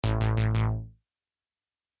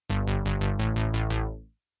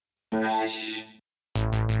Fresh.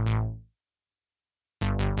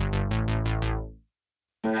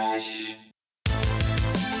 Fresh.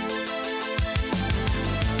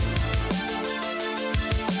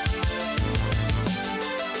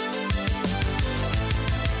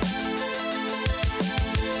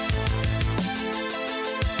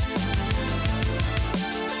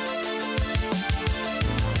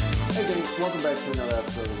 Hey guys, welcome back to another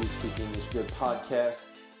episode of We Speak English Good podcast.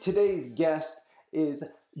 Today's guest is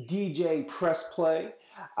DJ Press Play.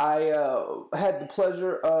 I had the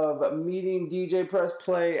pleasure of meeting DJ Press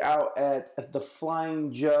Play out at the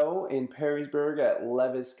Flying Joe in Perrysburg at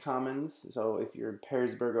Levis Commons. So if you're in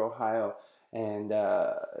Perrysburg, Ohio, and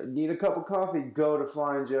need a cup of coffee, go to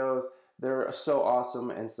Flying Joe's. They're so awesome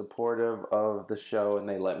and supportive of the show, and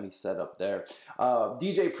they let me set up there.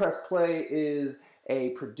 DJ Press Play is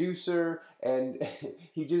a producer, and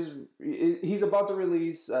he's about to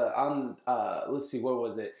release let's see, what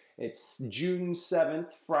was it? It's June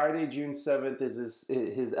 7th, Friday, June 7th is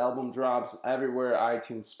his album drops everywhere,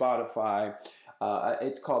 iTunes, Spotify.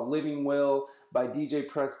 It's called Living Will by DJ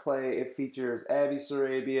Press Play. It features Abby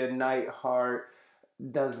Sarabia, Nightheart.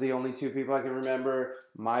 Does the only two people I can remember.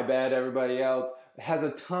 My bad, everybody else. It has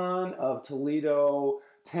a ton of Toledo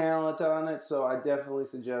talent on it, so I definitely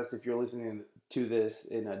suggest if you're listening to this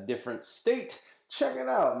in a different state, check it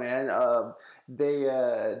out, man.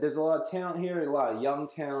 There's a lot of talent here, a lot of young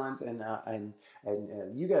talent, and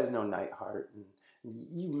you guys know Nightheart, and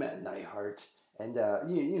you met Nightheart, and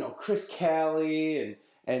you know Chris Cali,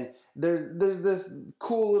 and there's this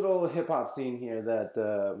cool little hip hop scene here that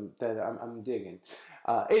I'm digging.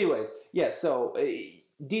 Anyways, yeah. So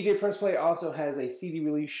DJ Press Play also has a CD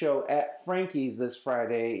release show at Frankie's this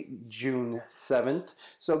Friday, June 7th.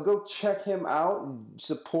 So go check him out.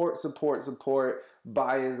 Support.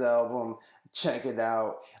 Buy his album. Check it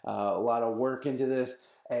out. A lot of work into this.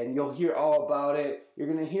 And you'll hear all about it. You're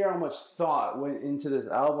gonna hear how much thought went into this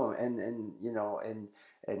album, and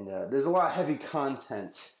there's a lot of heavy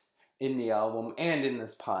content in the album and in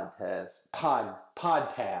this podcast.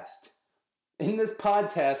 In this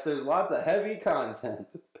podcast, there's lots of heavy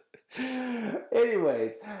content.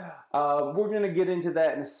 Anyways, we're going to get into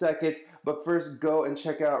that in a second. But first, go and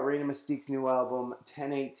check out Reina Mystique's new album,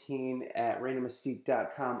 1018, at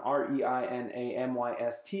ReinaMystique.com,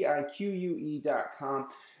 ReinaMystique.com.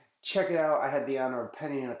 Check it out. I had the honor of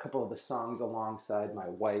penning a couple of the songs alongside my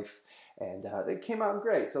wife, and they came out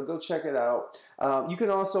great, so go check it out. You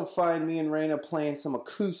can also find me and Reina playing some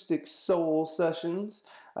acoustic soul sessions.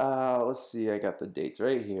 Let's see, I got the dates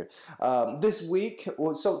right here. This week,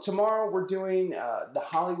 so tomorrow we're doing the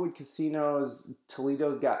Hollywood Casino's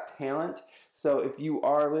Toledo's Got Talent. So if you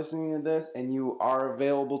are listening to this and you are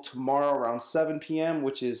available tomorrow around 7 p.m.,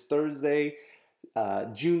 which is Thursday,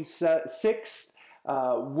 June 6th,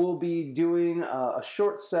 we'll be doing a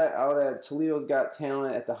short set out at Toledo's Got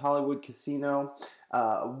Talent at the Hollywood Casino.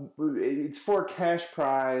 It's for cash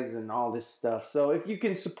prize and all this stuff. So if you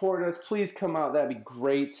can support us, please come out. That'd be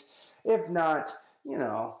great. If not,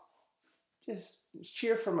 just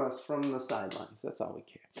cheer from us from the sidelines. That's all we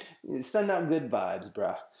care. Send out good vibes,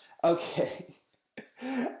 bruh. Okay.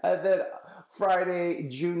 And then Friday,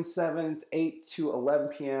 June 7th, 8 to 11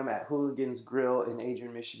 p.m. at Hooligans Grill in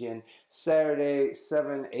Adrian, Michigan. Saturday,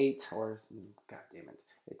 7/8, or God damn it,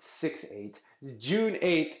 it's 6/8. It's June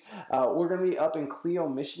 8th. We're going to be up in Clio,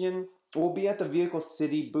 Michigan. We'll be at the Vehicle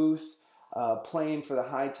City booth playing for the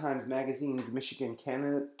High Times Magazine's Michigan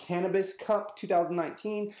Cannabis Cup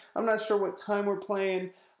 2019. I'm not sure what time we're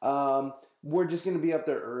playing. We're just going to be up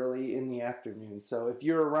there early in the afternoon. So if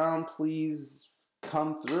you're around, please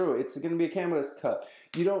come through. It's going to be a cannabis cup.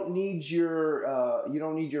 You don't need your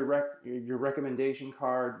recommendation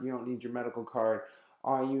card. You don't need your medical card.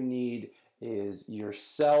 All you need is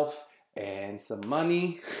yourself and some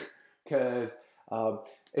money. Because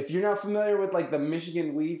if you're not familiar with like the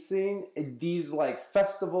Michigan weed scene, these like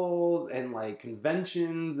festivals and like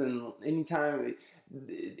conventions and anytime,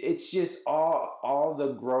 it's just all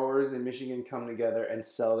the growers in Michigan come together and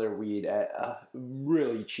sell their weed at a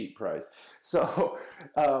really cheap price. So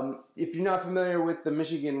if you're not familiar with the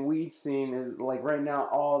Michigan weed scene, is like right now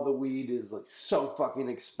all the weed is like so fucking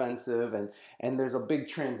expensive, and there's a big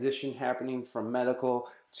transition happening from medical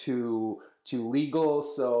to legal.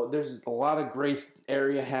 So there's a lot of gray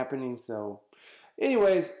area happening. So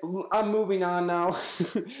anyways, I'm moving on now.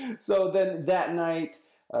 So then that night,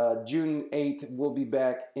 June 8th, we'll be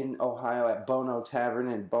back in Ohio at Bono Tavern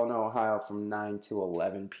in Bono, Ohio from 9 to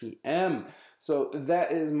 11 p.m. So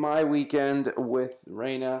that is my weekend with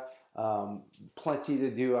Reina. Plenty to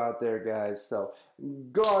do out there, guys. So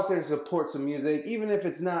go out there and support some music. Even if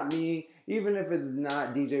it's not me, even if it's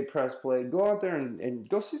not DJ Press Play, go out there and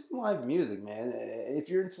go see some live music, man. If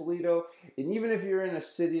you're in Toledo, and even if you're in a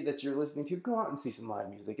city that you're listening to, go out and see some live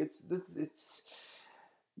music. It's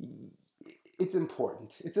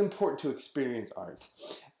important. It's important to experience art.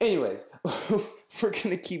 Anyways, we're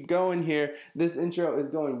going to keep going here. This intro is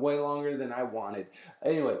going way longer than I wanted.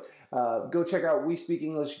 Anyway, go check out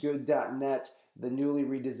WeSpeakEnglishGood.net, the newly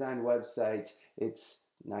redesigned website. It's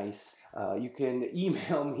nice. You can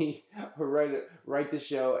email me or write the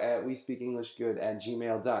show at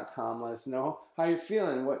WeSpeakEnglishGood@gmail.com. Let us know how you're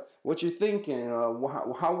feeling, what you're thinking,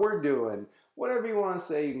 how we're doing. Whatever you want to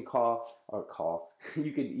say, you can call.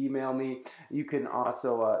 You can email me. You can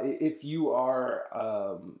also, if you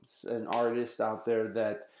are an artist out there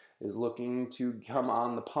that is looking to come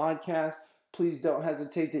on the podcast, please don't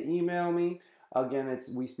hesitate to email me. Again,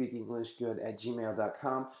 it's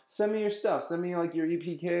WeSpeakEnglishGood@gmail.com. Send me your stuff. Send me like your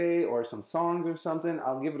EPK or some songs or something.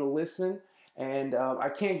 I'll give it a listen. And I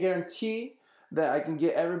can't guarantee that I can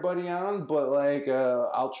get everybody on, but like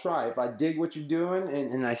I'll try. If I dig what you're doing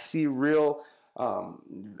and I see real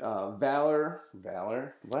valor,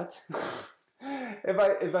 what?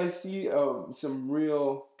 if I see some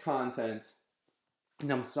real content, and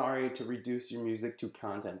I'm sorry to reduce your music to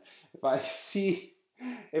content. If I see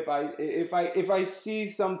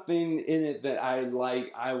something in it that I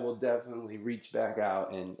like, I will definitely reach back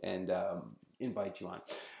out and invite you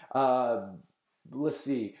on. Let's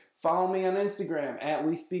see. Follow me on Instagram at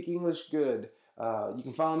We Speak English Good. You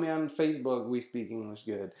can follow me on Facebook, We Speak English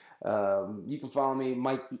Good. You can follow me,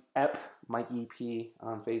 Mikey EP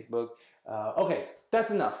on Facebook. Okay,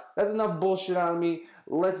 that's enough. That's enough bullshit out of me.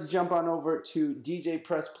 Let's jump on over to DJ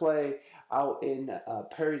Press Play out in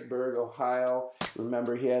Perrysburg, Ohio.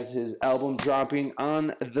 Remember, he has his album dropping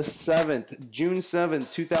on the 7th, June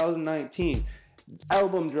 7th, 2019.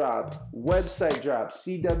 Album drop, website drop,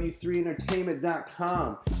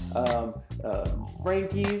 cw3entertainment.com,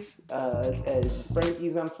 Frankie's,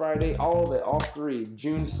 Frankie's on Friday, all of it, all three,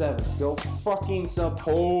 June 7th. Go fucking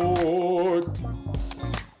support!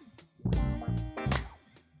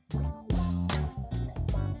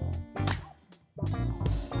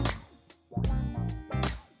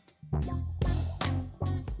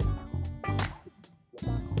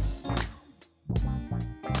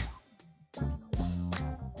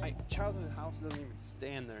 Childhood house doesn't even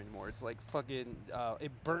stand there anymore. It's like fucking,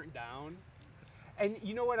 it burnt down. And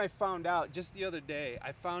you know what I found out just the other day?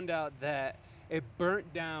 I found out that it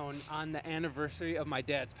burnt down on the anniversary of my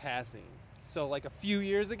dad's passing. So like a few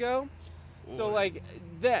years ago. Boy. So like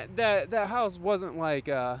that house wasn't like,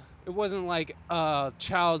 it wasn't like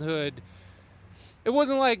childhood. It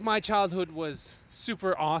wasn't like my childhood was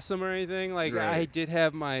super awesome or anything. Like right. I did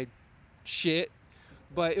have my shit.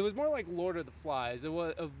 But it was more like Lord of the Flies. It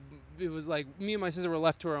was like me and my sister were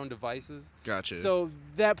left to our own devices. Gotcha. So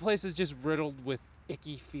that place is just riddled with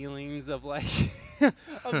icky feelings of like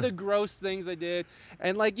of the gross things I did.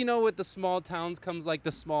 And like, you know, with the small towns comes like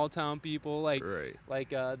the small town people, like right. like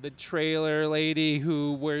the trailer lady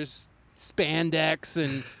who wears spandex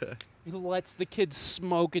and who lets the kids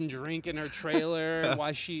smoke and drink in her trailer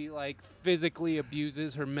while she like physically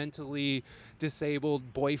abuses her mentally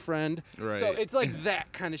disabled boyfriend. Right. So it's like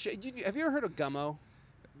that kind of shit. Have you ever heard of Gummo?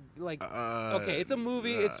 Like, okay, it's a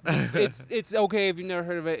movie. It's okay if you've never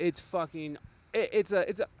heard of it. It's fucking, it's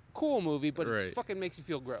a cool movie, but right. it fucking makes you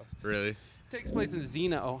feel gross. Really? It takes place in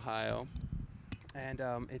Xena, Ohio, and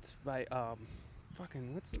it's by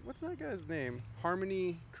fucking what's that guy's name?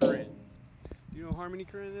 Harmony Korine. Do you know who Harmony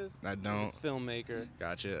Korine is? I don't. Filmmaker.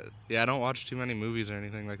 Gotcha. Yeah, I don't watch too many movies or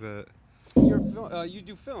anything like that. You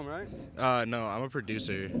do film, right? No, I'm a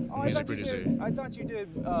producer, oh, music producer. I thought you did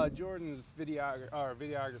Jordan's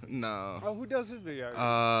videography. No. Oh, who does his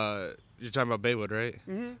videography? You're talking about Baywood, right?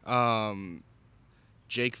 Mm-hmm.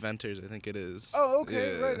 Jake Venters, I think it is. Oh,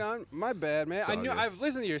 okay, yeah. Right on. My bad, man. I've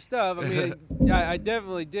listened to your stuff. I mean, I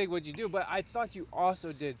definitely dig what you do, but I thought you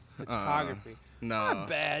also did photography. No. My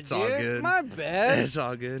bad, it's all good. My bad. It's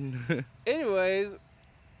all good. Anyways,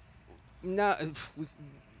 now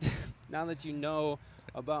that you know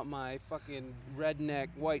about my fucking redneck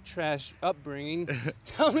white trash upbringing,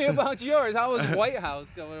 tell me about yours. How was White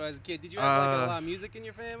House coming when I was a kid? Did you have like a lot of music in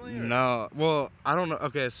your family? Or? No. Well, I don't know.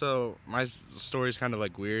 Okay, so my story's kind of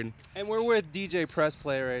like weird. And we're with DJ Press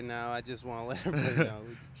Play right now. I just want to let everybody know.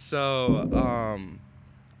 So,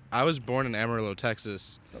 I was born in Amarillo,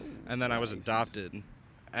 Texas, and then nice. I was adopted,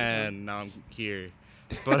 and now I'm here.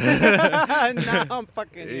 But now I'm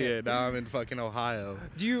fucking here. Yeah, now I'm in fucking Ohio.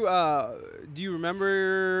 Do you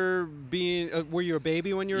remember being? Were you a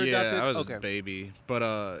baby when you were adopted? Yeah, I was a baby.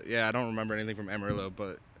 But yeah, I don't remember anything from Amarillo.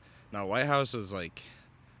 But no, White House is like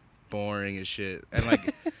boring as shit. And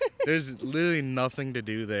like, there's literally nothing to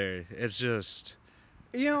do there. It's just,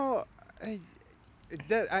 You know,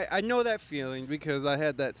 I know that feeling because I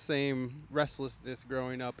had that same restlessness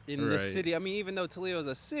growing up in the Right. city. I mean, even though Toledo's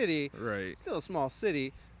a city, right. it's still a small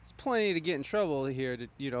city. There's plenty to get in trouble here.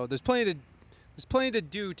 There's plenty to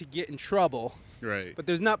do to get in trouble, Right. but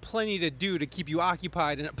there's not plenty to do to keep you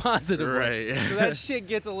occupied in a positive way. Right. So that shit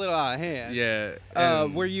gets a little out of hand. Yeah.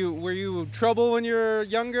 Were you trouble when you were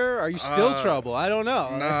younger? Are you still trouble? I don't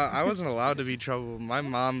know. Nah, I wasn't allowed to be trouble. My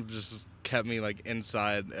mom just kept me like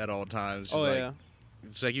inside at all times. She's like, yeah.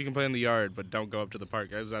 It's like, you can play in the yard, but don't go up to the park.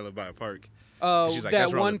 Because I live by a park. She's like, that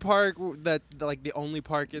 "That's where all one the-" park that like the only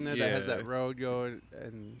park in there that has Yeah. that road going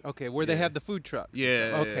and where they Yeah. have the food trucks. and Yeah,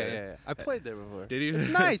 stuff. yeah, Okay. yeah. Yeah. I played there before. Did you?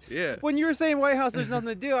 It's nice. Yeah. When you were saying White House, there's nothing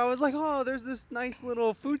to do. I was like, oh, there's this nice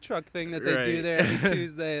little food truck thing that they do Right. there every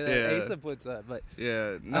Tuesday that Yeah. Asa puts up. But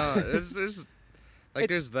Yeah. No, there's like,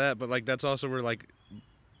 there's that, but like, that's also where like,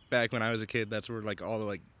 back when I was a kid, that's where like all the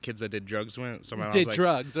like kids that did drugs went. So my mom did was like,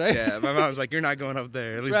 drugs, right? Yeah, my mom was like, "You're not going up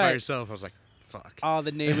there, at least by Right. yourself." I was like, "Fuck." All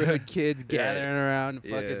the neighborhood kids Yeah. gathering around,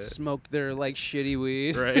 fucking Yeah. smoke their like shitty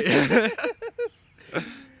weed. Right.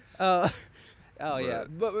 Oh yeah,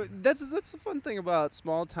 but that's the fun thing about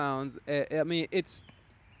small towns. I mean, it's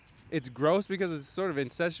gross because it's sort of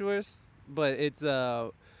incestuous, but it's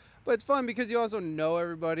fun because you also know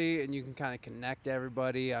everybody and you can kind of connect to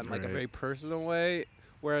everybody on like a Right. very personal way.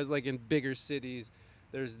 Whereas like in bigger cities,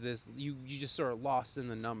 there's this you just sort of lost in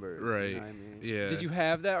the numbers. You Right. know what I mean? Yeah. Did you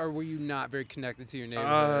have that, or were you not very connected to your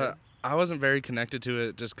neighborhood? I wasn't very connected to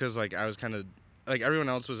it just because like I was kind of like everyone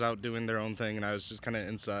else was out doing their own thing and I was just kind of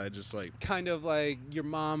inside, just like. Kind of like your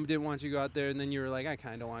mom didn't want you to go out there, and then you were like, I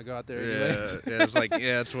kind of want to go out there. Yeah, anyways. yeah, it was like,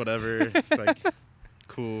 yeah, it's whatever. Like,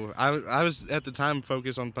 cool. I was at the time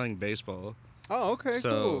focused on playing baseball. Oh, okay, So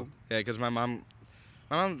cool. yeah, because my mom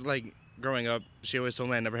like growing up, she always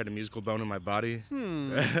told me I never had a musical bone in my body.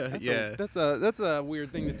 Yeah. That's a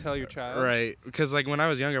weird thing to tell your child. Right, because like when I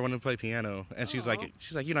was younger, I wanted to play piano, and she's Oh. like,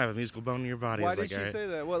 you don't have a musical bone in your body. I Why was did like, she say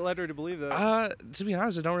that? What led her to believe that? To be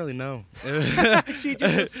honest, I don't really know. She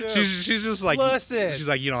just assumed. she's just like, Listen. she's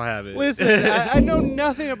like, you don't have it. Listen, I know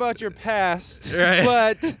nothing about your past, Right.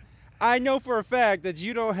 but I know for a fact that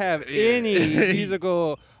you don't have Yeah. any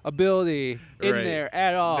musical ability in Right. there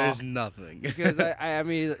at all. There's nothing. Because I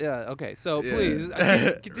mean, yeah, okay. So Yeah. please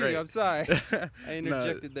continue. Right. I'm sorry, I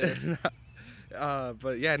interjected there.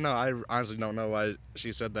 But yeah, no, I honestly don't know why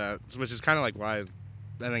she said that, which is kind of like why I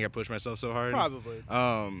think I pushed myself so hard. Probably.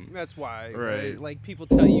 Um, That's why. Right. Like people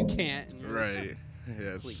tell you can't. And you're like, right.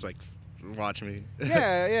 Yeah, it's Please. just like, watch me.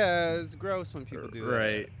 yeah, it's gross when people do that.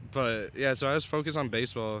 Right. But yeah, so I was focused on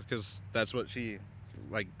baseball because that's what she,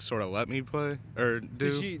 like, sort of let me play or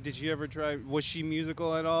do. Did she ever try? Was she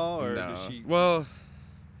musical at all, or no. did she? Well,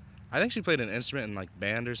 I think she played an instrument in like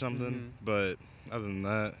band or something. Mhm. But other than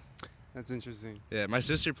that, That's interesting. yeah, my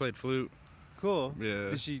sister played flute. Cool. Yeah.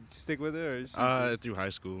 Did she stick with it, or? Is she just- Through high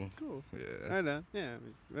school. Cool. Yeah. I know. Yeah. I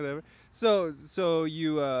mean, whatever. So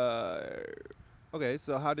you okay.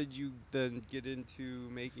 So how did you then get into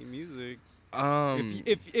making music?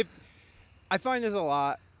 If I find this a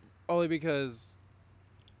lot, only because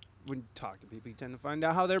when you talk to people, you tend to find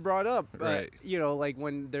out how they're brought up. But, Right. you know, like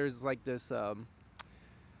when there's like this,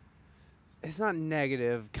 it's not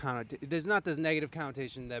negative there's not this negative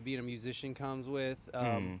connotation that being a musician comes with.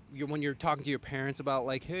 When you're talking to your parents about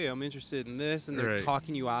like, hey, I'm interested in this, and they're Right.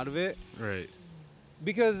 talking you out of it. Right.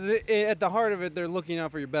 Because at the heart of it, they're looking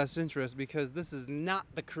out for your best interest, because this is not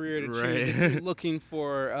the career to choose if Right. you're looking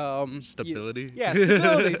for Stability. Yeah,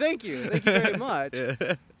 stability. Thank you very much.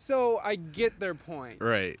 Yeah. So I get their point.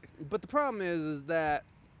 Right. But the problem is that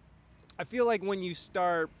I feel like when you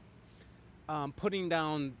start putting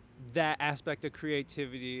down that aspect of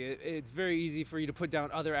creativity, it's very easy for you to put down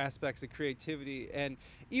other aspects of creativity. And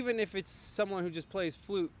even if it's someone who just plays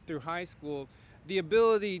flute through high school, the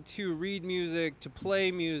ability to read music, to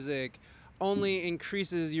play music, only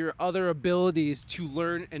increases your other abilities to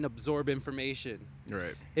learn and absorb information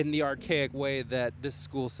Right. in the archaic way that this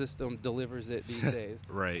school system delivers it these days.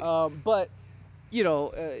 Right. But, you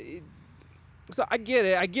know, so I get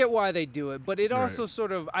it. I get why they do it. But it also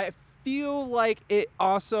sort of, I feel like it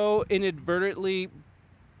also inadvertently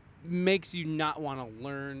makes you not want to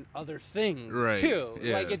learn other things, Right, too.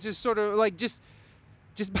 yeah. Like, it's just sort of like just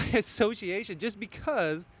by association, just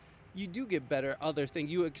because you do get better at other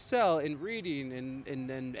things. You excel in reading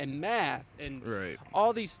and math and Right.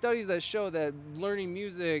 all these studies that show that learning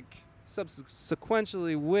music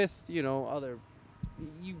sequentially with, you know, other,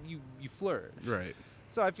 you flourish. Right.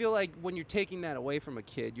 So I feel like when you're taking that away from a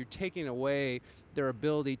kid, you're taking away their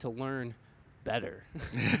ability to learn better.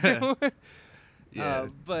 Yeah.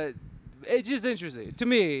 But it's just interesting to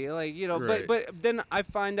me, like, you know. Right. But then I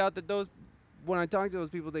find out that when I talk to those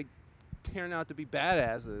people, they turn out to be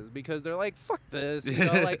badasses because they're like, fuck this, you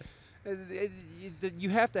know, like. You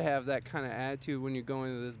have to have that kind of attitude when you go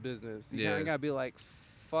into this business. You kind of gotta be like,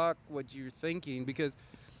 fuck what you're thinking, because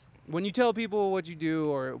when you tell people what you do,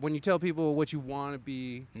 or when you tell people what you want to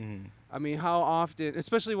be, I mean, how often,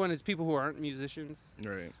 especially when it's people who aren't musicians,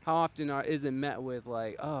 Right. how often is it met with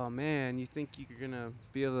like, oh man, you think you're gonna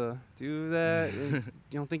be able to do that? And you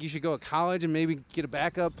don't think you should go to college and maybe get a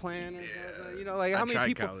backup plan or something? You know, like how I many tried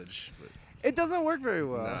people? College, but It doesn't work very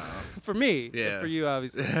well No. for me. But Yeah. for you,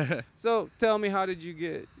 obviously. So tell me, how did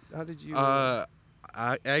you?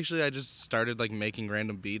 I just started like making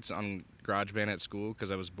random beats on GarageBand at school because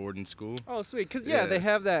I was bored in school. Oh, sweet. Because Yeah. they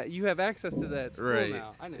have that. You have access to that at school Right.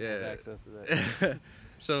 now. I didn't Yeah. have access to that.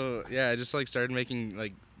 So yeah, I just like started making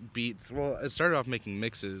like beats. Well, it started off making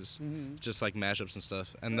mixes, Mhm. just like mashups and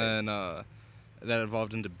stuff, and then that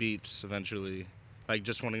evolved into beats eventually. Like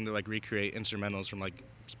just wanting to like recreate instrumentals from like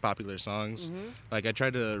popular songs. Mhm. Like I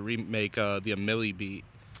tried to remake the Millie beat.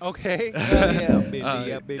 Okay. Yeah, baby.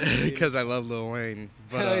 Yeah, baby. Because I love Lil Wayne.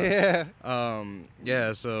 But, Hell yeah.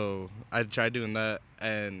 yeah, so I tried doing that,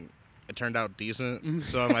 and it turned out decent. Mhm.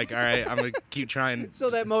 So I'm like, all right, I'm going to keep trying. So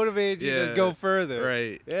that motivated you to Yeah. go further.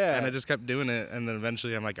 Right. Yeah. And I just kept doing it, and then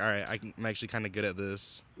eventually I'm like, all right, I'm actually kind of good at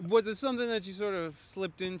this. Was it something that you sort of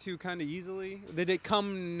slipped into kind of easily? Did it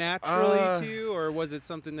come naturally to you, or was it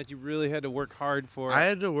something that you really had to work hard for? I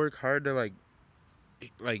had to work hard to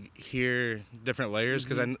like hear different layers,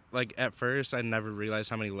 because Mm-hmm. I like at first I never realized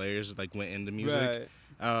how many layers like went into music.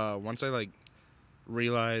 Right. Once I like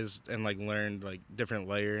realized and like learned like different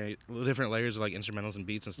layers of like instrumentals and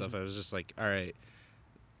beats and stuff, I was just like, all right,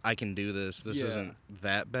 I can do this. This Yeah. isn't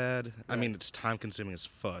that bad. I Right. mean, it's time consuming as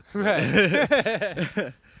fuck.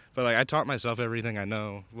 Right. But like I taught myself everything I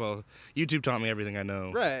know. Well, YouTube taught me everything I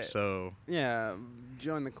know. Right. So Yeah,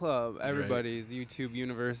 join the club. Everybody's YouTube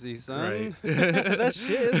University, son. Right. That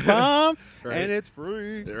shit is bomb, Right. and it's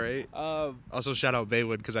free. right. Um, Also shout out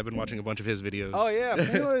Baywood, because I've been watching a bunch of his videos. oh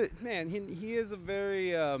yeah, man, he is a very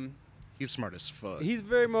He's smart as fuck. he's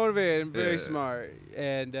very motivated and very Yeah. smart,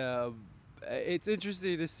 and it's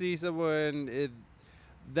interesting to see someone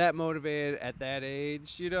that motivated at that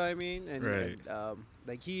age. You know what I mean? And, Right.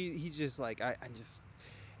 like he's just like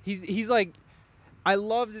he's like, I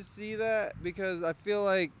love to see that, because I feel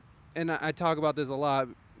like, and I talk about this a lot,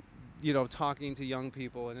 you know, talking to young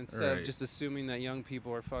people, and instead of Right. just assuming that young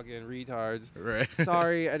people are fucking retards. Right.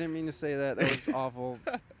 Sorry, I didn't mean to say that. That was awful.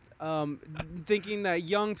 Thinking that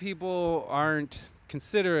young people aren't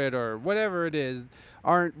considerate, or whatever it is,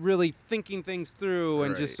 aren't really thinking things through,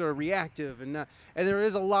 and just Right. sort of reactive, and there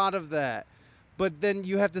is a lot of that. But then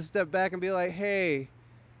you have to step back and be like, hey,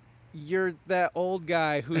 you're that old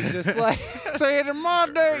guy who's just like saying in my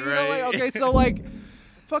day, you know, like, Right. okay, so like,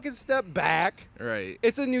 fucking step back. Right.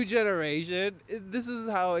 It's a new generation. This is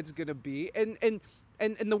how it's gonna be, and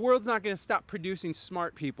the world's not gonna stop producing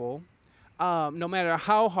smart people, no matter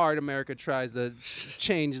how hard America tries to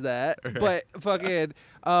change that. Right. But fucking,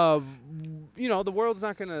 you know, the world's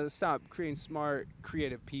not gonna stop creating smart,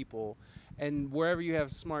 creative people. And wherever you have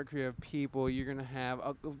smart, creative people, you're gonna have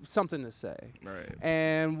something to say. Right.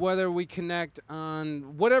 And whether we connect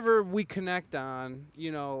on whatever we connect on,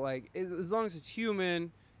 you know, like as long as it's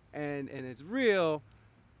human and it's real,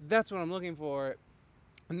 that's what I'm looking for.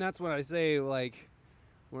 And that's what I say, like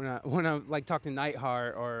when I like talk to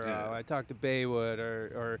Nightheart, or Yeah. I talk to Baywood,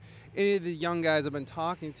 or any of the young guys I've been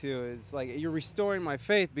talking to, is like, you're restoring my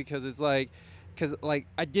faith, because it's like, because like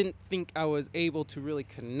I didn't think I was able to really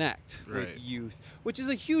connect Right. with youth, which is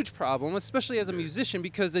a huge problem, especially as a musician,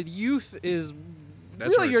 because the youth is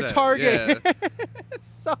That's really where your it's at, target.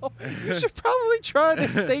 So you should probably try to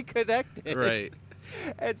stay connected, Right.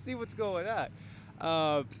 and see what's going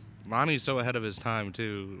on. Lonnie's so ahead of his time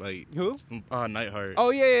too. Like Who? Nightheart.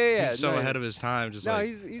 Oh yeah. He's so No, ahead of his time. Just No, like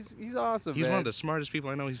he's awesome. he's man. one of the smartest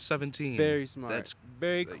people I know. He's 17. Very smart. That's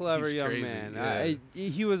very like, clever he's young crazy, man. yeah.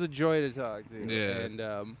 He was a joy to talk to. Yeah.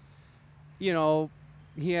 And you know,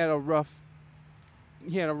 he had a rough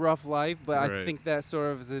life, but I Right. think that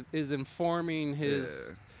sort of is informing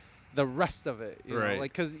his the rest of it. You know, Right.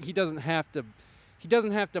 like, because he doesn't have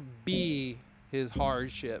to be his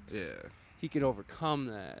hardships. Yeah. He could overcome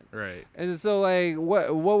that. Right. And so, like,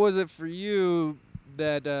 what was it for you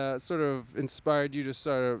that sort of inspired you to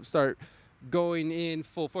start going in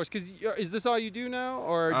full force? Because is this all you do now,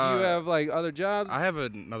 or do you have like other jobs? I have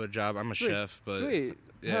another job. I'm a Sweet. chef, but Sweet.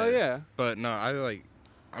 yeah. Hell yeah. But no,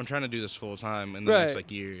 I'm trying to do this full time in the Right. next like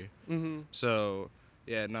year. Mm-hmm. So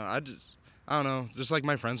yeah, no, I don't know, just like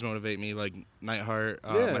my friends motivate me, like Nightheart,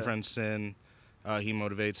 Yeah. my friend Sin, he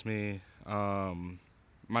motivates me.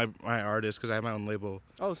 My artist, because I have my own label.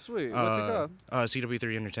 Oh, sweet. What's it called?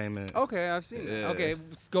 CW3 Entertainment. Okay, I've seen it. Yeah. Okay,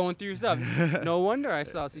 it's going through your stuff. No wonder I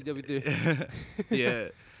saw CW3. Yeah.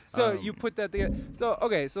 So you put that together. So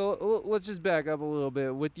okay, so let's just back up a little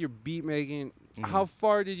bit with your beat making. How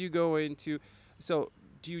far did you go into? So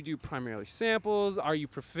do you do primarily samples? Are you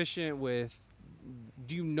proficient with?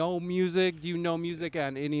 Do you know music? Do you know music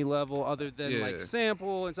on any level other than like Yeah.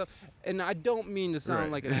 sample and stuff? And I don't mean to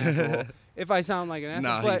sound Right. like an asshole. If I sound like an asshole,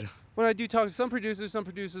 Nah, you but don't. when I do talk to some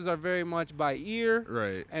producers are very much by ear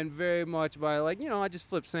Right. and very much by like, I just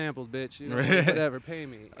flip samples, bitch. Right. Whatever, pay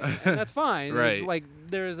me, and that's fine. Right. It's like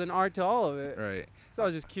there's an art to all of it. Right. So I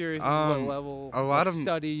was just curious what level a lot of of m-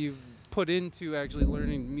 study you've put into actually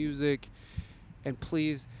learning music, and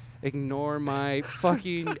please ignore my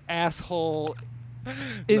fucking asshole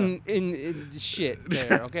in shit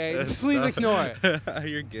there, okay? Please ignore it.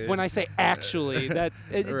 You're good. When I say actually, that's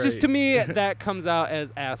just Right. to me that comes out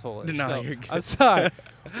as asshole. No, so, you're good. I'm sorry.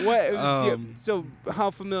 What? Um,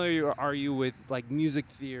 How familiar are you with like music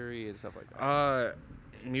theory and stuff like that?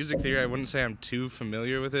 Music theory, I wouldn't say I'm too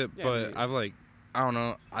familiar with it, Yeah, but me- I've like, I don't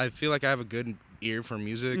know, I feel like I have a good ear for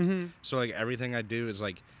music, Mhm. so like everything I do is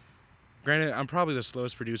like, granted, I'm probably the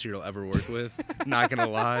slowest producer you'll ever work with, not gonna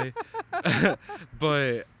lie,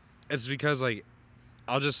 but it's because like,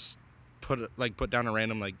 I'll just put down a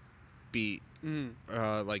random like beat, Mhm.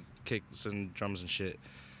 like kicks and drums and shit,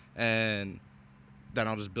 and then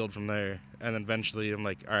I'll just build from there, and then eventually I'm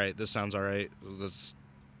like, all right, this sounds all right, let's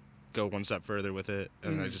go one step further with it,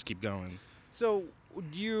 and I Mhm. just keep going. So,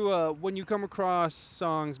 do you when you come across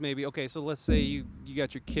songs, maybe okay? So let's say you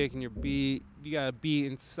got your kick and your beat, you got a beat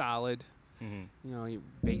and solid, your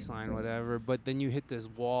bass line, whatever. But then you hit this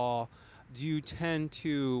wall. Do you tend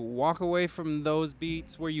to walk away from those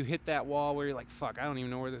beats where you hit that wall where you're like, fuck, I don't even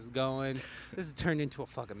know where this is going. This has turned into a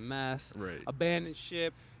fucking mess. Right. Abandoned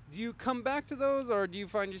ship. Do you come back to those, or do you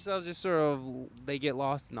find yourself just sort of they get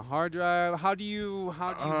lost in the hard drive? How do you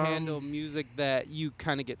handle music that you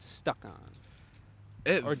kind of get stuck on?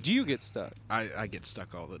 Or do you get stuck? I get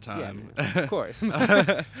stuck all the time. Yeah, of course.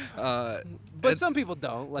 uh, But some people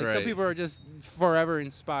don't. Like some right. people are just forever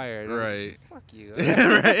inspired. right. Fuck you.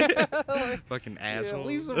 right. Fucking Yeah, asshole.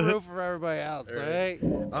 leave some room for everybody else, Right.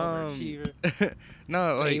 right? Overachiever.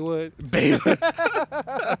 No, like Baywood.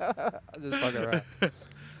 Baywood. I'm just fucking around.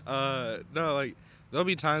 No, like there'll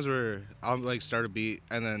be times where I'll like start a beat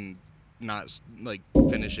and then not like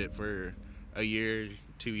finish it for a year,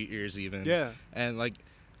 2 years even. Yeah. And like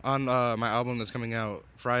on my album that's coming out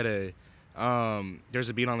Friday, there's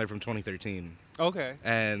a beat on there from 2013. Okay.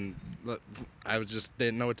 And I just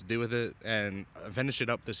didn't know what to do with it, and I finished it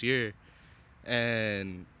up this year,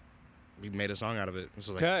 and we made a song out of it.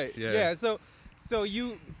 So like, Okay. yeah. Yeah. So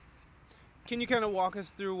you can you kind of walk us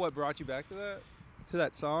through what brought you back to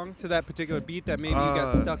that song, to that particular beat that maybe you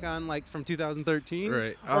got stuck on, like from 2013,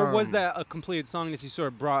 Right. Or was that a completed song that you sort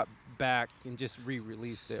of brought back and just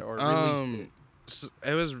re-released it or released it?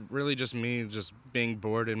 It was really just me just being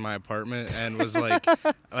bored in my apartment and was like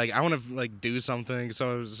like I want to like do something,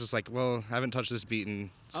 so I was just like, well, I haven't touched this beat in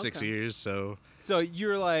 6 Okay. years, so So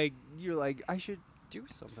you're like I should do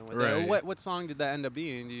something with Right. it. What song did that end up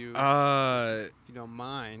being? Do you, if you don't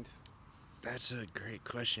mind? that's a great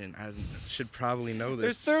question. I should probably know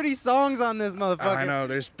There's this. 30 songs on this motherfucker. I know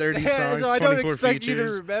there's 30 Yeah, songs, so I 24 don't expect features. you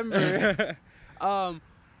to remember.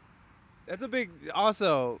 That's a big.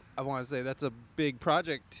 Also, I want to say that's a big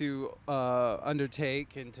project to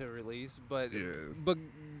undertake and to release. But Yeah. but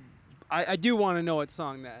I do want to know what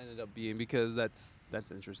song that ended up being, because that's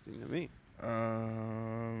interesting to me.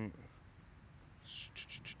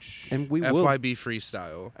 And we will. FYB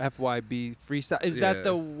freestyle. FYB freestyle. Is Yeah. that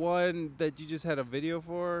the one that you just had a video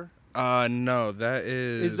for? No, that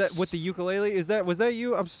is. Is that with the ukulele? Was that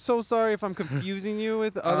you? I'm so sorry if I'm confusing you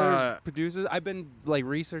with other producers. I've been like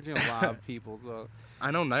researching a lot of people, so I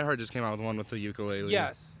know Nightheart just came out with one with the ukulele.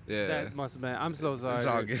 yes, Yeah. that must have been. I'm so sorry. It's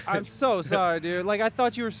all dude. good. I'm so sorry, dude. Like I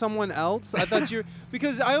thought you were someone else. I thought you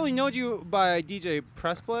because I only know you by DJ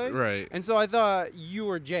Pressplay, Right. and so I thought you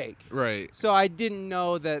were Jake. Right. So I didn't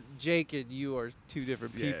know that Jake and you are two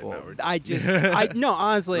different Yeah, people. no, we're no,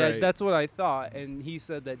 honestly, Right. that's what I thought. And he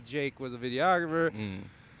said that Jake was a videographer. Mm.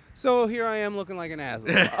 So here I am looking like an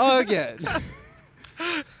asshole again.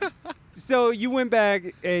 So you went back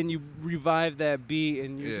and you revived that beat,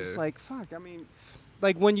 and you're just Yeah. like, fuck. I mean,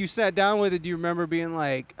 like when you sat down with it, do you remember being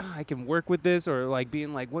like, I can work with this, or like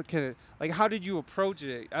being like, what can it, like, how did you approach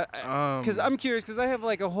it? Because I'm curious, because I have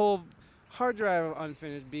like a whole hard drive of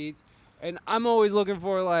unfinished beats, and I'm always looking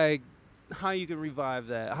for like how you can revive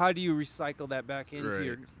that. How do you recycle that back into Right.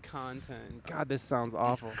 your content? God, this sounds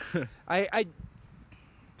awful. I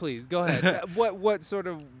please go ahead. What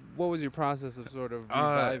was your process of sort of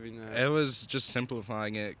reviving that? It was just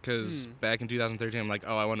simplifying it because back in 2013, I'm like,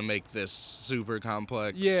 oh, I want to make this super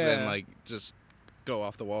complex and like just go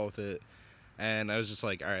off the wall with it. And I was just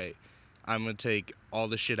like, all right, I'm gonna take all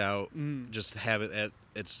the shit out, just have it at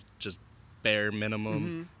its just bare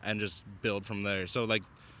minimum, and just build from there. So like,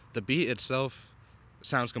 the beat itself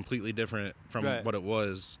sounds completely different from what it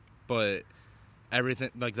was, but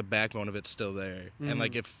everything, like the backbone of it's still there. And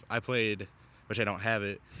like if I played, which I don't have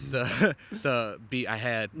it, the beat I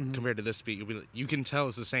had compared to this beat, you can tell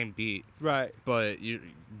it's the same beat, Right. but you'd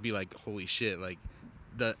be like, holy shit, like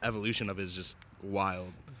the evolution of it is just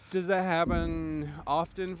wild. Does that happen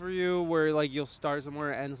often for you, where like you'll start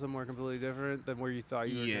somewhere and end somewhere completely different than where you thought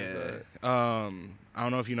you were going to? I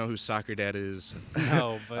don't know if you know who Soccer Dad is.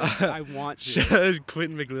 No, but I want to.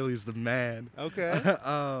 Quentin McLilly's the man. Okay.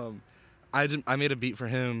 I made a beat for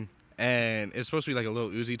him, and it's supposed to be like a Lil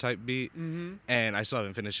Uzi type beat, and I still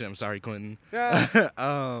haven't finished it. I'm sorry, Quentin. Yeah.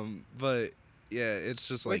 But yeah, it's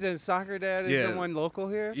just like. Wait, is Soccer Dad is someone local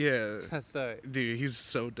here? Yeah. That's tight. Dude, he's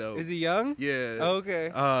so dope. Is he young? Yeah. Okay.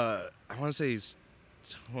 I want to say he's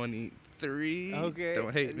 23. Okay.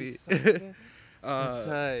 Don't hate me. That's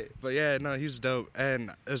tight. But yeah, no, he's dope,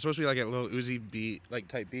 and it's supposed to be like a Lil Uzi beat, like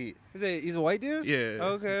type beat. He's a white dude? Yeah.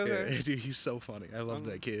 Okay. Yeah. Dude, he's so funny. I love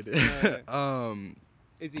that kid. Right.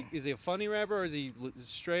 Is he a funny rapper, or is he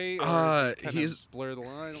straight? Or he's blur the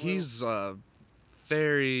line. He's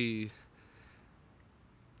very.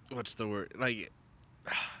 What's the word? Like.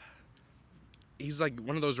 He's like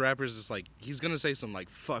one of those rappers that's like, he's gonna say some like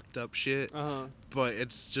fucked up shit, but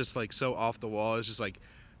it's just like so off the wall. It's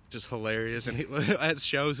just hilarious. And at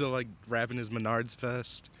shows he'll like rap in his Menards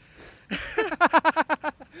Fest.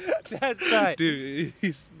 That's tight. Dude,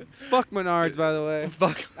 he's fuck Menards, by the way.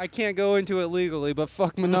 Fuck. I can't go into it legally, but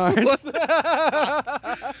fuck Menards.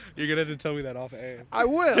 You're gonna have to tell me that off air. I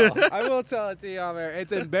will tell it to you on air.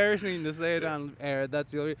 It's embarrassing to say it on air.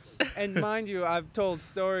 That's the only. And mind you, I've told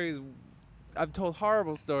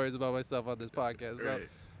horrible stories about myself on this podcast. So Right.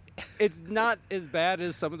 it's not as bad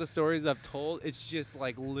as some of the stories I've told. It's just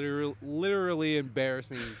like literally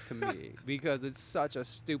embarrassing to me because it's such a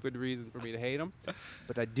stupid reason for me to hate them.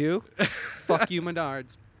 But I do. Fuck you,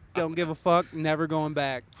 Menards. Don't give a fuck. Never going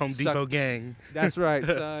back. Home Depot gang. That's right,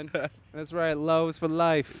 son. That's right. Lowe's for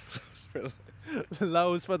life.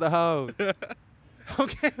 Lowe's for the hoes.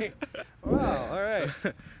 Okay. Wow. All right.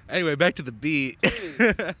 Anyway, back to the beat.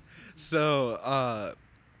 So,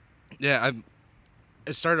 yeah,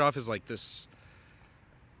 it started off as like this.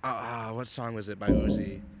 What song was it by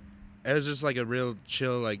Uzi? It was just like a real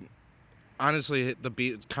chill, like. Honestly, the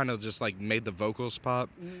beat kind of just like made the vocals pop.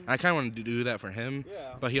 And I kind of wanted to do that for him,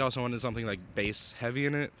 but he also wanted something like bass heavy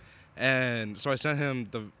in it. And so I sent him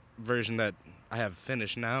the version that I have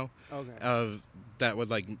finished now. Okay. Of that would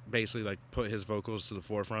like basically like put his vocals to the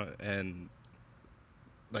forefront and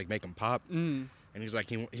like make them pop. And he's like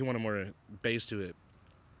he wanted more bass to it.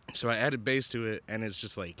 So I added bass to it, and it's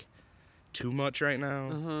just like too much right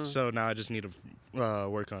now. So now I just need to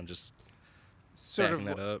work on just backing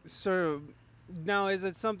that up. Sort of. Now, is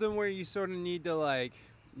it something where you sort of need to like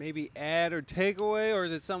maybe add or take away, or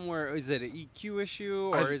is it somewhere? Is it an EQ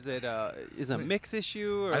issue, or is it a mix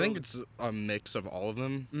issue? Or? I think it's a mix of all of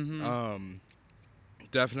them.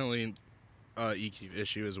 Definitely EQ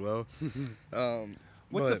issue as well.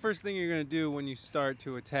 What's the first thing you're gonna do when you start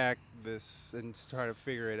to attack this and try to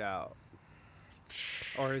figure it out?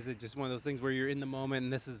 Or is it just one of those things where you're in the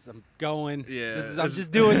moment and I'm going? Yeah. I'm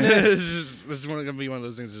just doing this. This is gonna be one of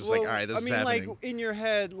those things. Just like, all right, this is happening. Like in your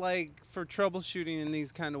head, like for troubleshooting in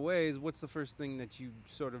these kind of ways, what's the first thing that you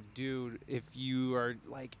sort of do if you are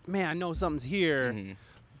like, man, I know something's here,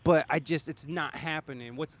 but it's not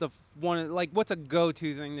happening? What's the what's a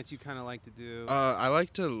go-to thing that you kind of like to do? I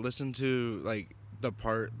like to listen to like the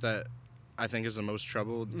part that I think is the most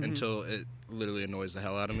troubled until it literally annoys the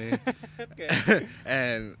hell out of me. Okay.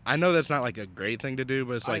 And I know that's not like a great thing to do,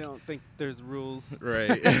 but it's like, I don't think there's rules.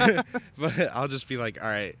 Right. But I'll just be like, all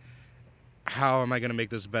right, how am I gonna make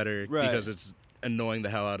this better? Right. Because it's annoying the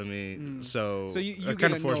hell out of me. So you I get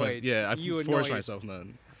kind of force annoyed. I force myself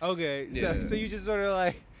none. Okay. Yeah. So you just sort of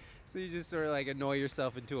like annoy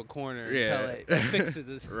yourself into a corner until it fixes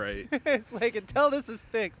it. Right. It's like until this is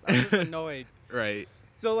fixed, I'm just annoyed. Right.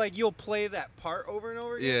 So like you'll play that part over and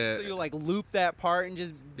over again. Yeah. So you'll like loop that part and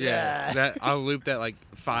just that I'll loop that like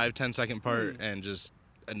 5-10 second part and just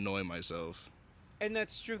annoy myself. And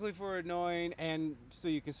that's strictly for annoying, and so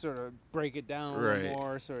you can sort of break it down a Right. little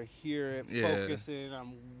more, sort of hear it, Yeah. focus in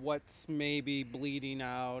on what's maybe bleeding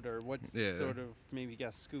out, or what's Yeah. sort of maybe you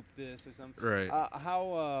got to scoop this or something. Right.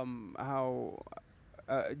 How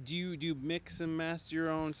do you mix and master your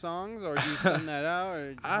own songs, or do you send that out?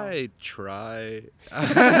 Or I try.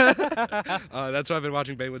 That's why I've been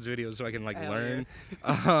watching Baywood's videos so I can like Hell learn.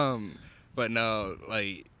 But no,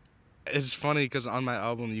 like it's funny because on my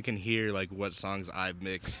album you can hear like what songs I've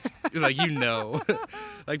mixed. Like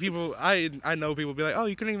like people, I know people be like, oh,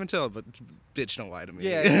 you couldn't even tell, but bitch, don't lie to me.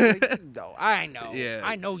 Yeah, like, no, I know. Yeah.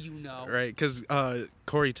 I know you know. Right, because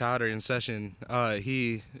Corey Totter in Session,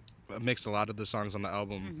 he mixed a lot of the songs on the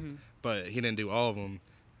album, Mhm. but he didn't do all of them,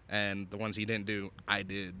 and the ones he didn't do, I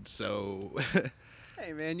did. So,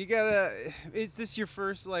 Hey man, you gotta. Is this your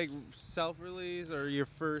first like self-release or your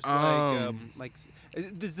first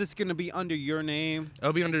is this gonna be under your name?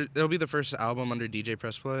 it'll be the first album under DJ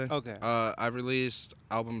Press Play. Okay. I've released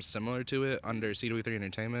albums similar to it under CW3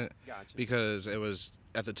 Entertainment Gotcha. because it was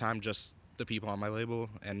at the time just the people on my label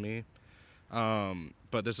and me.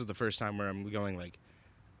 But this is the first time where I'm going like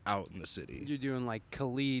out in the city. You're doing like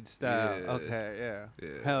Khalid style. Yeah. Okay, yeah.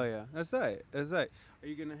 Yeah. Hell yeah. That's right. That's right. Are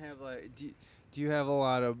you gonna have like do you have a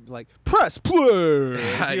lot of like press play? Do you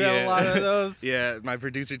have a Yeah. lot of those? Yeah, my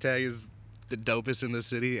producer tag is the dopest in the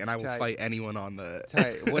city, and I will Tight. fight anyone on that.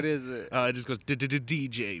 Tight. What is it? It just goes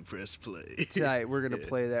DJ Press Play. Tight. We're gonna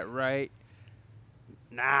play that right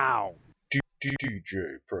now.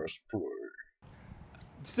 DJ Press Play.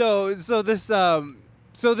 So this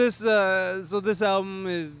album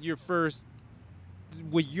is your first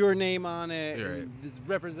with your name on it. Right. And it's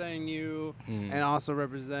representing you Mm. and also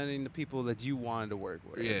representing the people that you wanted to work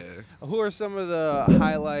with. Yeah. Who are some of the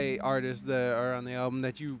highlight artists that are on the album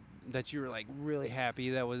that you were like really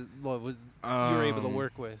happy that was you were able to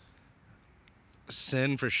work with?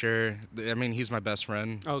 Sin for sure. I mean, he's my best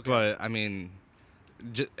friend. Okay. But I mean,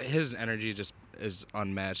 his energy just is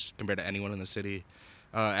unmatched compared to anyone in the city.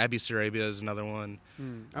 Abby Sarabia is another one.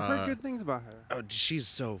 I've heard good things about her. Oh, she's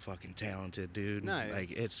so fucking talented, dude. Nice.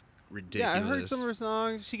 Like it's ridiculous. Yeah, I heard some of her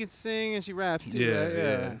songs. She can sing and she raps too. Yeah,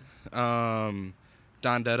 right? yeah.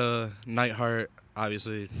 Don Detta, Nightheart,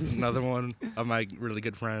 obviously another one of my really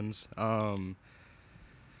good friends.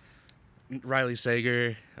 Riley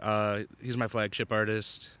Sager, he's my flagship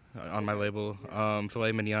artist on my label.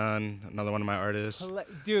 Filet Mignon, another one of my artists.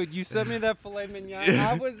 Dude, you sent me that filet mignon.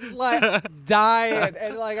 I was like dying,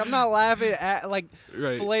 and like I'm not laughing at like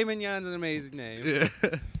Right. filet mignon's an amazing name. Yeah.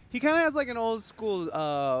 He kind of has like an old school,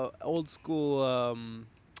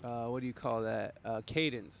 what do you call that?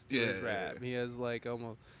 Cadence to his Yeah, rap. yeah. He has like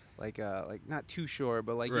almost like not too short,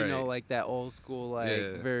 but like you Right. know like that old school like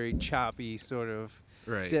Yeah. very choppy sort of.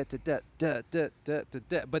 Right. Da, da, da, da, da, da, da,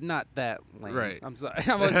 da, but not that lame. Right. I'm sorry.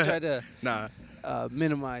 I wasn't trying to Nah.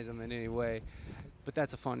 minimize him in any way, but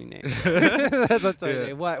that's a funny name. That's a funny Yeah.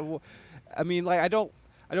 name. What? I mean, like I don't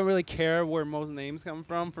really care where most names come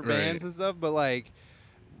from for Right. bands and stuff, but like,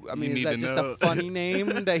 I You mean, is need that to just know. a funny name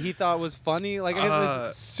that he thought was funny? Like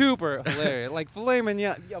it's super hilarious. Like filet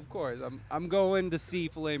mignon. Yeah, of course, I'm going to see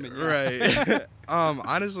filet mignon. Right.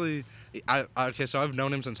 Honestly, okay, so I've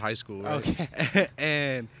known him since high school, right? Okay.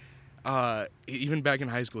 And even back in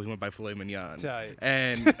high school, he went by Filet Mignon. Tight.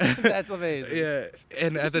 And That's amazing. yeah,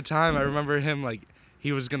 and at the time, I remember him like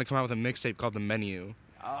he was gonna come out with a mixtape called The Menu,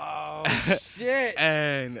 Oh shit.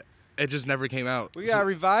 and it just never came out. We gotta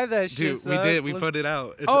revive that shit. Dude, we son. did. We Let's- put it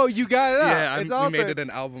out. It's- Oh, you got it out. yeah, It's we out made there. it an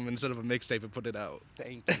album instead of a mixtape and put it out.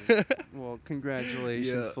 Thank you. Well,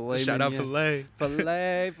 congratulations, Yeah. filet Shout out mignon.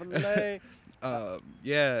 Filet. Filet.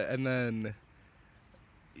 Yeah, and then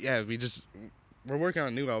we're working on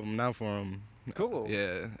a new album now for him. Cool.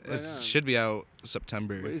 Yeah, Right it on. should be out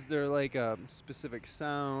September. Is there like a specific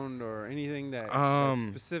sound or anything that's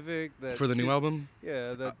specific that for the new album.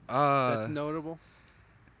 Yeah, that's notable.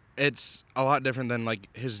 It's a lot different than like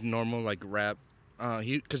his normal like rap.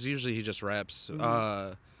 Because usually he just raps.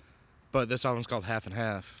 Mhm. But this album's called Half and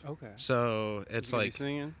Half. Okay. So He's it's gonna be like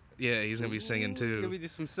singing. yeah, he's gonna be singing Can too. we do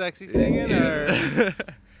some sexy singing, or Yeah.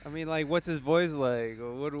 I mean, like, what's his voice like?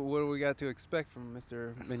 Or what do we got to expect from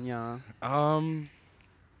Mr. Mignon?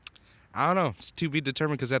 I don't know. It's to be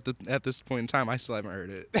determined because at this point in time, I still haven't heard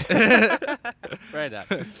it. Right up.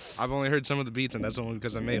 I've only heard some of the beats, and that's only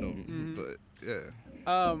because I made them. Mhm. But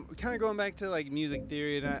yeah. Kind of going back to like music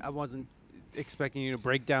theory, and I wasn't expecting you to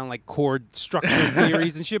break down like chord structure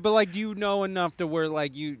theories and shit, but like, do you know enough to where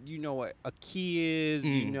like you know what a key is? Do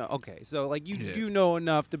you know? Okay, so like you Yeah. do know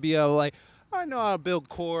enough to be able like, I know how to build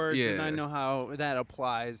chords, and I Yeah. know how that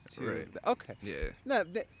applies to. Right. Okay. Yeah. No,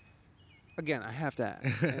 again, I have to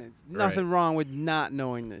ask. And it's nothing wrong with not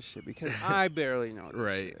knowing this shit because I barely know this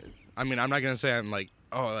Right. shit. I mean, I'm not gonna say I'm like,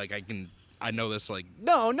 oh, like I know this like.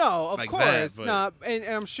 No, of like course, that, but- not. And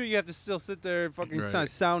I'm sure you have to still sit there and fucking Right.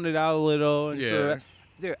 sound it out a little. And Yeah.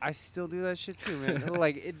 dude, I still do that shit too, man.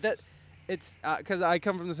 Like it's because I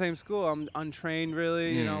come from the same school. I'm untrained,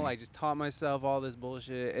 really. You know, like just taught myself all this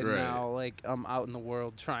bullshit, and Right. now like I'm out in the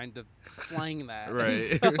world trying to slang that.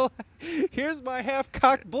 Right. And so, here's my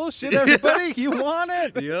half-cocked bullshit, everybody. You want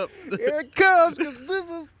it? Yep. Here it comes, because this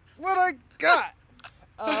is what I got.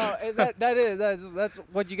 And that's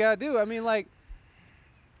what you gotta do. I mean, like,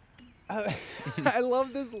 I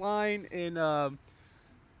love this line in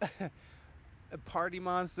Party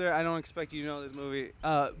Monster. I don't expect you to know this movie,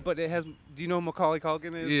 but it has. Do you know who Macaulay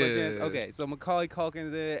Culkin is? by chance? Yeah. Okay, so Macaulay Culkin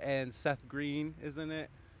is in it, and Seth Green is in it,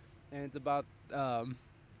 and it's about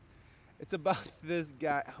this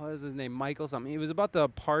guy. What is his name? Michael something. It was about the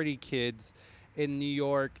party kids in New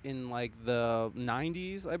York in like the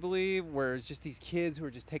 90s, I believe, where it's just these kids who are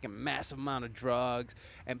just taking massive amount of drugs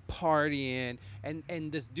and partying,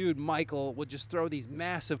 and this dude Michael would just throw these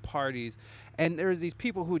massive parties, and there's these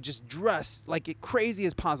people who just dress like it crazy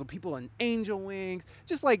as possible, people in angel wings,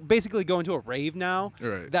 just like basically going to a rave now.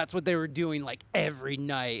 Right. That's what they were doing like every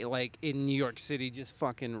night, like in New York City, just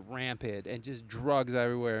fucking rampant and just drugs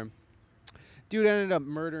everywhere. Dude ended up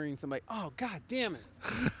murdering somebody. Oh, god damn it.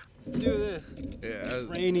 Let's do this. Yeah. It's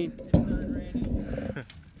raining. It started raining.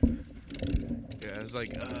 Yeah. I was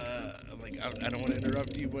like, I'm like, I don't want to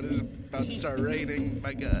interrupt you, but it's about to start raining,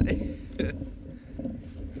 my guy.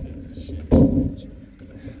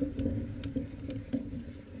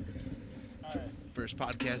 First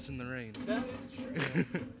podcast in the rain. That is true. Actually.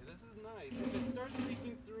 This is nice. If it starts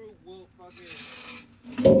leaking through, we'll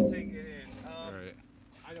take it in. Right.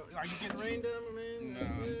 I don't. Are you getting rained on, man? No,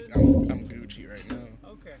 Good? I'm Gucci right now.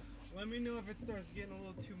 Okay. Let me know if it starts getting a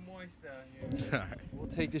little too moist out here. Alright. We'll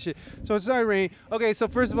take this shit. So it's not raining. Okay, so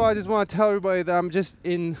first of all, I just want to tell everybody that I'm just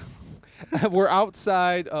in. We're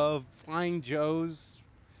outside of Flying Joe's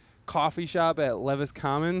coffee shop at Levis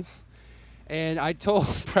Commons, and I told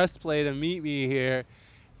Press Play to meet me here,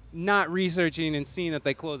 not researching and seeing that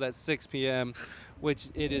they close at 6 p.m., which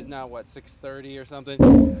it is now, what, 6:30 or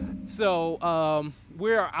something. So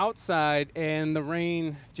we're outside, and the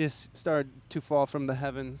rain just started to fall from the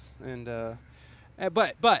heavens, and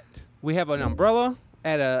but we have an umbrella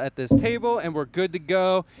at this table, and we're good to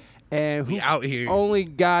go. And We out here. only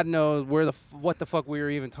God knows what the fuck we were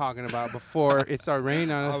even talking about before it started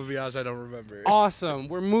raining on us. I'll be honest, I don't remember. Awesome.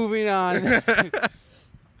 We're moving on.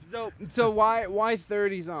 So why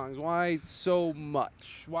 30 songs? Why so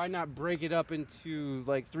much? Why not break it up into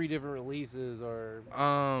like 3 different releases or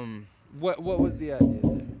what was the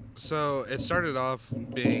idea? So it started off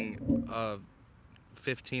being a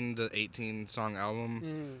 15 to 18 song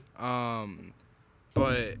album.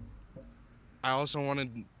 But I also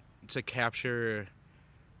wanted to capture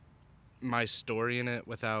my story in it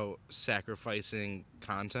without sacrificing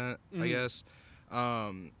content, I guess.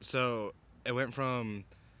 So it went from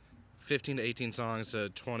 15 to 18 songs to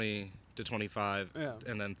 20 to 25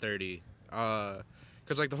 and then 30.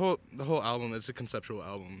 Cuz like the whole album, it's a conceptual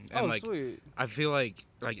album, and like Sweet. I feel like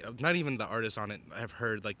not even the artists on it have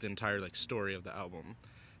heard like the entire like story of the album.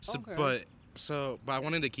 So Okay. but I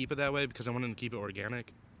wanted to keep it that way because I wanted to keep it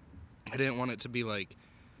organic. I didn't want it to be like,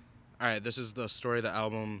 all right, this is the story of the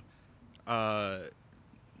album,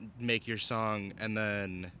 make your song and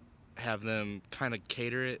then have them kind of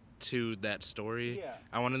cater it to that story. Yeah.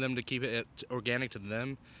 I wanted them to keep it organic to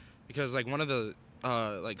them, because like one of the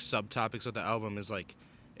like subtopics of the album is like,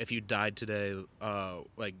 if you died today,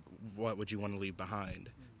 like what would you want to leave behind?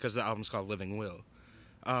 Because the album's called Living Will.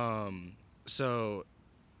 So,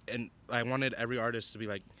 and I wanted every artist to be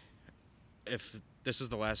like, if this is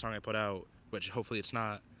the last song I put out, which hopefully it's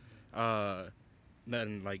not,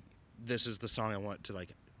 then like this is the song I want to like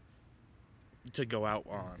to go out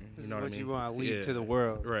on. This You know is what I what mean? you want to leave Yeah. to the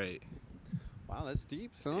world. Right. Wow, that's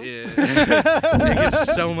deep, son. Yeah. It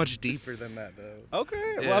gets so much deeper than that though.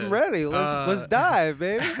 Okay, well Yeah. I'm ready. Let's dive,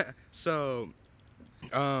 baby. So,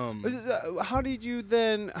 How did you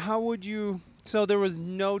then? How would you? So there was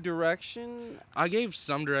no direction. I gave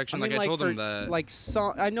some direction. I mean, I told for, them that. Like,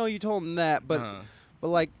 I know you told him that, but Uh-huh. but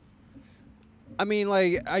like, I mean,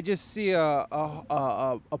 like, I just see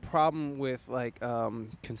a problem with like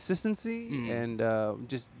consistency and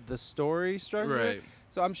just the story structure. Right.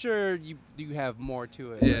 So I'm sure you have more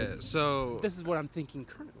to it. Yeah. So. This is what I'm thinking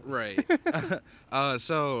currently. Right.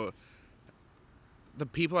 So the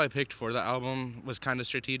people I picked for the album was kind of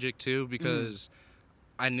strategic too, because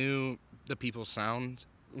I knew the people's sound,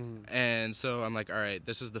 And so I'm like, all right,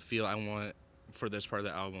 this is the feel I want for this part of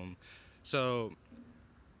the album. So,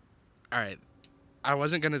 all right, I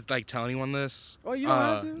wasn't gonna like tell anyone this. Oh, you don't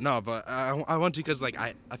have to? No, but I want to because like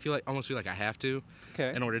I almost feel like I have to.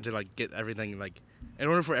 Okay. In order to like get everything in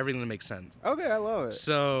order for everything to make sense. Okay, I love it.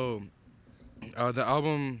 So, the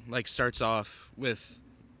album like starts off with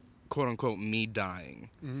quote unquote me dying.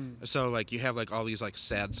 So like you have like all these like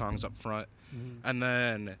sad songs up front, and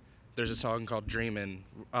then there's a song called Dreamin',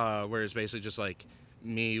 where it's basically just like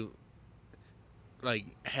me like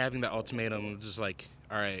having the ultimatum, just like,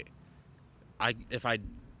 all right,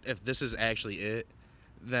 if this is actually it,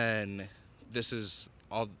 then this is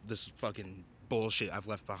all this fucking bullshit I've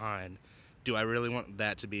left behind. Do I really want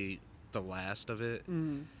that to be the last of it?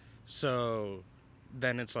 So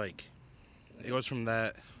then it's like it goes from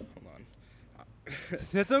that. Hold on.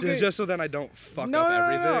 That's okay. Just so then I don't fuck up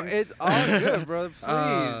everything. No, it's all good, brother.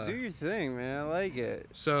 Please do your thing, man. I like it.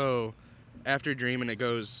 So after Dreamin', it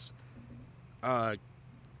goes to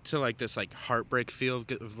like this like heartbreak feel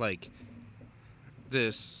of like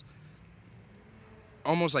this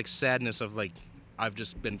almost like sadness of like I've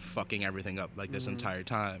just been fucking everything up like this entire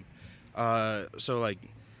time. So like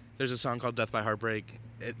there's a song called Death by Heartbreak.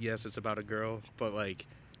 Yes, it's about a girl, but like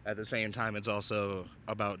at the same time it's also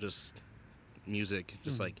about just music,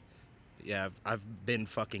 just like, yeah, I've been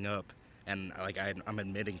fucking up, and like I'm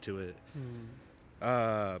admitting to it.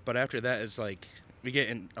 But after that, it's like we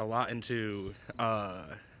get a lot into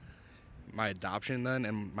my adoption then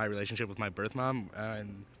and my relationship with my birth mom,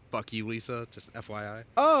 and fuck you, Lisa, just FYI.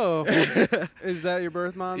 Oh, is that your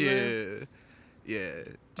birth mom? Yeah, yeah.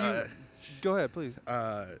 Go ahead, please.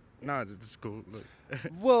 No, it's cool. Look.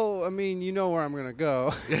 Well, I mean, you know where I'm gonna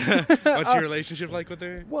go. What's your relationship like with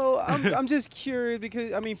her? Well, I'm just curious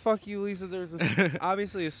because, I mean, fuck you, Lisa. There's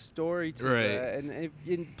obviously a story to that,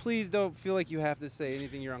 and please don't feel like you have to say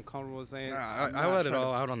anything you're uncomfortable saying. I let it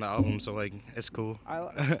all out on the album, so like it's cool.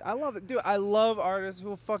 I love it, dude. I love artists who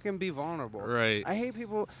will fucking be vulnerable. Right. I hate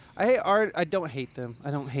people. I hate art. I don't hate them.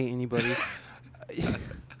 I don't hate anybody,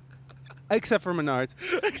 except for Menards.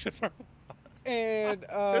 Except for. And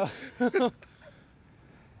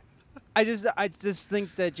I just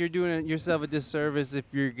think that you're doing yourself a disservice if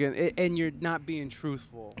you're gonna and you're not being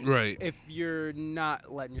truthful. Right. If you're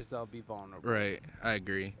not letting yourself be vulnerable. Right. I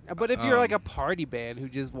agree. But if you're like a party band who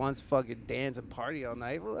just wants fucking dance and party all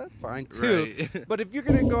night, well, that's fine too. Right. But if you're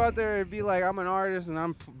gonna go out there and be like, I'm an artist and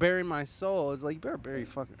I'm bearing my soul, it's like, you better bury your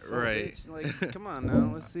fucking soul, Right. bitch. Like, come on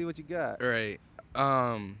now, let's see what you got. Right.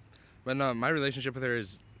 But no, my relationship with her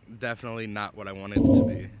is definitely not what I wanted it to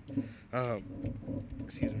be.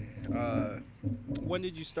 Excuse me. When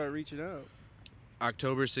did you start reaching out?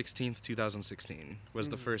 October 16th, 2016 was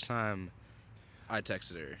the first time I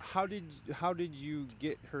texted her. How did you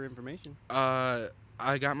get her information? I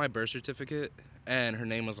got my birth certificate and her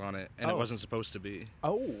name was on it, and it wasn't supposed to be.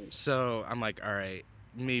 Oh. So I'm like, all right.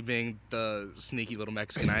 Me being the sneaky little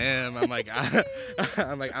Mexican I am, I'm like,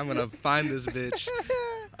 I'm gonna find this bitch.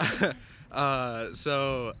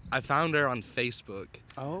 So I found her on Facebook.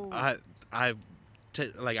 Oh. I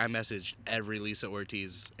messaged every Lisa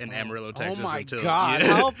Ortiz in Amarillo, Texas. Oh my until, God!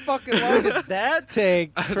 Yeah. How fucking long did that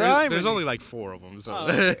take? There's only like 4 of them. So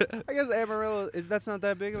okay. I guess Amarillo that's not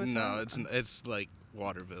that big of a town. No, it's like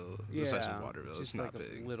Waterville. Yeah, the size of Waterville. It's just not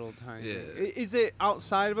like big. A little tiny. Yeah. Is it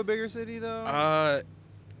outside of a bigger city though?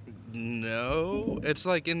 No. It's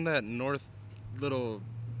like in that north little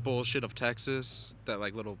bullshit of Texas, that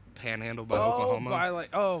like little panhandle by Oklahoma. By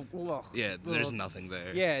like well, yeah, there's nothing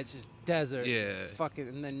there. Yeah, it's just desert. Yeah. Fucking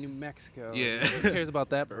and then New Mexico. Yeah. Who cares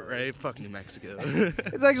about that? Right? Fuck New Mexico.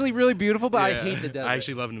 It's actually really beautiful, but I hate the desert. I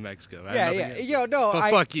actually love New Mexico. I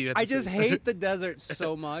Fuck you. I just hate the desert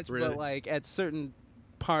so much, Really? but like at certain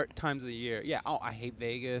times of the year. Yeah. Oh, I hate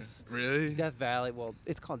Vegas. Really? Death Valley. Well,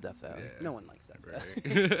 it's called Death Valley. Yeah. No one likes Death Right.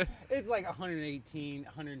 Valley. It's like 118,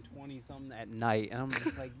 120 something at night, and I'm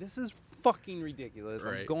just like, this is fucking ridiculous.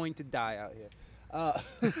 I'm Right. going to die out here.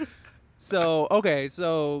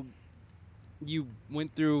 So you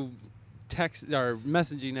went through text or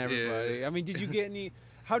messaging everybody. Yeah. I mean, did you get any?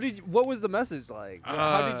 What was the message like?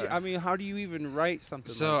 How do you even write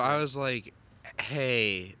something? So like that? I was like,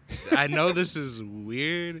 hey, I know this is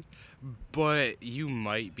weird, but you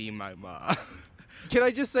might be my mom. Can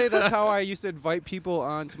I just say that's how I used to invite people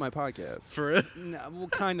onto my podcast? For real? No, well,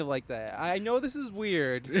 kind of like that. I know this is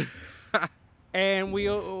weird, and we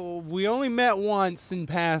only met once in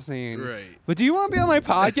passing. Right. But do you want to be on my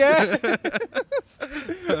podcast?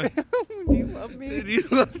 Do you love me? Do you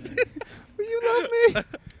love me? Will you love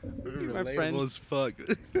me? my Relatable friend. as fuck.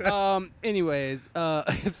 Anyways,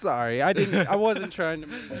 I'm sorry. I wasn't trying to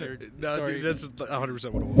make your No, story. dude, that's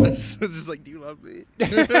 100% what it was. It's just like, do you love me?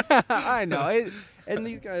 I know. And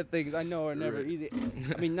these kind of things I know are never Right. easy.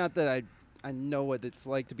 I mean, not that I know what it's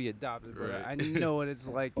like to be adopted, but Right. I know what it's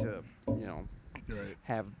like to, Right.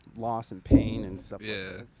 have loss and pain and stuff Yeah.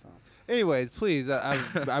 like that. So. Anyways, please,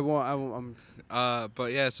 I'm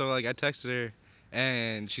But yeah, so like I texted her,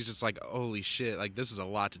 and she's just like, "Holy shit! Like this is a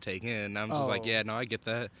lot to take in." And I'm just like, Oh. "Yeah, no, I get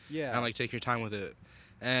that." yeah. And I'm like, "Take your time with it."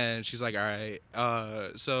 And she's like, "All right."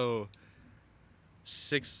 So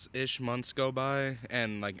 6-ish months go by,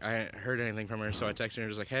 and like I hadn't heard anything from her, so I texted her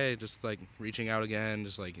just like, "Hey, just like reaching out again,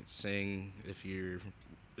 just like saying if you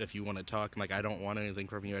want to talk. Like I don't want anything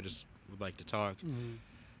from you. I just would like to talk." Mhm.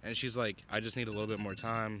 And she's like, "I just need a little bit more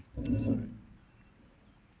time." I'm sorry.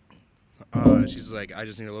 She's like, "I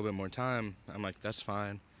just need a little bit more time." I'm like, "That's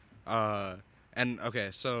fine." And okay,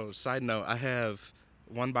 so side note, I have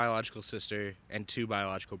one biological sister and 2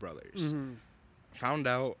 biological brothers. Mhm. Found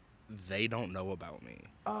out they don't know about me.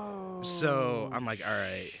 Oh. So I'm like, all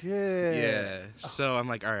right. Shit. Yeah. So I'm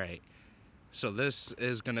like, all right. So this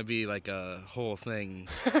is going to be like a whole thing.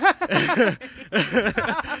 This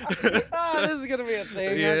is gonna be a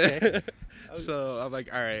thing. Yeah. Okay. So I'm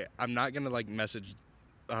like, all right, I'm not going to like message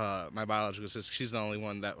my biological sister. She's the only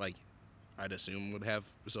one that like I'd assume would have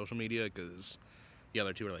social media, because the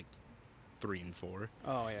other 2 are like 3 and 4.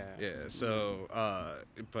 Oh yeah. Yeah. So,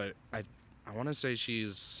 but I want to say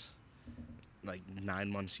she's like 9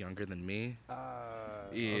 months younger than me. Yeah.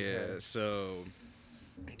 Okay. So,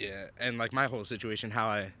 yeah, and like my whole situation, how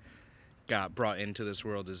I got brought into this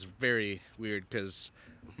world is very weird, because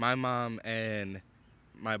my mom and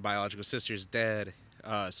my biological sister's dad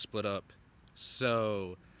split up.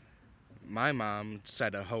 So my mom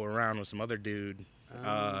decided to hoe around with some other dude,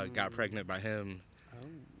 got pregnant by him. Oh.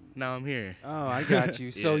 Now I'm here. Oh, I got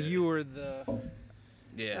you. So Yeah. you were the.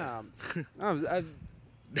 Yeah.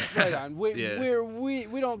 Right on. Yeah.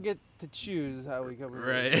 We don't get to choose how we come into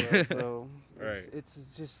Right. this world, so Right.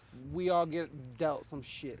 it's just we all get dealt some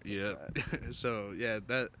shit. like Yep. that. So yeah,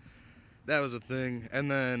 that was a thing, and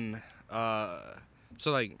then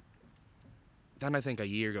so like then I think a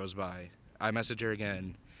year goes by. I message her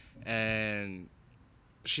again, and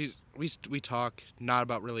we talk, not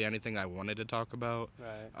about really anything I wanted to talk about.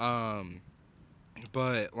 Right.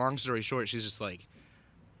 But long story short, she's just like,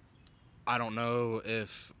 "I don't know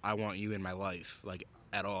if I want you in my life, like,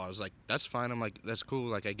 at all." I was like, "That's fine." I'm like, "That's cool.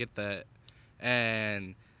 Like, I get that."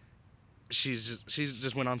 And she's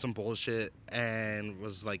just went on some bullshit and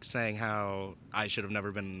was like saying how I should have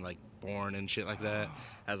never been like born and shit like that.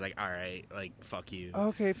 I was like, "All right, like, fuck you."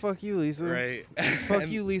 Okay, fuck you, Lisa. Right. Fuck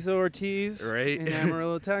And you, Lisa Ortiz. Right. In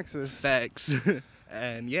Amarillo, Texas. Facts.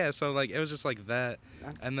 And yeah, so like it was just like that.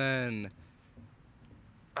 And then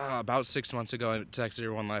about 6 months ago, I texted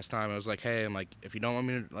her one last time. I was like, "Hey, I'm like, if you don't want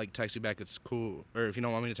me to like text you back, it's cool. Or if you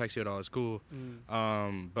don't want me to text you at all, it's cool.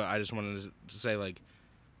 But I just wanted to say like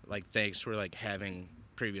thanks for like having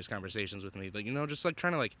previous conversations with me. Like, just like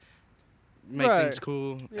trying to like make Right. things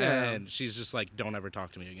cool." Yeah. And she's just like, "Don't ever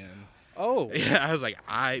talk to me again." Oh. Yeah, I was like,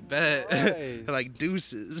 "I bet." Nice. Like,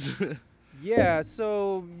 deuces. Yeah.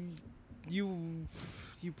 So you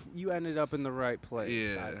ended up in the right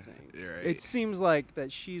place. Yeah, I think. you're right. It seems like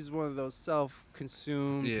that she's one of those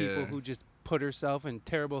self-consumed people Yeah. who just put herself in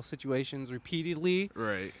terrible situations repeatedly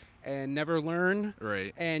Right. and never learn.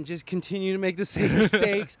 Right. And just continue to make the same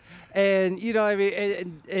mistakes, and I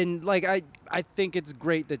mean, and like I think it's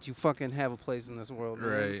great that you fucking have a place in this world, man.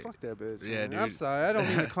 Right. Fuck that bitch. Yeah, man. I'm dude. sorry, I don't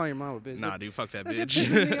mean to call your mom a bitch. Nah, but dude, fuck that that shit bitch.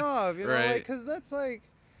 pisses me off, Right. because that's like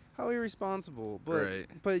how irresponsible. But Right.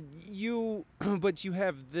 but you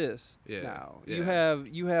have this Yeah, now. yeah.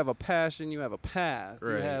 You have a passion. You have a path.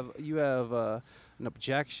 Right. You have an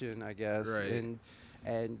objection, I guess, Right.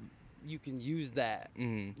 and you can use that.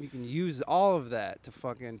 Mhm. You can use all of that to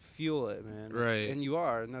fucking fuel it, man. Right. And you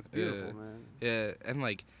are, and that's beautiful, Yeah. man. Yeah, and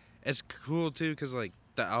like it's cool too, cause like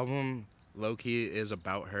the album low key is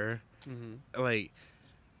about her. Mm-hmm. Like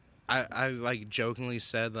I like jokingly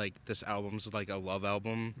said like this album's like a love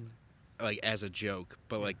album, like as a joke,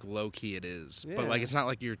 but like low key it is. But like Yeah. it's not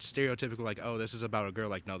like your stereotypical like, oh, this is about a girl.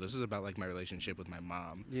 Like, no, this is about like my relationship with my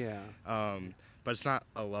mom. Yeah. But it's not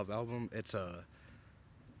a love album. It's a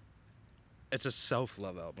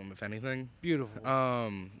self-love album, if anything. Beautiful.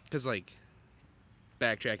 'Cause like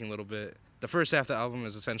backtracking a little bit, the first half of the album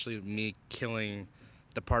is essentially me killing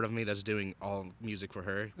the part of me that's doing all music for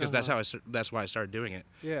her, because that's Uh-huh. that's why I started doing it,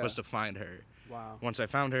 yeah. was to find her. Wow. Once I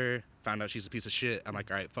found out she's a piece of shit, I'm like,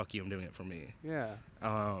 all right, fuck you, I'm doing it for me. Yeah.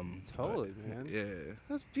 Totally, man. Yeah.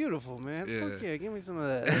 That's beautiful, man. Yeah. Fuck yeah, give me some of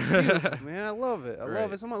that. That's beautiful, man. I love it. I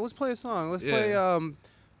love it. Let's play a song. Let's play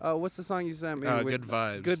what's the song you sent me? Good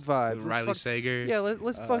Vibes. Good Vibes. With Riley Sager. Yeah,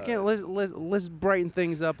 let's brighten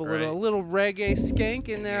things up a little. Right. A little reggae skank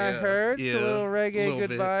in there, I heard. Yeah. A little reggae, Little good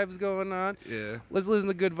bit. vibes going on. Yeah. Let's listen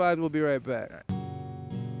to Good Vibes. We'll be right back.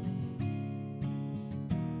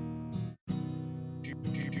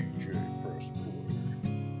 DJ Press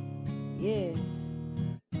Play. Yeah.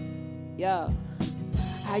 Yo.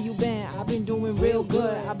 How you been? I've been doing real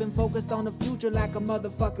good. I've been focused on the future like a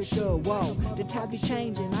motherfucker should. Whoa, the times be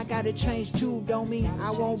changing. I gotta change too. Don't mean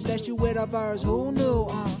I won't bless you with a verse. Who knew?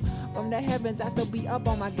 From the heavens, I still be up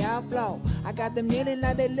on my God flow. I got them kneeling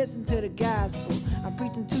like they listen to the gospel. I'm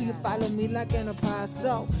preaching to you, follow me like an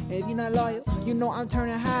apostle. If you're not loyal, you know I'm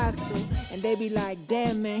turning hostile. And they be like,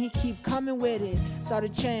 damn man, he keep coming with it. Saw the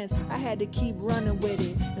chance, I had to keep running with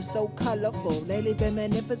it. It's so colorful, lately been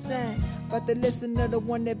magnificent. But the listener, the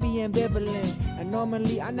one that be ambivalent. And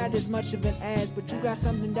normally I'm not as much of an ass, but you got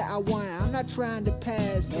something that I want. I'm not trying to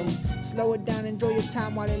pass. So slow it down, enjoy your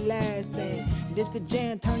time while it lasting. This the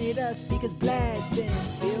jam, turn it up, speakers blasting.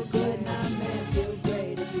 Feel good now, man, feel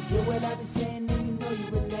great. If you get what I be saying, then you know you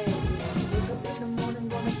relate. Wake up in the morning,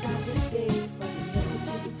 gonna conquer the day. From the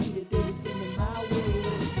negativity that they be sending my way.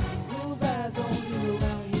 Good vibes only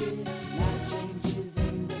around here. Life changes,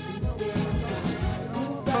 ain't nothing to fear inside.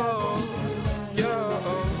 Good vibes only around here.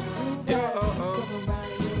 Good vibes come around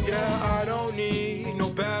here. Yeah, I don't need no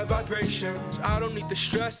bad vibrations. I don't need the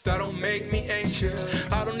stress, that don't make me anxious.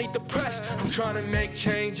 I don't need the press, I'm trying to make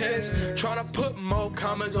changes. Trying to put more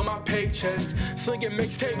commas on my paychecks. Slinging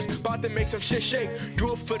mixtapes, about to make some shit shake.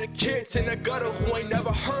 Do it for the kids in the gutter who ain't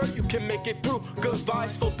never heard. You can make it through, good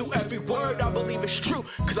vibes flow through every word. I believe it's true,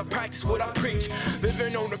 cause I practice what I preach.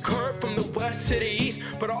 Living on the curve from the west to the east.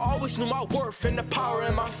 But I always knew my worth and the power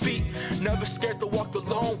in my feet. Never scared to walk the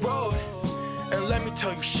long road. And let me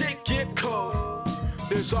tell you, shit get cold.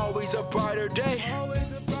 There's always a brighter day.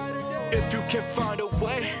 If you can find a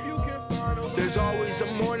way, there's always a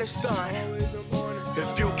morning sun.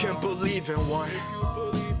 If you can believe in one,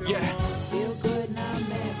 yeah. Feel good now,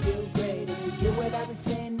 man, feel great. If you get what I be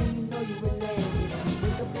saying, then you know you relate.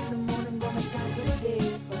 Wake up in the morning, gonna conquer the day.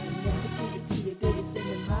 From the negativity that they be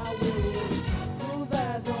sending my way. Good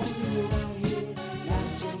vibes only around here.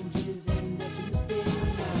 Life changes, ain't nothing to fear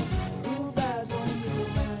inside. Good vibes only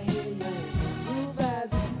around here, yeah. Good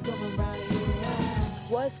vibes if you come around here.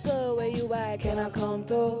 What's good, where you at, can I come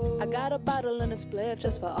through? I got a bottle and a spliff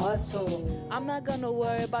just for us two. I'm not gonna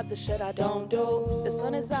worry about the shit I don't do. The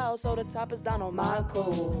sun is out, so the top is down on my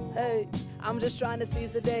cool. Hey, I'm just trying to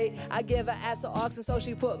seize the day. I give her ass to auction, so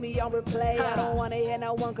she put me on replay. I don't wanna hear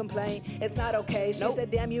no one complain, it's not okay. She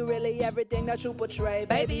said, damn, you really everything that you portray.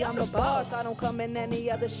 Baby, I'm the boss, I don't come in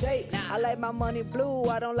any other shape. I like my money blue,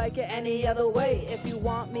 I don't like it any other way. If you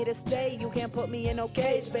want me to stay, you can't put me in no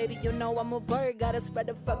cage. Baby, you know I'm a bird, gotta spread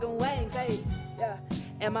the fucking wings. Hey, yeah.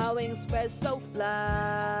 And my wings spread so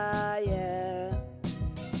fly, yeah.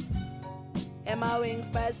 And my wings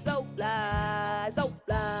spread so fly,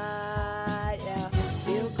 yeah.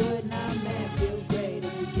 Feel good now, man, feel great.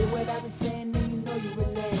 If you get what I be saying, then you know you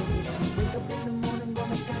relate. Wake up in the morning,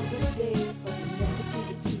 gonna conquer the day. From the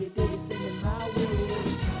negativity that they be sending my way.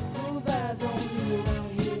 Good vibes only around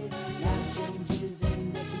here. Life changes,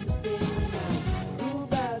 ain't nothing to fear inside. Good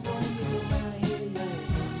vibes only around here, yeah.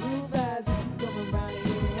 Good vibes if you come around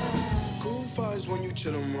here. Cool vibes when you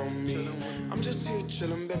chillin' around me. I'm just here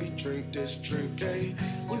chillin', baby, drink this drink, ayy.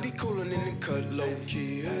 We be coolin' in the cut low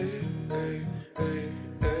key, ayy, ayy, ayy,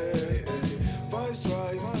 ayy, ayy. Vibes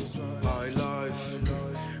right, high life.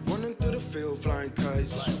 Running through the field, flying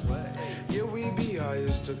kites. Yeah, we be high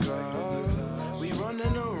as the cloud. We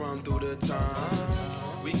running around through the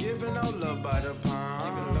time. We giving out love by the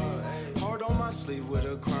pound. Heart on my sleeve with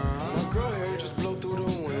a crown. My girl hair just blow through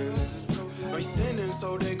the wind. I'm sinning,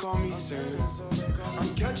 so they call me sin.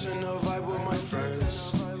 I'm catching a vibe with my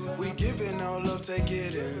friends. We giving out love, take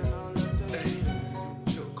it in. Ay.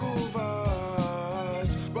 Cool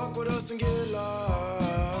vibes, rock with us and get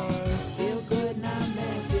live. Feel good now,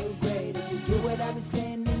 man, feel great. If you get what I be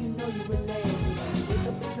saying, then you know you relate. Wake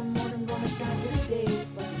up in the morning, gonna conquer the day.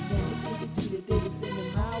 From the negativity that they be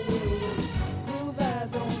sending my way. Good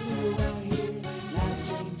vibes only around here. Life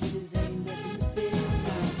changes, ain't nothing to fear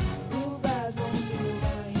inside. Good vibes only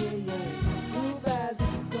around here, yeah. Good vibes if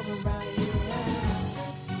you come around here.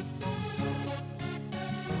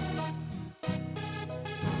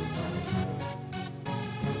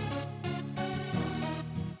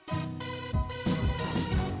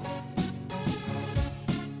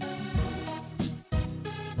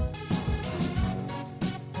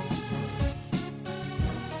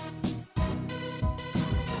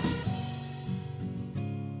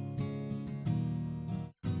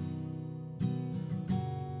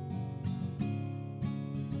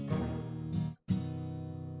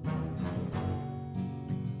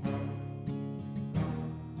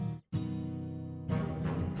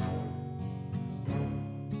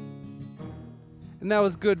 And that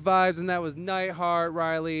was Good Vibes, and that was Nightheart,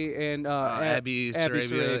 Riley, and Abby, Sarabia,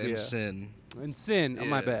 Sarabia. and Sin. And Sin. Oh,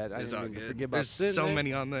 my Yeah, bad. I it's didn't all mean to good. forget about There's Sin. so there.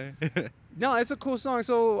 many on there. No, it's a cool song.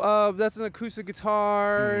 So that's an acoustic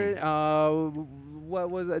guitar. What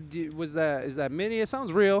was that? Was that? Is that MIDI? It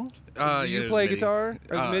sounds real. Do Yeah, you there's play MIDI. guitar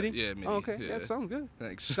or is it MIDI? Yeah, MIDI. Oh, okay, Yeah. yeah, sounds good.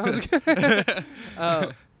 Thanks. Sounds good.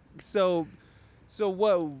 So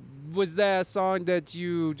what was that song that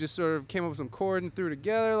you just sort of came up with some chord and threw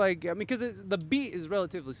together? Like, I mean, because the beat is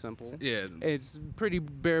relatively simple. Yeah. It's pretty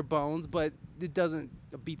bare bones, but it doesn't.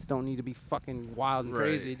 The beats don't need to be fucking wild and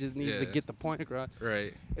crazy. Right, It just needs to yeah. get the point across.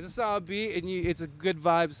 Right. It's a solid beat, and it's a good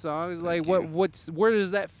vibe song. It's like Thank you. where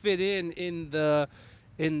does that fit in the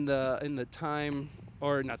time,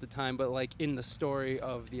 or not the time, but like in the story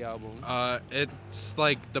of the album? It's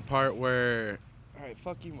like the part where. All right,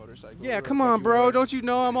 fuck you, motorcycle. Yeah, Where come the fuck on, you bro. are. Don't you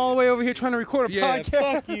know I'm all the way over here trying to record a Yeah,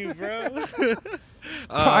 podcast? fuck you, bro.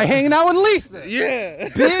 Probably hanging out with Lisa. Yeah,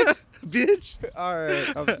 Bitch. bitch. All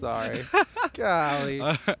right, I'm sorry. Golly.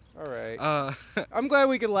 All right. I'm glad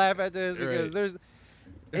we could laugh at this because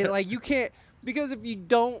Right. like you can't, because if you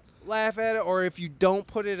don't laugh at it, or if you don't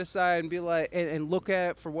put it aside and be like and look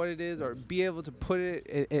at it for what it is, or be able to put it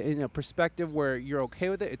in a perspective where you're okay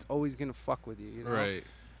with it, it's always gonna fuck with you, you know? Right.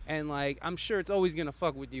 And like I'm sure it's always gonna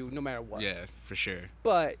fuck with you no matter what. Yeah, for sure.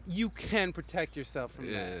 But you can protect yourself from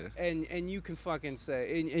Yeah. that, and you can fucking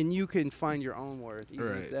say, and you can find your own worth, even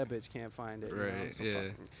if Right. that bitch can't find it. you know? Right, So yeah.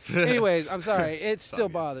 fuck me. Anyways, I'm sorry. It It's all still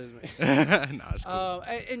good. bothers me. Nah, it's cool.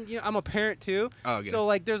 And you know, I'm a parent too. Oh, okay. So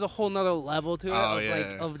like, there's a whole nother level to it Oh, of like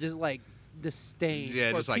yeah. of just like disdain.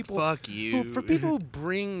 Yeah, for just like, people fuck you. for people who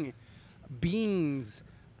bring beings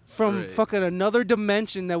from Right. fucking another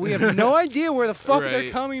dimension that we have no idea where the fuck they're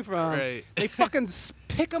Right. coming from. Right. They fucking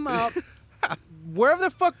pick them up wherever they're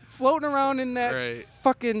fuck floating around in that Right.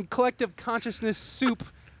 fucking collective consciousness soup,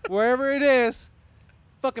 wherever it is.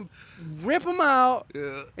 Fucking rip them out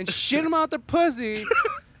Yeah. and shit them out their pussy.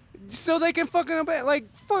 So they can fucking obey.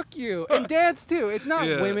 Like, fuck you. And dads too. It's not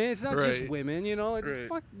Yeah, women. It's not just right. women, you know? It's Right.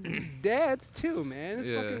 fuck dads too, man. It's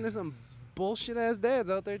Yeah. fucking, there's some bullshit ass dads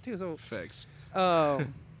out there too. So, Facts.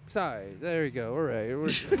 sorry. There we go. All right.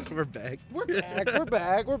 We're back. We're back. We're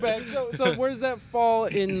back. We're back. So where's that fall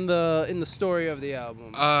in the story of the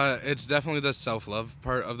album? It's definitely the self-love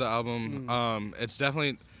part of the album. It's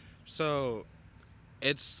definitely so.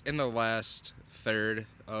 It's in the last third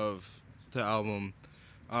of the album,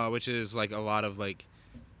 which is like a lot of like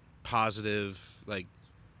positive, like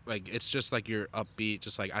it's just like your upbeat,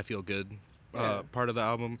 just like I feel good, Yeah. part of the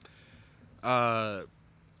album.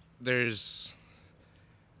 There's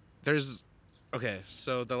okay,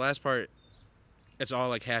 so the last part, it's all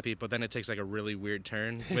like happy, but then it takes like a really weird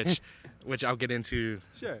turn, which I'll get into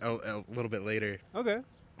Sure. a little bit later. Okay.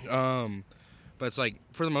 But it's like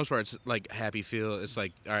for the most part, it's like happy feel. It's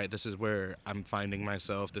like, all right, this is where I'm finding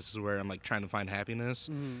myself. This is where I'm like trying to find happiness.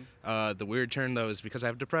 The weird turn though is because I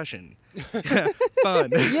have depression.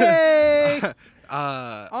 Fun. Yay!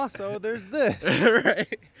 uh, Also, there's this.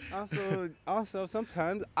 right. Also,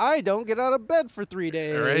 sometimes I don't get out of bed for 3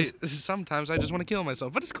 days. Right. Sometimes I just want to kill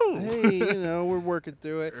myself, but it's cool. Hey, you know, we're working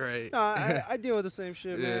through it. Right. No, I deal with the same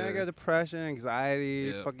shit, man. I Yeah. got depression,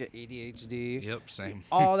 anxiety, Yep. fucking ADHD, Yep. Same.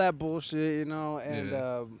 all that bullshit, you know, and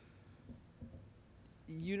Yeah.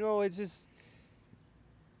 you know, it's just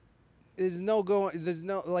there's no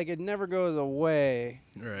like it never goes away.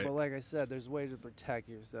 Right. But like I said, there's ways to protect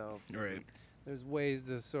yourself. Right. There's ways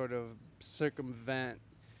to sort of circumvent,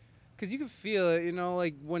 because you can feel it, you know,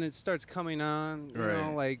 like when it starts coming on, you know,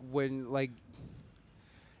 Right. like when, like,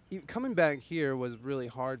 coming back here was really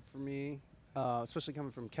hard for me, especially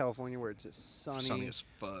coming from California where it's just Sunny as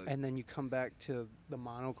fuck. and then you come back to the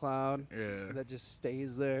monocloud Yeah. that just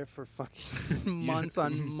stays there for fucking months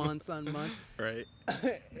on months on months, Right.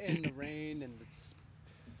 and the rain and the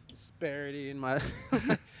disparity in my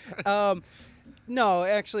no,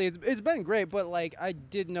 actually it's been great, but like I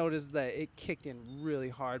did notice that it kicked in really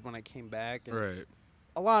hard when I came back, and Right.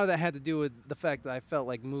 a lot of that had to do with the fact that I felt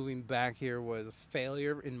like moving back here was a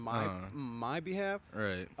failure in my behalf,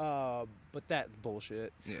 Right. but that's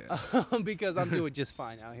bullshit. Yeah. Because I'm doing just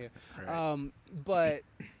fine out here. Right. But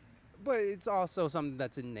it's also something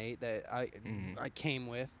that's innate that Mhm. I came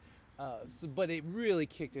with. But it really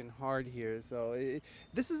kicked in hard here. So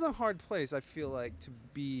this is a hard place, I feel like, to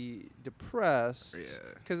be depressed. Yeah.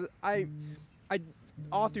 Because I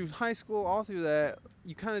all through high school, all through that,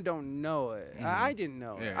 you kind of don't know it. I didn't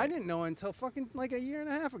know it. Yeah. I didn't know it until fucking like a year and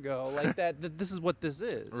a half ago, like that this is what this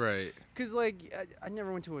is. Right. Because, like, I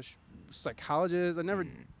never went to a psychologist. I never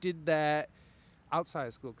did that outside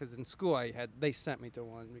of school. Because in school, they sent me to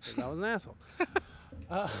one because I was an asshole.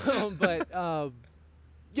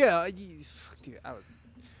 Yeah, dude,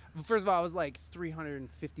 first of all, I was like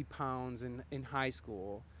 350 pounds in high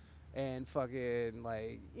school, and fucking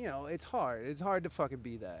like, you know, it's hard. It's hard to fucking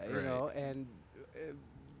be that, you Right. know, and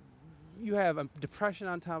you have depression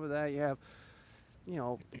on top of that. You have, you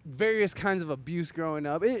know, various kinds of abuse growing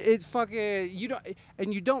up. It's fucking,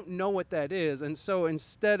 you don't know what that is, and so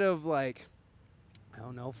instead of like, I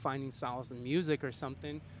don't know, finding solace in music or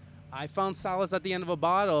something, I found solace at the end of a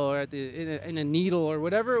bottle or in a needle or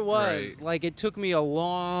whatever it was. Right. Like, it took me a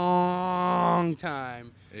long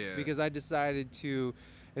time Yeah. because I decided to,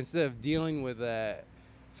 instead of dealing with that,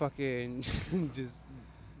 fucking just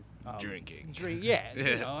Drinking. Yeah, Yeah.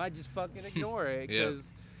 you know, I just fucking ignore it Yep.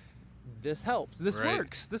 because this helps. This Right.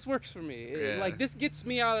 works. This works for me. Yeah. Like, this gets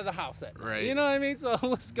me out of the house at night. Right. You know what I mean? So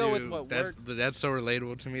let's go with Dude, what that's, works. That's so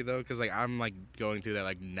relatable to me though, because like I'm like going through that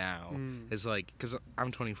like now. Mm. It's like, because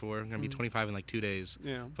I'm 24, I'm gonna be 25 in like 2 days.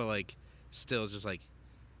 Yeah. But like, still, it's just like,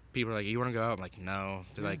 people are like, you want to go out? I'm like, no.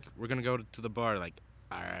 They're like, we're gonna go to the bar. Like,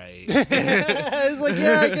 all right. It's like,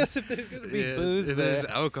 yeah, I guess if there's gonna be Yeah, booze if there. there's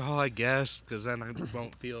alcohol, I guess, because then I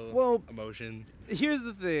won't feel Well, emotion. here's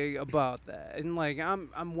the thing about that, and like I'm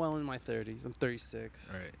well in my 30s. I'm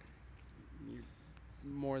 36. Right. You're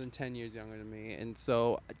more than 10 years younger than me, and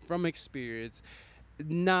so from experience,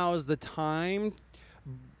 now is the time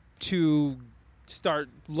to start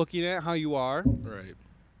looking at how you are, Right.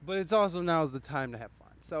 but it's also now is the time to have fun.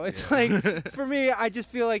 So it's Yeah. like, for me, I just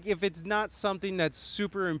feel like if it's not something that's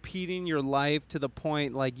super impeding your life to the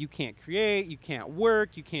point like you can't create, you can't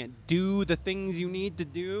work, you can't do the things you need to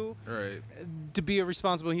do Right. to be a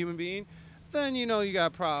responsible human being, then you know you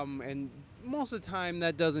got a problem. And most of the time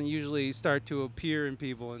that doesn't usually start to appear in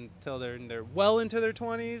people until they're well into their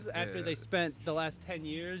 20s after Yeah. they spent the last 10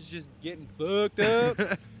 years just getting fucked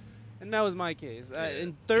up. And that was my case. Yeah.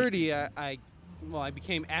 In 30, I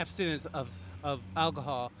became abstinent of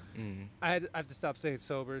alcohol. Mm. I have to stop saying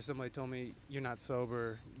sober. Somebody told me, you're not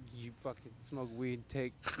sober. You fucking smoke weed,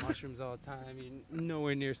 take mushrooms all the time. You're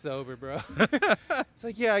nowhere near sober, bro. It's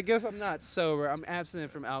like, yeah, I guess I'm not sober. I'm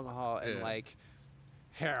abstinent from alcohol and Yeah. like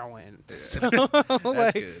heroin. Yeah. So, That's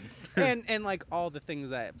like, good. and like all the things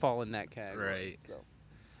that fall in that category. Right. So.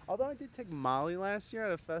 Although I did take Molly last year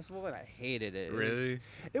at a festival and I hated it. Really?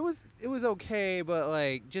 It was okay, but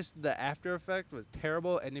like just the after effect was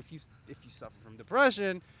terrible. And if you suffer from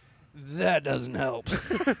depression, that doesn't help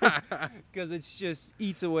because it just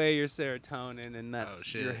eats away your serotonin, and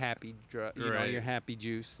that's your shit. happy drug, you know, Right. your happy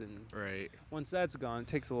juice. And Right. once that's gone, it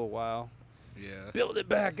takes a little while. Yeah. Build it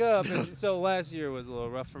back up. And so last year was a little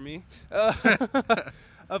rough for me.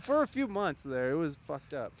 For a few months there, it was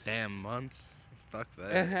fucked up. Damn months. Fuck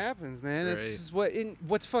that. It happens, man. Right. It's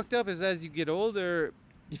what's fucked up is as you get older,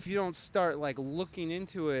 if you don't start like looking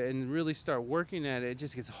into it and really start working at it, it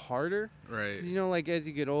just gets harder. Right. 'Cause, you know, like as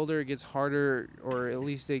you get older, it gets harder, or at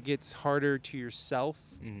least it gets harder to yourself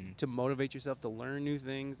Mhm. to motivate yourself to learn new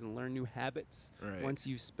things and learn new habits. Right. Once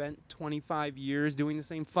you've spent 25 years doing the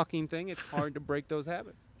same fucking thing, it's hard to break those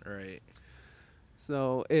habits. Right.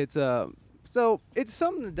 So it's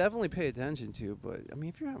something to definitely pay attention to. But I mean,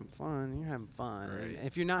 if you're having fun, you're having fun. Right. And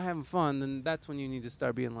if you're not having fun, then that's when you need to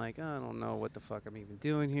start being like, I don't know what the fuck I'm even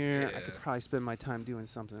doing here. I could Yeah. probably spend my time doing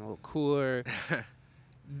something a little cooler.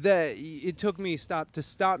 That it took me to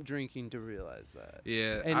stop drinking to realize that.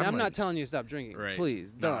 Yeah. And I'm like, not telling you to stop drinking. Right.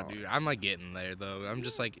 Please No, don't. dude. I'm like getting there though. I'm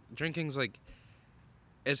just like drinking's like,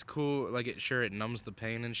 it's cool. Like it numbs the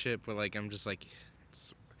pain and shit. But like I'm just like,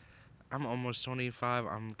 I'm almost 25.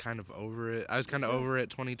 I'm kind of over it. I was kind of over it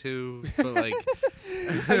 22, but like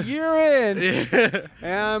A year in, yeah.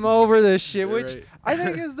 and I'm over this shit, which Right. I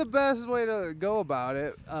think is the best way to go about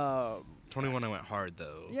it. 21 I went hard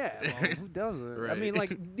though. Yeah, well, who doesn't? I Right. mean,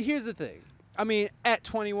 like, here's the thing. I mean, at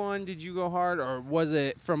 21, did you go hard, or was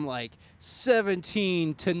it from like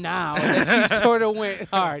 17 to now that you sort of went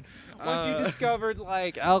hard? Once you discovered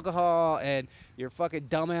like alcohol and your fucking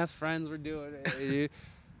dumbass friends were doing it.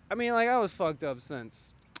 I mean, like, I was fucked up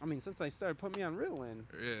since I started putting me on Ritalin.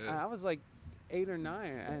 Yeah. I was like 8 or 9,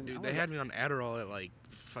 and I Dude, was they had me on Adderall at like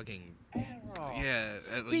fucking Adderall. yeah,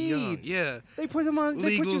 at, like, Speed. young. Yeah. They put them on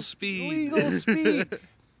they put Legal you- speed. Legal speed.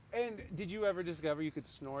 And did you ever discover you could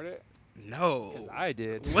snort it? No. 'Cause I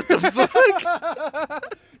did. What the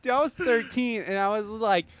fuck? Dude, I was 13, and I was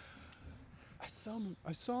like, I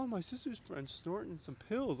saw my sister's friend snorting some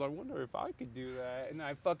pills. I wonder if I could do that. And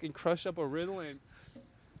I fucking crushed up a Ritalin.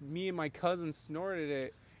 Me and my cousin snorted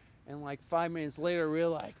it, and like 5 minutes later, we were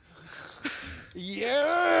like,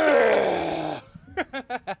 yeah!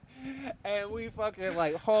 And we fucking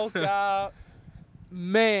like hulked out.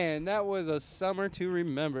 Man, that was a summer to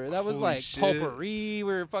remember. That was Holy like shit. potpourri. We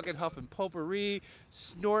were fucking huffing potpourri,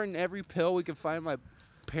 snorting every pill we could find in my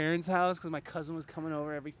parents' house because my cousin was coming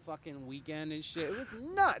over every fucking weekend and shit. It was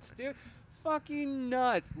nuts, dude. Fucking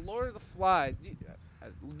nuts. Lord of the Flies. Do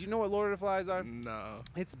you know what Lord of the Flies are? No.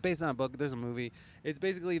 It's based on a book. There's a movie. It's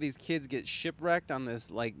basically these kids get shipwrecked on this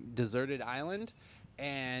like deserted island,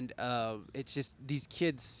 and it's just these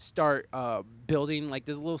kids start building like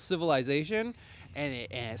this little civilization, and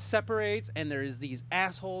it separates. And there's these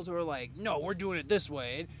assholes who are like, "No, we're doing it this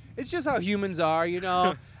way." It's just how humans are, you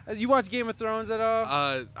know. You watch Game of Thrones at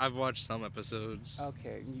all? I've watched some episodes.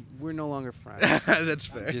 Okay, we're no longer friends. That's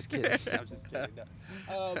fair. I'm just kidding. I'm just kidding.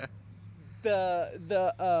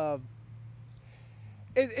 No.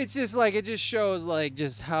 It's just like it just shows like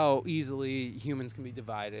just how easily humans can be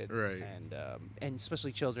divided, Right. And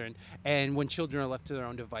especially children. And when children are left to their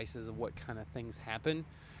own devices of what kind of things happen.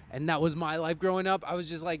 And that was my life growing up. I was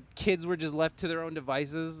just like kids were just left to their own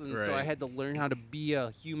devices, and so I Right. had to learn how to be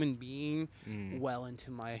a human being well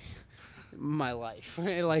into my my life.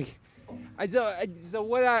 Like so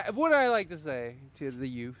what I like to say to the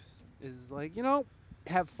youth is like, you know,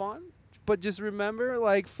 have fun. But just remember,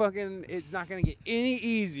 like, fucking, it's not gonna get any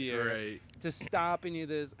easier Right. to stop any of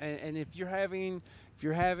this. And if you're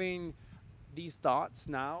having these thoughts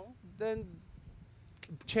now, then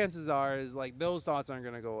chances are is like those thoughts aren't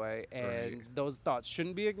gonna go away, and Right. those thoughts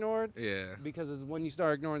shouldn't be ignored. Yeah. Because it's when you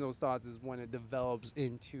start ignoring those thoughts is when it develops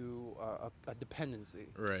into a dependency.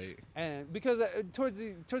 Right. And because towards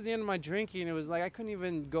the end of my drinking, it was like I couldn't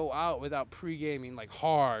even go out without pre-gaming like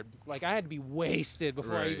hard. Like I had to be wasted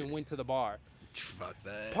before I Right. even went to the bar. Fuck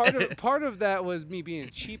that. Part of that was me being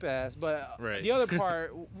cheap ass, but Right. the other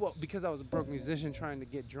part, well, because I was a broke musician trying to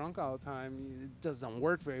get drunk all the time, it doesn't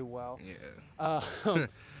work very well. Yeah.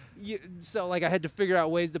 So like I had to figure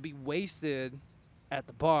out ways to be wasted at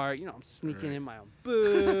the bar. You know, I'm sneaking Right. in my own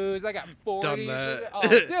booze. I got 40s. Done that. Oh,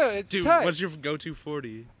 dude, it's Dude, tight. what's your go-to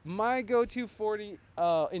 40? My go-to 40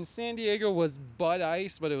 in San Diego was Bud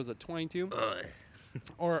Ice, but it was a 22.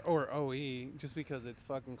 Or OE, just because it's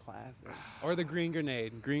fucking classic. Or the Green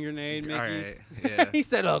Grenade. Green Grenade, Mickey's. Alright, yeah. He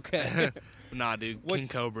said okay. Nah, dude. What's- King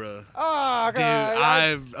Cobra. Oh, Dude, God.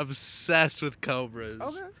 I'm obsessed with Cobras.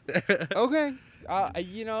 Okay. Okay.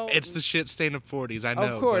 You know. It's the shit stain of 40s, I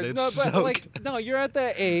know. Of course. But No, it's but so like, good. no, you're at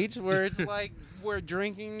that age where it's like we're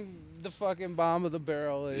drinking the fucking bomb of the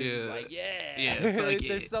barrel. And it's Yeah. like, yeah. Yeah, fuck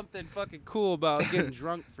There's it. something fucking cool about getting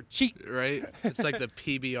drunk for cheap. Right? It's like the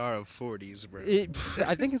PBR of 40s, bro.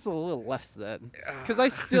 I think it's a little less than, because I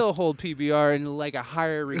still hold PBR in like a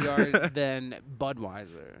higher regard than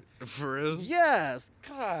Budweiser. For real? Yes,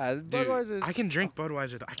 God, Dude, Budweiser's. I can drink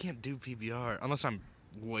Budweiser, though. I can't do PBR unless I'm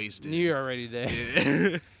wasted. You're already there.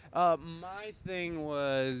 Yeah. My thing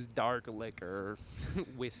was dark liquor,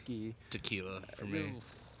 whiskey. Tequila for me.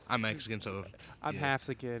 I'm Mexican, so I'm yeah. half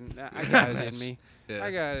Mexican. I got it in me. Yeah.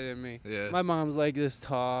 I got it in me. Yeah. My mom's like this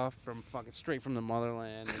tall, from fucking straight from the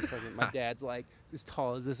motherland, and fucking my dad's like as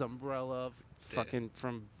tall as this umbrella, fucking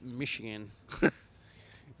from Michigan.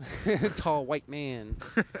 Tall white man.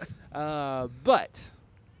 But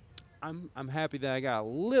I'm happy that I got a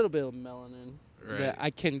little bit of melanin Right. that I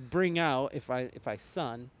can bring out if I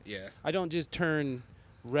sun. Yeah. I don't just turn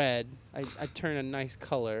red. I turn a nice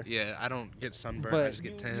color. Yeah, I don't get sunburned. But I just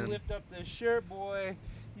get you tan. lift up this shirt, boy.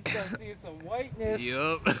 You start seeing some whiteness.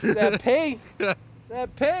 Yup. That pace.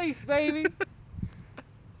 That pace, baby.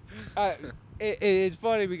 It is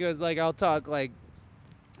funny because, like, I'll talk, like,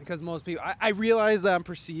 because most people, I realize that I'm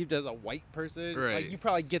perceived as a white person. Right. Like, you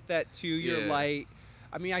probably get that too. You're Yeah. light.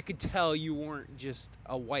 I mean, I could tell you weren't just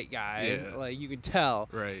a white guy. Yeah. Like, you could tell.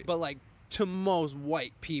 Right. But, like, to most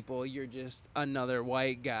white people, you're just another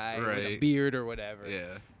white guy with a Right. beard or whatever.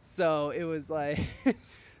 Yeah. So it was like,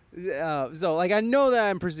 so like I know that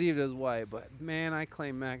I'm perceived as white, but man, I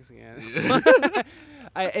claim Mexican.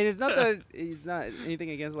 And it's not that it's not anything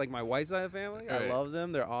against like my white side of the family. I Right. love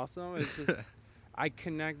them; they're awesome. It's just I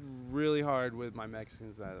connect really hard with my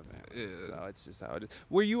Mexican side of the family. Yeah. So it's just how it is.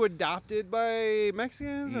 Were you adopted by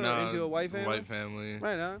Mexicans or No, into a white family? White family.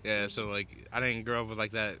 Right on. Yeah, so like I didn't grow up with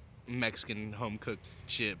like that Mexican home cooked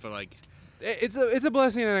shit, but like It's a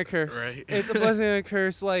blessing and a curse. Right. It's a blessing and a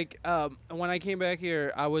curse. Like when I came back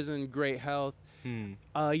here, I was in great health.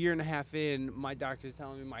 A year and a half in, my doctor's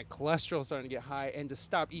telling me my cholesterol's starting to get high and to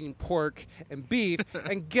stop eating pork and beef.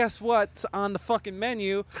 And guess what's on the fucking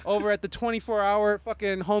menu over at the 24-hour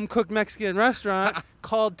fucking home-cooked Mexican restaurant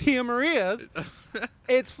called Tia Maria's?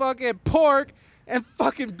 It's fucking pork and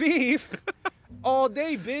fucking beef all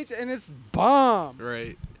day, bitch, and it's bomb.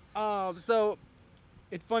 right. So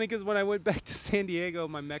It's funny because when I went back to San Diego,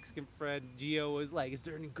 my Mexican friend Gio was like, "Is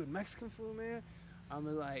there any good Mexican food, man?" I'm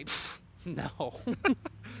like, "No,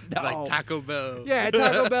 no." Like Taco Bell. Yeah,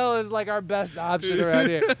 Taco Bell is like our best option around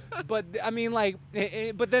here. But I mean, like,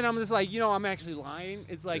 but then I'm just like, I'm actually lying.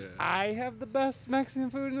 It's like I have the best Mexican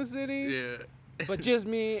food in the city. Yeah. But just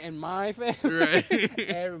me and my family. Right.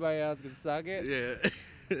 Everybody else can suck it.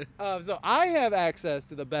 Yeah. So I have access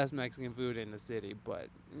to the best Mexican food in the city, but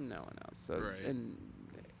no one else. So Right. And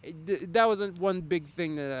that was one big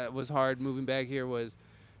thing that was hard moving back here, was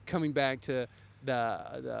coming back to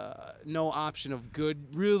the no option of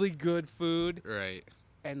really good food, Right.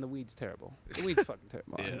 and the weed's terrible. The weed's fucking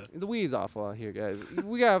terrible. Yeah. The weed's awful out here, guys.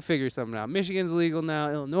 We gotta figure something out. Michigan's legal now.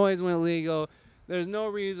 Illinois went legal. There's no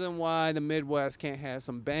reason why the Midwest can't have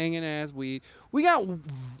some banging ass weed. We got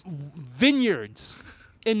vineyards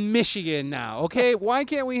in Michigan now. Okay, why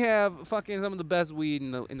can't we have fucking some of the best weed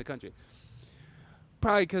in the country?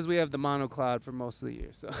 Probably because we have the monocloud for most of the year.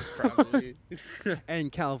 So Probably.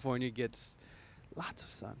 and California gets lots of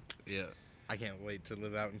sun. Yeah. I can't wait to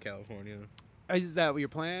live out in California. Is that what your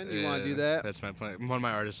plan? You want to do that? That's my plan. One of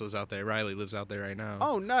my artists lives out there. Riley lives out there right now.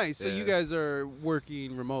 Oh, nice. So you Yeah. guys are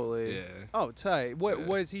working remotely. Yeah. Oh, tight. What Yeah.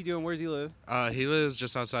 What is he doing? Where does he live? He lives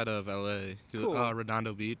just outside of LA. Cool.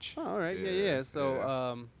 Redondo Beach. Oh, all right. Yeah. Yeah, So,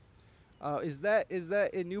 yeah. is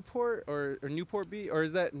that in Newport or Newport Beach, or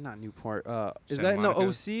is that not Newport? Is Santa that in the Monica?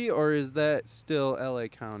 OC, or is that still LA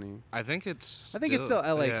County? I think it's. I think it's still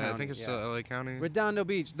LA yeah, County, I think it's yeah. still LA County. Redondo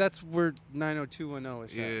Beach. That's where 90210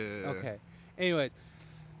 is. Yeah. Okay. Anyways,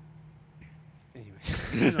 I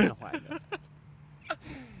don't know why. I know.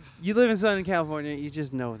 You live in Southern California. You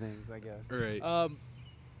just know things, I guess. Right.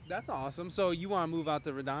 That's awesome. So you want to move out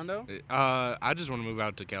to Redondo? I just want to move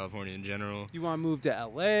out to California in general. You want to move to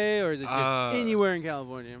LA, or is it just anywhere in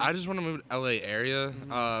California? I just want to move to LA area.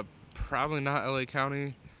 Mm-hmm. Probably not LA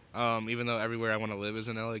County. Even though everywhere I want to live is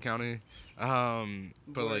in LA County. But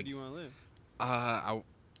Where like, do you want to live?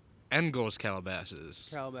 end goal is Calabasas.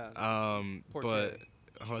 Calabasas. Port But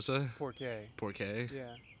what's that? Port K. Port K. Yeah.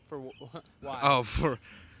 For why? Oh,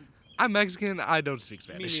 I'm Mexican. I don't speak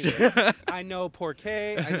Me Spanish. neither. I know Porque,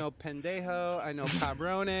 I know Pendejo, I know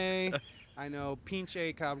Cabrone, I know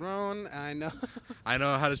Pinche Cabron, I know. I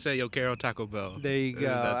know how to say Yo quiero Taco Bell. There you go.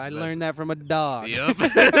 That's- I learned that from a dog. Yep.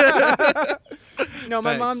 No,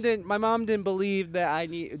 my mom Thanks. didn't. My mom didn't believe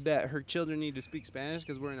that her children need to speak Spanish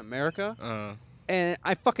because we're in America, and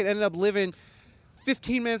I fucking ended up living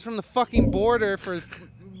 15 minutes from the fucking border for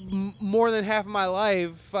more than half of my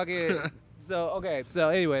life. Fucking. So okay. So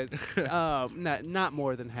anyways, not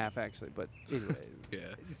more than half actually, but anyways. Yeah.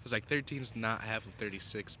 It's like 13's not half of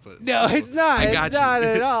 36, but No, still, it's not. I It's got not you.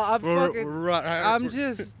 at all. I'm We're- fucking. we're- I'm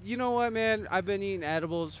just. You know what, man? I've been eating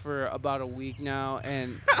edibles for about a week now,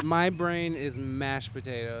 and my brain is mashed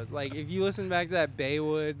potatoes. Like, if you listen back to that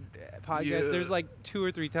Baywood podcast, Yeah. there's like 2 or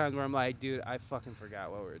 3 times where I'm like, dude, I fucking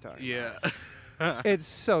forgot what we were talking Yeah. about. It's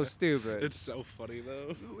so stupid. It's so funny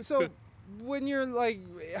though. So, when you're like,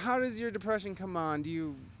 how does your depression come on? Do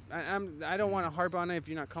you? I don't want to harp on it if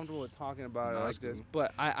you're not comfortable with talking about it No, like it's this, cool.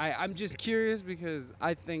 but I'm just curious because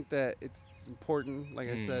I think that it's important, like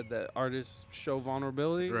I said, that artists show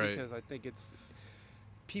vulnerability Right. because I think it's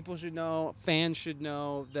people should know, fans should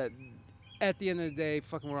know that at the end of the day,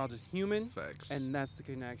 fucking we're all just human, Facts. and that's the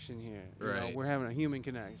connection here. You know, Right. we're having a human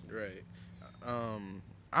connection. Right.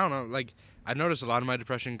 I don't know. Like, I noticed a lot of my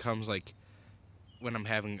depression comes like when I'm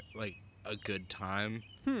having like a good time.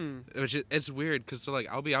 Which it's weird because so like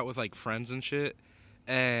I'll be out with like friends and shit,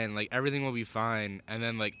 and like everything will be fine, and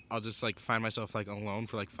then like I'll just like find myself like alone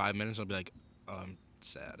for like 5 minutes. I'll be like, oh, I'm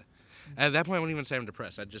sad. And at that point, I wouldn't even say I'm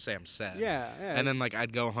depressed. I'd just say I'm sad. Yeah. And then like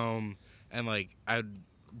I'd go home and like I'd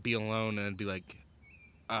be alone and it'd be like,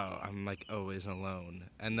 oh, I'm like always alone.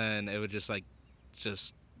 And then it would just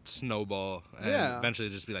snowball and Yeah. eventually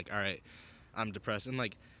just be like, all right, I'm depressed. And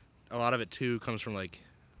like a lot of it too comes from like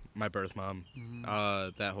my birth mom,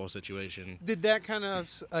 that whole situation. Did that kind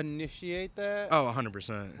of initiate that? Oh,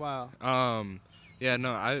 100%. Wow. Yeah,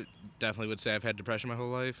 no, I definitely would say I've had depression my whole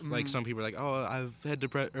life. Like some people are like, oh, I've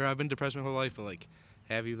been depressed my whole life, but like,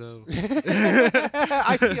 have you though?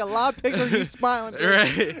 I see a lot of pictures of you smiling.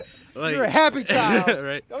 Right. Like, You're a happy child.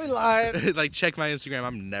 Right. Don't be lying. Like, check my Instagram.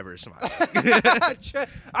 I'm never smiling.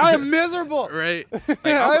 I am miserable. Right. Like,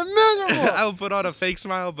 I'm miserable. I'll put on a fake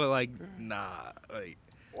smile, but like, nah. Like,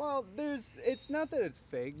 Well, it's not that it's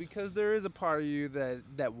fake because there is a part of you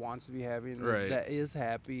that wants to be happy and Right. that is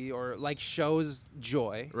happy or like shows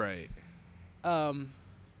joy. right.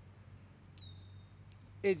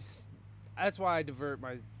 That's why I divert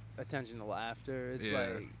my attention to laughter. It's Yeah.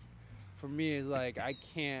 like for me it's like I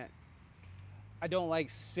can't I don't like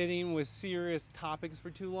sitting with serious topics for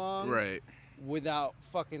too long. Right. Without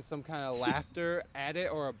fucking some kind of laughter at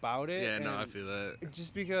it or about it. Yeah, no, I and feel that.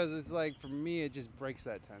 Just because it's like, for me, it just breaks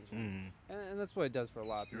that tension. And that's what it does for a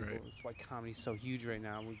lot of people. Right. That's why comedy's so huge right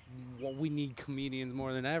now. We need comedians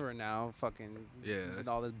more than ever now. Fucking with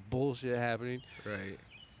all this bullshit happening. Right.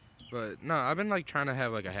 But no, I've been like trying to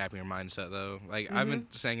have like a happier mindset though. Like I've been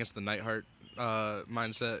saying it's the Nightheart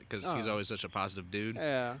mindset because he's always such a positive dude.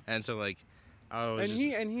 Yeah. And so like I always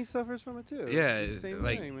he suffers from it too. Yeah, It's the same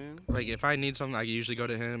like thing, man. like if I need something, I usually go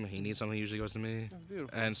to him. He needs something, he usually goes to me. That's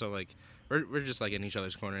beautiful. And so like we're just like in each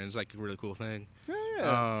other's corner, and it's like a really cool thing.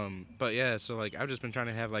 Yeah. But yeah, so like I've just been trying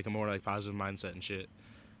to have like a more like positive mindset and shit.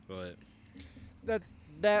 But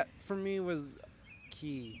that for me was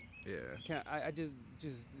key. yeah. I just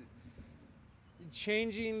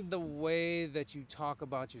changing the way that you talk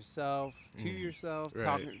about yourself to yourself,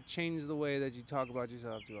 Right. change the way that you talk about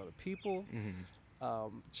yourself to other people,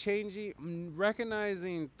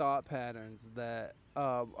 recognizing thought patterns that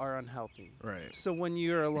are unhealthy. Right. So when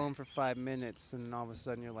you're alone for 5 minutes and all of a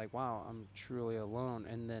sudden you're like, wow, I'm truly alone,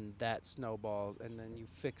 and then that snowballs, and then you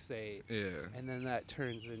fixate, Yeah. and then that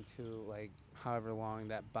turns into like however long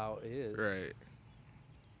that bout is. Right.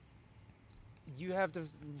 You have to,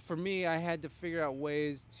 for me, I had to figure out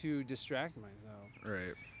ways to distract myself.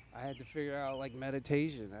 Right. I had to figure out like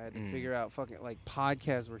meditation. I had to figure out fucking like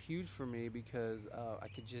podcasts were huge for me because I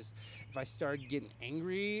could just, if I started getting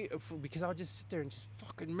angry, because I would just sit there and just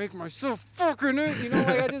fucking make myself fucking it, you know,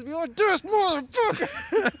 like I'd just be like, this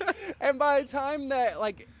motherfucker. And by the time that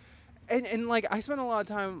like, and like I spent a lot of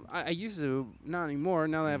time, I used to, not anymore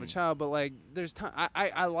now that I have a child, but like there's time,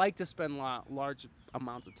 I like to spend large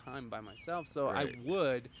amounts of time by myself, so Right. I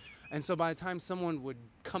would. And so by the time someone would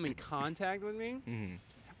come in contact with me,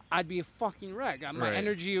 I'd be a fucking wreck. My Right.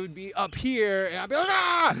 energy would be up here, and I'd be like,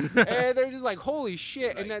 ah! And they're just like, holy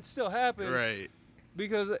shit, and that still happens. Right.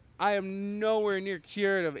 Because I am nowhere near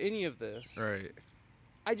cured of any of this. Right.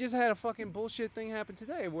 I just had a fucking bullshit thing happen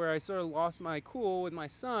today where I sort of lost my cool with my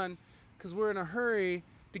son because we're in a hurry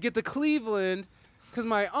to get to Cleveland because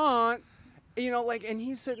my aunt, you know, like, and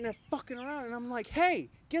he's sitting there fucking around, and I'm like, hey,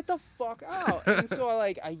 get the fuck out. And so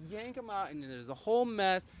I yank him out, and there's a whole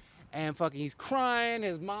mess, and fucking he's crying,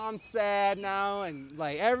 his mom's sad now, and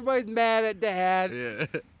like everybody's mad at dad. Yeah.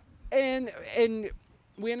 And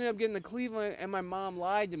we ended up getting to Cleveland, and my mom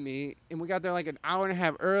lied to me, and we got there like an hour and a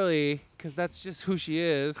half early because that's just who she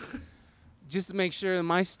is. Just to make sure that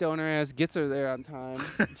my stoner ass gets her there on time.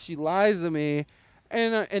 She lies to me,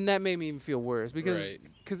 and that made me even feel worse because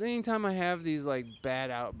Right. anytime I have these like bad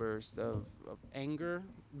outbursts of anger,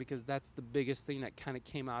 because that's the biggest thing that kind of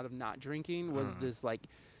came out of not drinking was this like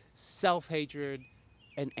self-hatred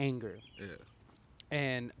and anger. Yeah.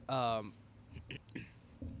 And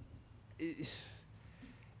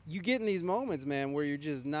you get in these moments, man, where you're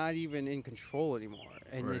just not even in control anymore,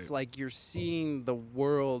 and Right. it's like you're seeing the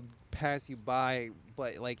world pass you by,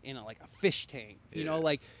 but like in a fish tank, you know,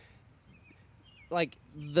 Yeah. like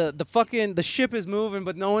the fucking the ship is moving,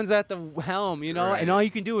 but no one's at the helm, you know, Right. and all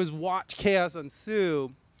you can do is watch chaos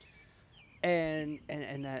ensue, and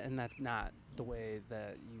that's not the way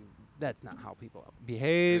that you. That's not how people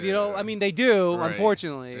behave, you know. Yeah. I mean, they do, Right.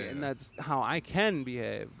 unfortunately, Yeah. and that's how I can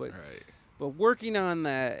behave. But Right. but working on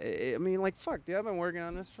that, I mean, like, fuck, dude, I've been working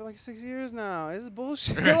on this for like 6 years now. This is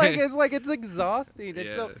bullshit. Right. it's exhausting.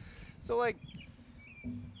 It's Yeah. so like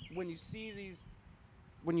when you see these,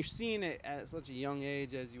 when you're seeing it at such a young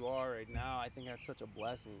age as you are right now, I think that's such a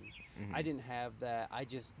blessing. I didn't have that. I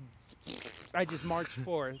just marched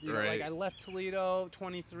forth. You know, like Right. I left Toledo,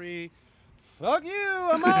 23. Fuck you,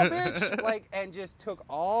 I'm out, bitch. Like, and just took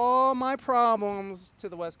all my problems to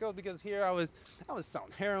the West Coast because here I was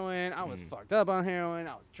selling heroin. I was fucked up on heroin.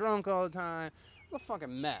 I was drunk all the time. It was a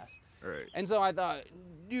fucking mess. Right. And so I thought,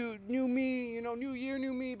 new me, you know, new year,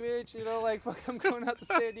 new me, bitch. You know, like, fuck, I'm going out to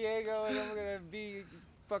San Diego and I'm gonna be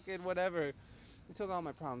fucking whatever. I took all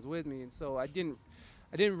my problems with me, and so I didn't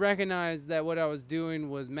recognize that what I was doing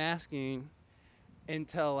was masking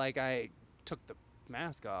until like I took the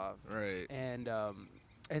mask off. Right.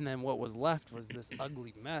 And then what was left was this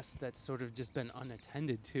ugly mess that's sort of just been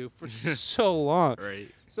unattended to for so long. Right.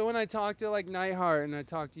 So when I talk to like Nightheart and I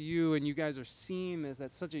talk to you and you guys are seeing this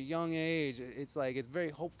at such a young age, it's like it's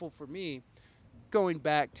very hopeful for me going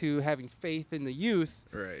back to having faith in the youth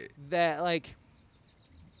Right. that like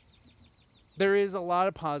there is a lot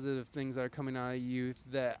of positive things that are coming out of youth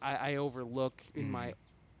that I overlook in my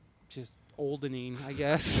just oldening, I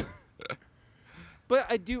guess. But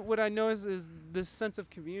what I notice is this sense of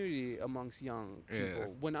community amongst young people. Yeah.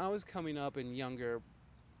 When I was coming up and younger,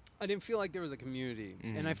 I didn't feel like there was a community,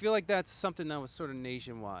 and I Mhm. feel like that's something that was sort of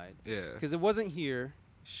nationwide. Yeah. Because it wasn't here.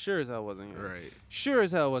 Sure as hell wasn't here. Right. Sure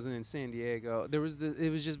as hell wasn't in San Diego. It was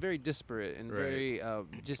just very disparate and Right. very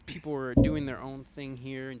just people were doing their own thing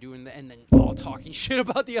here and doing and then all talking shit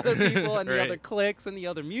about the other people and the other Right. cliques and the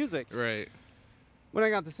other music. Right. When I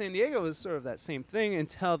got to San Diego, it was sort of that same thing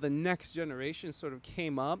until the next generation sort of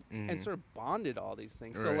came up and Mhm. sort of bonded all these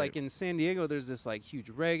things. So Right. like in San Diego, there's this like huge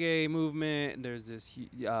reggae movement. And there's this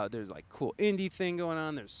there's like cool indie thing going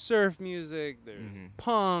on. There's surf music. There's Mhm.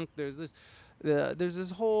 punk. There's this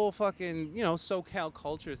whole fucking SoCal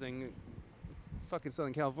culture thing. It's fucking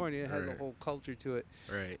Southern California. It has a Right. whole culture to it.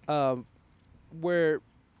 Right. Where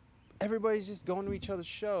everybody's just going to each other's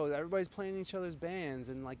shows. Everybody's playing each other's bands,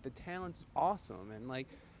 and like the talent's awesome. And like,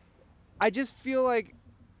 I just feel like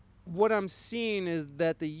what I'm seeing is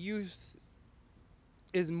that the youth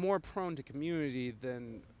is more prone to community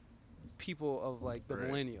than people of like the Right.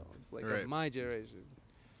 millennials, like Right. of my generation.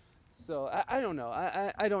 So I don't know.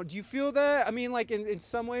 I don't. Do you feel that? I mean, like in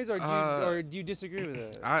some ways, or do you disagree with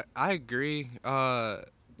it? I agree.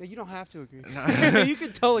 You don't have to agree. No. You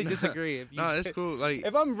can totally disagree if you. No, it's cool. Like,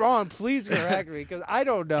 If I'm wrong, please correct me, because I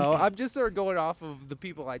don't know. I'm just sort of going off of the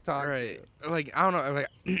people I talk right. to. Like, I don't know.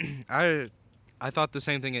 Like, I thought the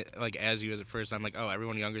same thing like as you as at first. I'm like, oh,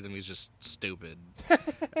 everyone younger than me is just stupid.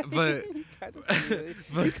 But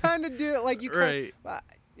You kind of do it like you. Right.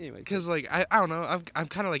 Anyways. Because like I don't know. I'm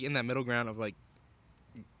kind of like in that middle ground of like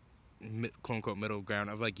quote unquote middle ground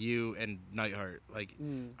of like you and Nightheart. Like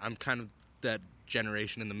I'm kind of that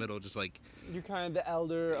generation in the middle, just like You're kind of the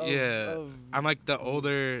elder of. yeah. Of, I'm like the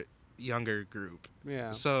older younger group.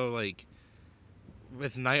 yeah. So like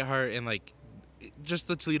with Nightheart and like just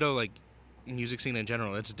the Toledo like music scene in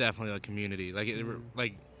general, it's definitely a community. Like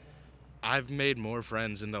like I've made more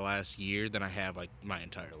friends in the last year than I have like my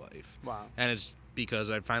entire life. Wow. And it's because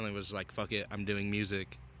I finally was like, fuck it, I'm doing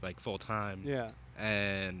music like full time. Yeah.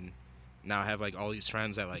 And now I have like all these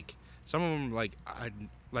friends that like some of them like I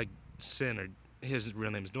like Sin, or his real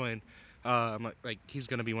name's Dwayne. I'm like he's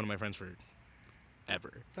gonna be one of my friends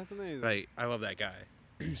forever. That's amazing. Like I love that guy.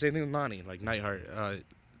 Same thing with Monty, like Nightheart.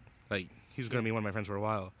 Like he's gonna be one of my friends for a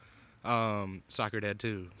while. Soccer Dad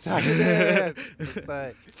too. Soccer Dad.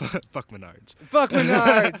 But Fuck Menards. fuck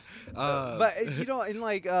Menards. Uh, But you know, and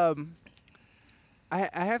like I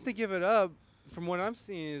have to give it up. From what I'm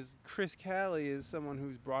seeing, is Chris Cali is someone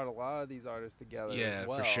who's brought a lot of these artists together. Yeah, as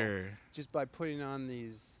well, for sure. Just by putting on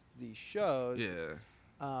these shows. Yeah.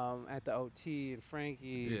 At the OT and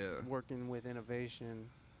Frankie's, Yeah. working with Innovation.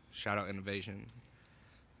 Shout out Innovation.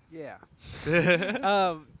 Yeah.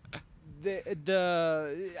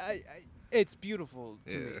 It's beautiful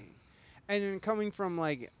to Yeah. me, and then coming from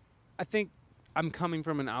like, I think I'm coming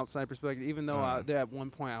from an outside perspective, even though at one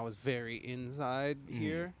point I was very inside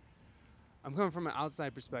here. I'm coming from an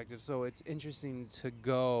outside perspective, so it's interesting to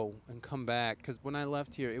go and come back. Because when I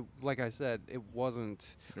left here, like I said, it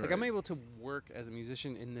wasn't like I'm Right. able to work as a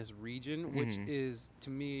musician in this region, which is to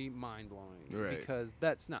me mind blowing. Right. Because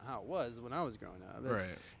that's not how it was when I was growing up. Right.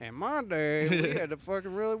 In my day, we had to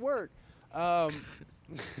fucking really work.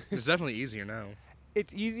 It's definitely easier now.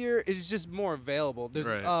 It's easier. It's just more available.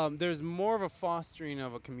 Right. There's more of a fostering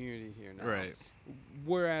of a community here now. Right.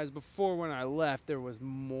 Whereas before, when I left, there was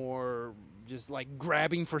more just like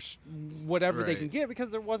grabbing for whatever they Right. can get, because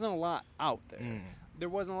there wasn't a lot out there. Mm. There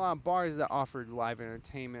wasn't a lot of bars that offered live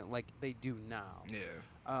entertainment like they do now.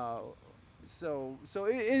 Yeah. So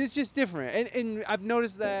it's just different, and I've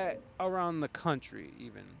noticed that around the country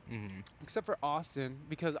even, except for Austin,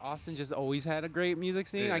 because Austin just always had a great music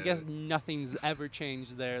scene. I Yeah. guess nothing's ever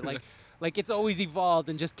changed there. Like it's always evolved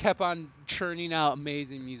and just kept on churning out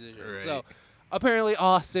amazing musicians. So Right. apparently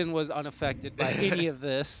Austin was unaffected by any of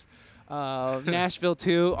this. Nashville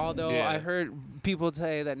too, although Yeah. I heard people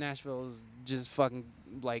say that Nashville is just fucking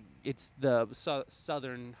like it's the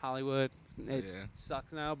southern Hollywood. It Yeah.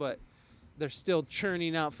 sucks now, but they're still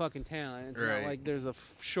churning out fucking talent. It's Right. not like there's a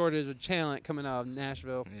shortage of talent coming out of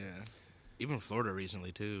Nashville. Yeah. Even Florida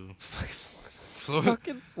recently too.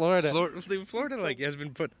 Fucking Florida. Florida like has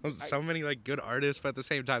been put so many like good artists, but at the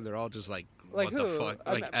same time they're all just like Like what the who? fuck?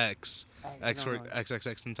 I'm Like not- X. I X don't for know.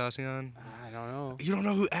 XXX Tentacion. I don't know. You don't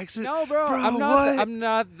know who X is? No, bro. Bro, I'm not. what? I'm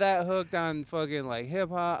not that hooked on fucking like hip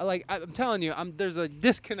hop. Like I'm telling you, there's a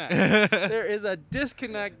disconnect. There is a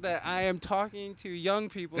disconnect that I am talking to young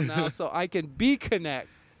people now, so I can be connect.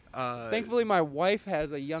 Thankfully, my wife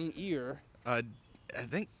has a young ear. I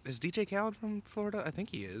think is DJ Khaled from Florida? I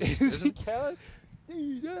think he is. Is Isn't he Khaled?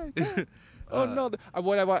 Oh no!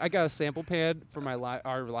 I got a sample pad for my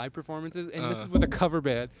our live performances, and this is with a cover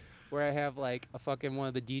band. where I have like a fucking one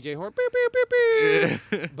of the DJ horn, beep, beep, beep,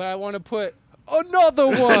 beep. But I want to put another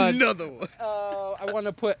one. Another one. I want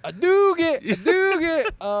to put a Doogie.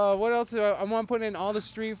 What else? I want to put in all the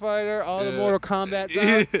Street Fighter, all the Mortal Kombat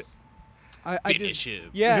sounds. I just,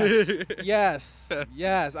 yes.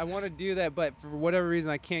 I want to do that, but for whatever reason,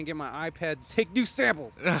 I can't get my iPad to take new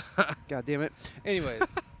samples. God damn it. Anyways,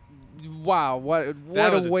 wow, what a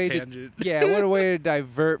way to what a way to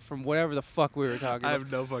divert from whatever the fuck we were talking about. I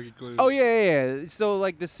have no fucking clue. Oh yeah. So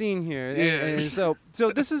like the scene here, and so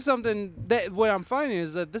this is something that what I'm finding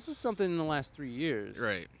is that this is something in the last 3 years,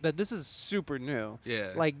 Right. That this is super new.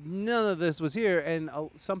 Yeah. Like none of this was here, and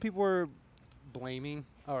some people were blaming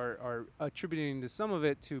or attributing to some of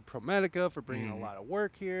it to ProMedica for bringing a lot of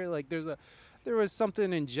work here. Like there was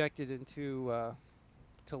something injected into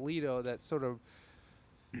Toledo that sort of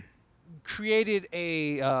created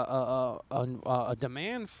a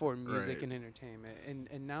demand for music Right. and entertainment,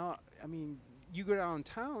 and now I mean you go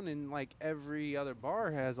downtown and like every other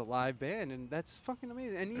bar has a live band, and that's fucking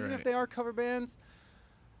amazing. And even if Right. they are cover bands,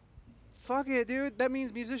 fuck it, dude. That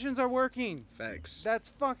means musicians are working. Facts. That's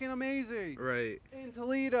fucking amazing. Right. In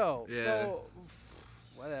Toledo. Yeah. So,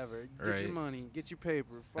 whatever. Get Right. your money. Get your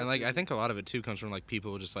paper. And like I fucking- think a lot of it too comes from like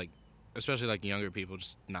people just like, especially like younger people,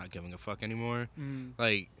 just not giving a fuck anymore.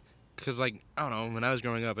 Like, cause like I don't know, when I was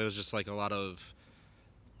growing up, it was just like a lot of,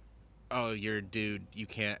 oh, you're a dude, you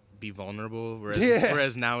can't be vulnerable.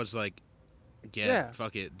 Whereas now it's like, Yeah.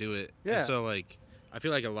 fuck it, do it. Yeah. And so like, I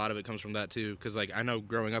feel like a lot of it comes from that too, cause like I know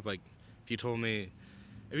growing up, like if you told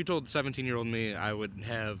 17-year-old me I would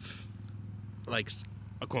have like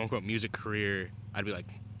a quote unquote music career, I'd be like,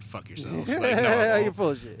 fuck yourself. Like, no, I You're won't. full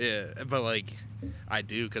of shit. Yeah, but like I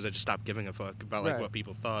do because I just stopped giving a fuck about like Right. what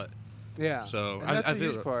people thought. Yeah. So And that's I a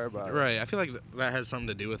feel huge part about it. right. I feel like that has something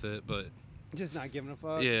to do with it, but Just not giving a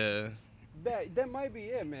fuck. yeah, That might be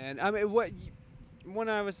it, man. I mean, when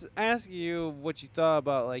I was asking you what you thought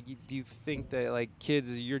about, like, do you think that like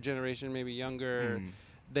kids, your generation, maybe younger,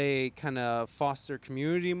 they kind of foster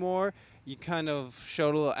community more? You kind of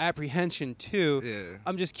showed a little apprehension too. yeah,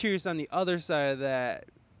 I'm just curious on the other side of that,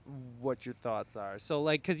 what your thoughts are. So,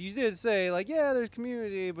 like, because you did say, like, yeah, there's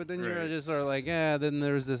community, but then you're Right. just sort of like, yeah, then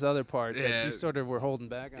there's this other part that Yeah. you sort of were holding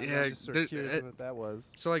back on. Yeah, I'm just sort of there- curious what that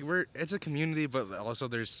was. So like it's a community, but also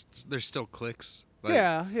there's still cliques. Like,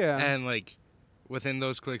 Yeah. And like within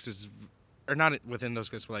those cliques or not within those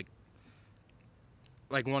cliques, but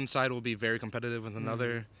like one side will be very competitive with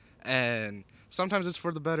another, and sometimes it's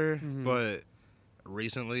for the better, but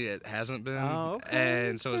recently it hasn't been. Oh, okay,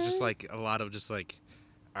 And so it's just okay. like a lot of just like,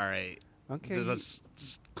 all right, Okay. let's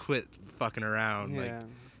quit fucking around. Yeah.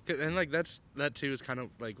 Like, and like that too is kind of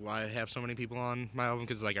like why I have so many people on my album,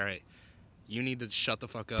 because like, all right, you need to shut the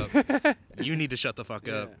fuck up. You need to shut the fuck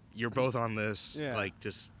up. Yeah. You're both on this. Yeah. Like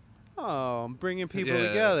just Oh, I'm bringing people Yeah.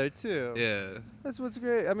 together too. yeah, That's what's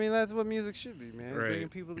great. I mean, that's what music should be, man. It's Right. bringing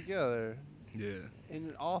people together yeah,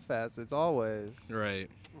 in all facets, always. right.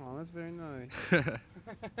 Oh, that's very nice.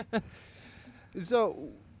 So,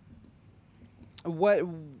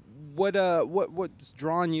 what's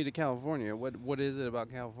drawing you to California? What is it about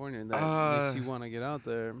California that makes you want to get out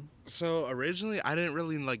there? So originally, I didn't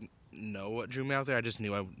really like know what drew me out there. I just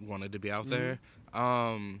knew I wanted to be out there.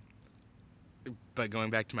 But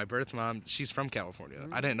going back to my birth mom, she's from California.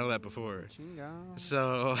 I didn't know that before. Chinga.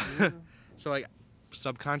 So, Yeah. so like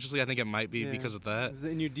subconsciously, I think it might be Yeah. because of that. Is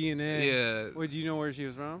it in your DNA? Yeah. Wait, do you know where she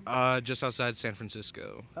was from? Just outside San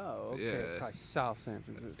Francisco. Oh, okay. yeah. Probably South San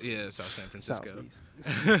Francisco. Yeah, South San Francisco.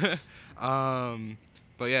 Southeast.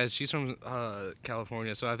 But yeah, she's from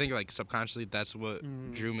California, so I think like subconsciously that's what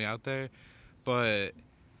drew me out there. But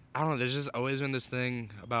I don't know. There's just always been this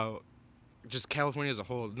thing about just California as a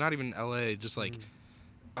whole, not even LA, just like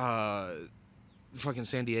fucking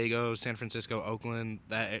San Diego, San Francisco, Oakland,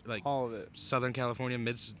 that like All of it. Southern California,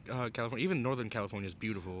 California, even Northern California is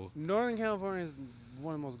beautiful. Northern California is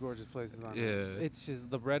one of the most gorgeous places on earth. Yeah. It's just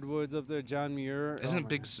the redwoods up there, John Muir. Isn't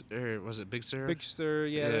was it Big Sur? Big Sur?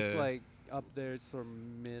 Yeah, that's Yeah. like up there. It's sort of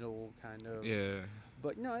middle kind of. Yeah.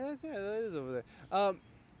 But no, that is over there.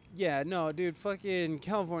 Yeah, no, dude, fucking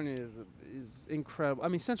California is incredible. I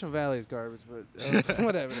mean, Central Valley is garbage, but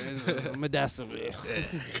whatever. Modesto,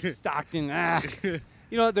 Stockton,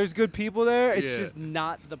 You know, there's good people there. It's Yeah. just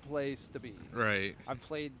not the place to be. Right. I've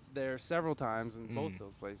played there several times in both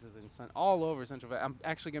those places, all over Central Valley. I'm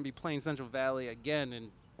actually going to be playing Central Valley again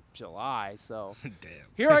in July, so Damn.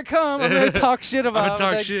 here I come. I'm going to talk shit about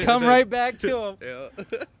talk it, then shit, come then- right back to them.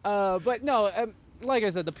 Yeah. But no, like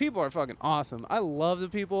I said, the people are fucking awesome. I love the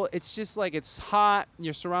people. It's just like it's hot.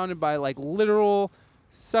 You're surrounded by like literal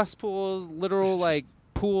cesspools, literal like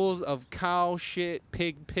pools of cow shit,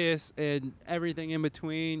 pig piss, and everything in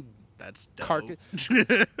between. That's dope.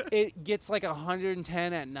 It gets like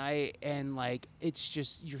 110 at night, and like it's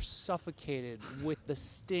just you're suffocated with the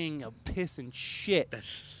sting of piss and shit.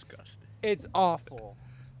 That's disgusting. It's awful,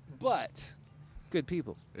 but good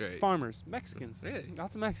people, Right. farmers, Mexicans, Yeah.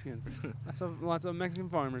 lots of Mexicans, lots of Mexican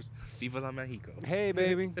farmers. Viva la Mexico. Hey,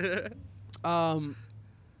 baby.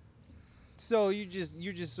 So you're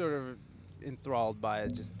just sort of enthralled by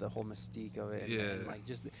it, just the whole mystique of it. Yeah. And like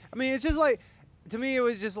just, I mean, it's just like, to me, it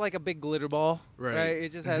was just like a big glitter ball. Right.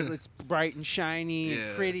 It just has, it's bright and shiny, and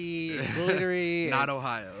Yeah. pretty, and glittery. Not and,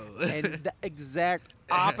 Ohio. and the exact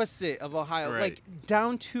opposite of Ohio, Right. like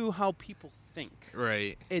down to how people think.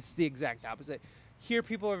 Right. It's the exact opposite. Here,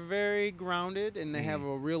 people are very grounded, and they have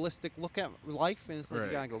a realistic look at life. And it's like, you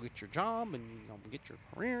Right. gotta go get your job, and get your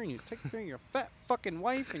career, and you take care of your fat fucking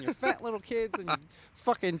wife and your fat little kids, and you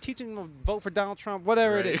fucking teaching them to vote for Donald Trump,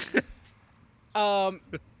 whatever it is.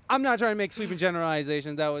 I'm not trying to make sweeping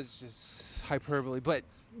generalizations. That was just hyperbole, but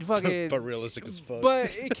fucking. But realistic as fuck.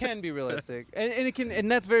 But it can be realistic, and it can,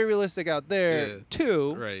 and that's very realistic out there Yeah.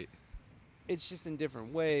 too. Right. It's just in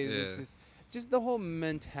different ways. It's Yeah. just the whole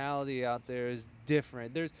mentality out there is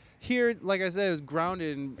different. There's here, like I said, it's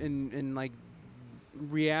grounded in like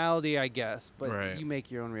reality, I guess, but Right. you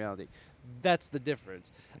make your own reality. That's the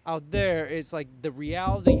difference. Out there, it's like the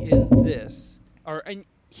reality is this, and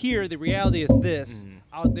here the reality is this.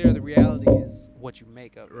 Out there, the reality is what you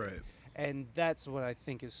make of it. Right. And that's what I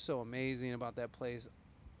think is so amazing about that place.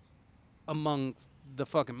 Amongst the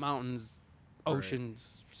fucking mountains, Right.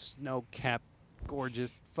 oceans, snow-capped,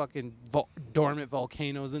 gorgeous fucking dormant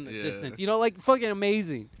volcanoes in the Yeah. distance. You know, like fucking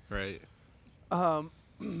amazing. Right.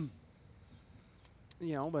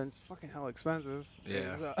 You know, but it's fucking hell expensive.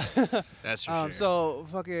 Yeah. So, That's for sure. so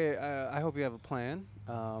fucking, I hope you have a plan.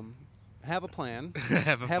 Have a plan.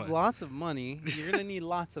 Have a Have plan. lots of money. You're gonna need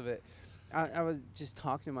lots of it. I was just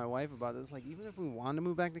talking to my wife about this. Like, even if we wanted to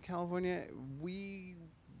move back to California, we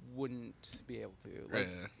wouldn't be able to. Like,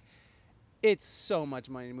 Yeah. it's so much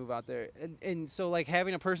money to move out there, and so like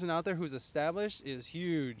having a person out there who's established is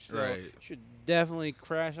huge. So Right. you should definitely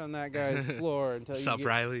crash on that guy's floor until you Sup, get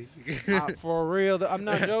Riley? out for real. I'm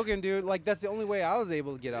not joking, dude. Like, that's the only way I was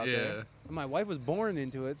able to get out Yeah. there. And my wife was born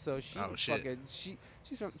into it, so she Oh, shit. fucking she's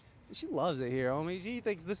from. She loves it here, homie. She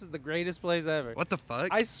thinks this is the greatest place ever. What the fuck?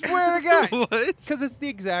 I swear to God. What? Because it's the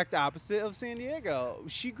exact opposite of San Diego.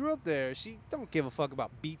 She grew up there. She don't give a fuck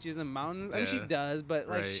about beaches and mountains. I mean, she Yeah. does, but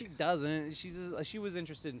like Right. she doesn't. She was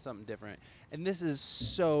interested in something different, and this is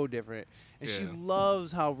so different. And she Yeah.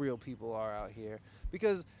 loves how real people are out here,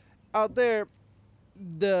 because out there,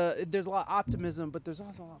 there's a lot of optimism, but there's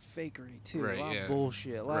also a lot of fakery too. Right, a lot yeah. of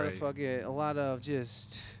bullshit. A lot of Right. fucking. A lot of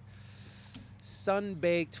just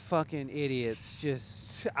sun-baked fucking idiots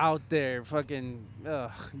just out there fucking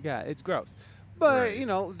God, it's gross. But Right. you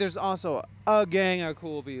know, there's also a gang of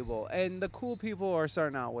cool people, and the cool people are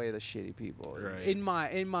starting to outweigh the shitty people. Right. In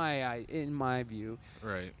my view,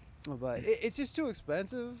 Right. but it's just too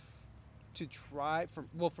expensive to try.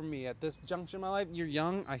 For me at this juncture in my life, you're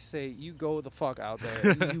young. I say you go the fuck out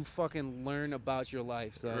there and you fucking learn about your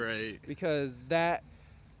life, son. Right. Because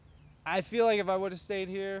I feel like if I would have stayed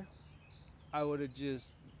here, I would have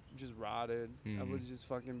just rotted. I would have just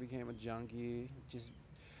fucking became a junkie.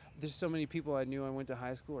 There's so many people I knew I went to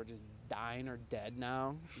high school are just dying or dead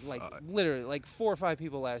now. Like literally, like 4 or 5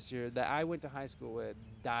 people last year that I went to high school with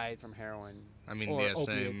died from heroin. I mean, or yeah,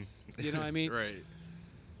 opiates. same. You know what I mean? Right.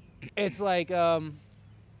 It's like, fuck,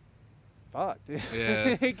 dude.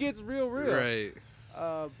 Yeah. It gets real. Right.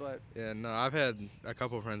 But Yeah, no, I've had a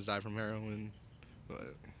couple of friends die from heroin.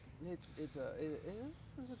 But it's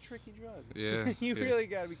a tricky drug. Yeah, You yeah. really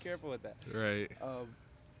got to be careful with that. right.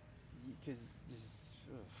 Because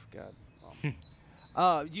God.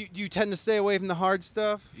 Do you tend to stay away from the hard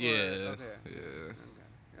stuff? Or- Yeah. Okay. Yeah.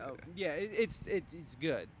 Oh, yeah. It's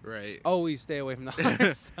good. Right. Always stay away from the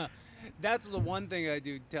hard stuff. That's the one thing I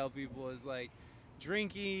do tell people is like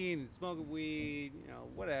drinking and smoking weed, you know,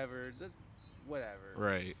 whatever. That's whatever.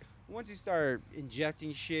 Right. Once you start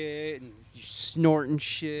injecting shit and snorting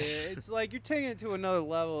shit, it's like you're taking it to another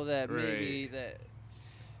level that maybe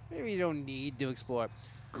you don't need to explore.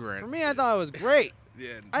 Great. For me, I thought it was great.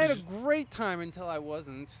 Yeah. I had a great time until I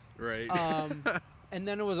wasn't. Right. And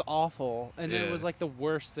then it was awful. And then it Yeah. was like the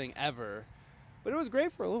worst thing ever. But it was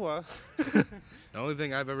great for a little while. The only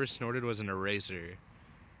thing I've ever snorted was an eraser.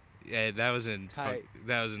 Yeah, that was in Tight.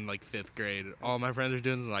 like 5th grade. All my friends were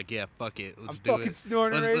doing is like, yeah, fuck it, let's I'm do fucking it.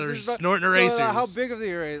 snorting They're erasers. bro. snorting So, erasers. how big of the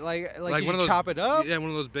eraser? Like Like did one you of those, chop it up? Yeah, one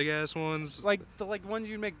of those big ass ones. Like the ones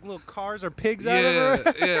you make little cars or pigs out Yeah, of?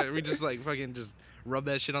 Or? yeah. We just like fucking just rub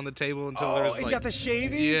that shit on the table until there was you like got the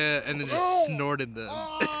shaving? yeah, and then just Oh! snorted them.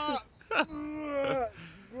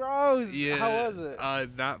 Gross. Yeah. How was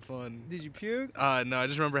it? Not fun. Did you puke? No, I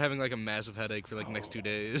just remember having like a massive headache for like the next 2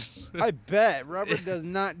 days. I bet rubber does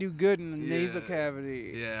not do good in the nasal Yeah.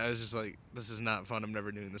 cavity. Yeah, I was just like, this is not fun. I'm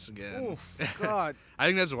never doing this again. Oof, God. I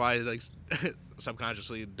think that's why I like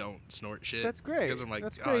subconsciously don't snort shit. That's great. Because I'm like,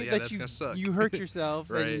 that's oh great yeah, that that's you, gonna suck. you hurt yourself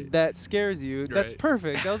Right. and that scares you. That's Right.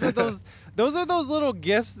 perfect. Those are those little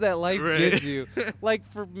gifts that life Right. gives you. Like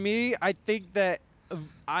for me, I think that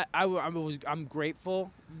I'm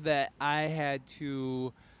grateful that I had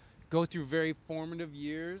to go through very formative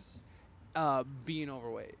years being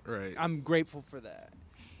overweight. Right. I'm grateful for that.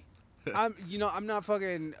 I'm not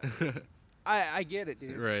fucking. I get it,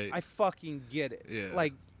 dude. Right. I fucking get it. Yeah.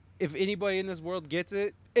 Like, if anybody in this world gets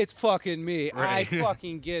it, it's fucking me. I Right.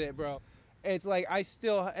 fucking get it, bro. It's like I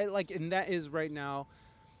still like, and that is right now.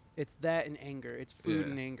 It's that and anger. It's food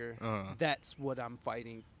Yeah. and anger. Uh-huh. That's what I'm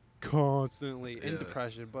fighting constantly in Yeah.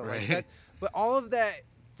 depression. But Right. like that, but all of that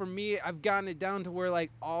for me, I've gotten it down to where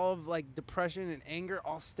like all of like depression and anger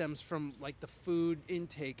all stems from like the food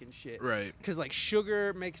intake and shit. Right. Because like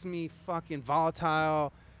sugar makes me fucking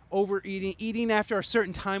volatile. Overeating, eating after a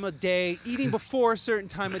certain time of day, eating before a certain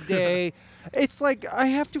time of day. It's like I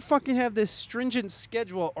have to fucking have this stringent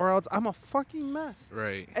schedule or else I'm a fucking mess.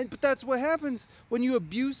 Right. But that's what happens when you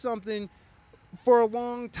abuse something for a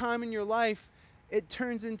long time in your life. It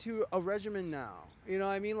turns into a regimen now. You know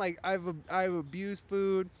what I mean? Like I've abused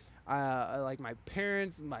food. I like my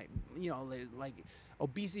parents, like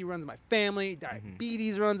obesity runs in my family.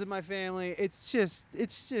 Diabetes runs in my family.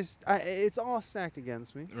 It's all stacked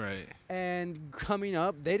against me. Right. And coming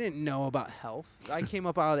up, they didn't know about health. I came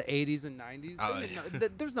up out of the 80s and 90s. Oh, They didn't know,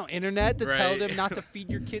 there's no internet to tell Right. them not to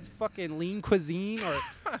feed your kids fucking lean cuisine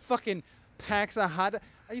or fucking packs of hot.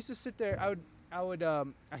 I used to sit there. I would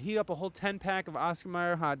heat up a whole 10-pack of Oscar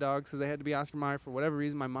Mayer hot dogs because they had to be Oscar Mayer for whatever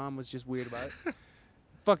reason. My mom was just weird about it.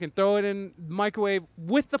 Fucking throw it in the microwave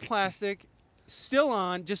with the plastic still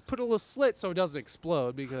on. Just put a little slit so it doesn't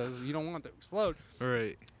explode because you don't want it to explode.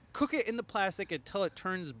 Right. Cook it in the plastic until it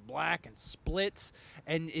turns black and splits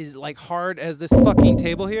and is like hard as this fucking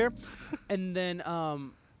table here, and then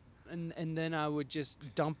and then I would just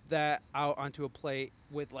dump that out onto a plate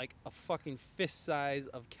with like a fucking fist size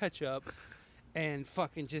of ketchup, and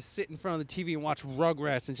fucking just sit in front of the TV and watch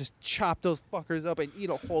Rugrats and just chop those fuckers up and eat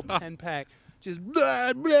a whole 10-pack, just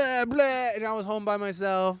blah blah blah, and I was home by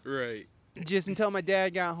myself. Right. Just until my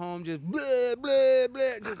dad got home, just blah, blah, blah,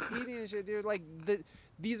 just eating and shit, dude. Like,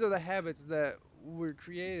 these are the habits that were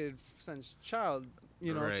created since child,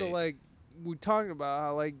 you know? So, Right. like, we talking about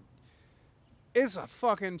how, like, it's a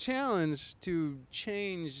fucking challenge to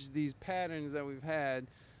change these patterns that we've had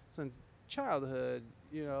since childhood,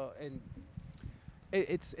 you know? And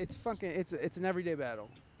it's an everyday battle.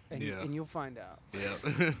 And, Yeah. and you'll find out.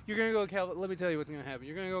 Yeah. You're gonna go let me tell you what's gonna happen.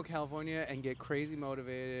 You're gonna go to California and get crazy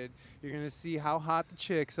motivated. You're gonna see how hot the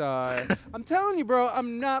chicks are. I'm telling you, bro.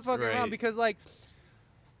 I'm not fucking around Right. because like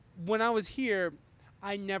when I was here,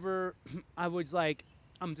 I was like,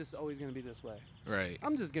 I'm just always gonna be this way. Right.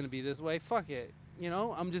 I'm just gonna be this way. Fuck it. You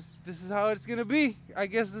know, this is how it's gonna be. I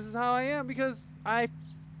guess this is how I am because I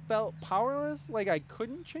felt powerless. Like I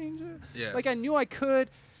couldn't change it. Yeah. Like I knew I could.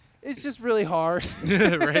 It's just really hard.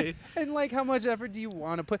 Right. And like, how much effort do you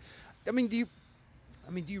want to put? I mean, do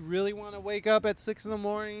you really want to wake up at 6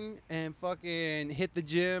 a.m. and fucking hit the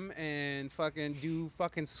gym and fucking do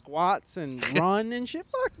fucking squats and run and shit?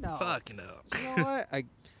 Fuck no. Fucking no. You know what? I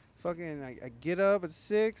get up at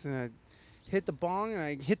 6 and I hit the bong and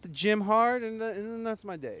I hit the gym hard and then that's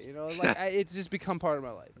my day. You know, like it's just become part of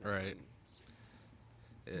my life. now. Right.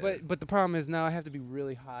 Yeah. But the problem is now I have to be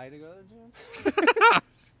really high to go to the gym.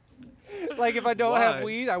 Like if I don't have Why?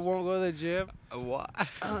 weed, I won't go to the gym. Why?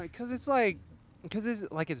 Because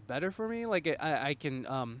it's better for me. Like I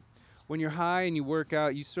can when you're high and you work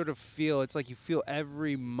out, you sort of feel it's like you feel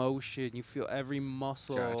every motion, you feel every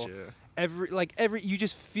muscle, Gotcha. you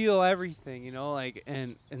just feel everything, you know. Like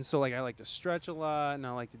and so like I like to stretch a lot and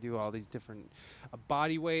I like to do all these different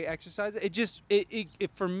body weight exercises.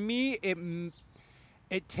 It for me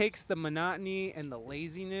it takes the monotony and the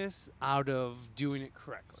laziness out of doing it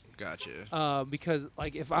correctly. Gotcha. Because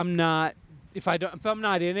like if I'm not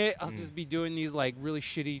in it, I'll just be doing these like really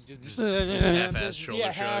shitty just half-ass shoulder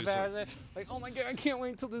shrugs. half-ass it. Like, oh my god, I can't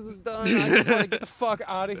wait till this is done. I just want to get the fuck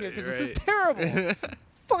out of here because this is Right. terrible.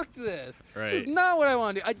 fuck this. This Right. is not what I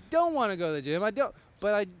want to do. I don't want to go to the gym. I don't.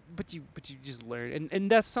 But you just learn, and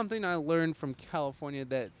that's something I learned from California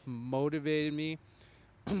that motivated me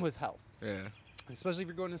was health. Yeah. Especially if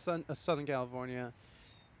you're going to Southern California.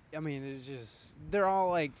 I mean, it's just they're all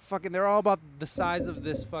like fucking. They're all about the size of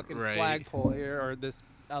this fucking Right. flagpole here or this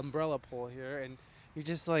umbrella pole here, and you're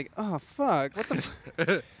just like, oh fuck, what the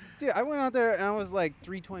fuck? Dude, I went out there and I was like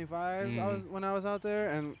 325. When I was out there,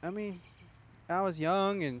 and I mean, I was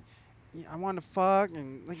young and I wanted to fuck,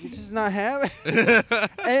 and like it's just not happening.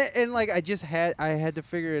 and like I had to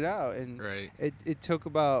figure it out, and Right. it took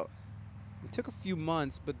a few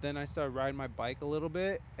months, but then I started riding my bike a little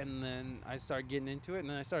bit, and then I started getting into it, and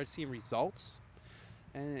then I started seeing results,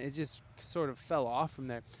 and it just sort of fell off from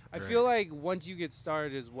there. I feel like once you get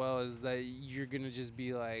started as well as that, you're gonna just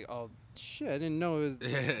be like, oh shit, I didn't know it was.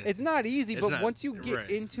 It's not easy, It's but not- once you get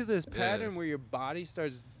right. into this pattern Yeah. where your body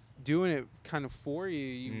starts doing it kind of for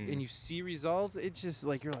you, and you see results, it's just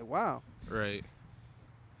like you're like, wow. Right.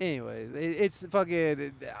 Anyways, it's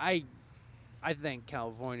fucking. I thank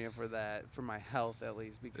California for that, for my health at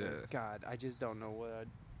least, because God, I just don't know what I'd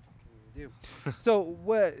fucking do. So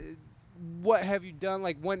what have you done?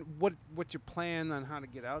 Like what's your plan on how to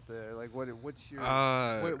get out there? Like what's your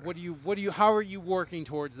what do you how are you working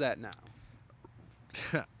towards that now?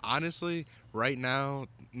 Honestly, right now,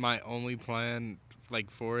 my only plan like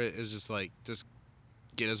for it is just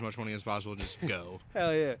get as much money as possible, just go.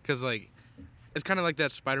 Hell yeah. Cause like it's kind of like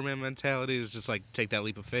that Spider-Man mentality is just like take that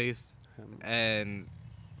leap of faith. And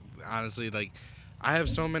honestly, like I have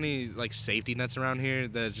so many like safety nets around here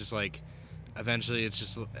that it's just like eventually it's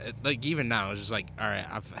just like even now it's just like all right,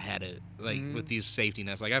 I've had it like with these safety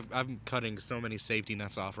nets. Like I'm cutting so many safety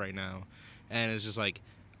nets off right now, and it's just like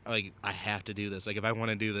I have to do this. Like if I want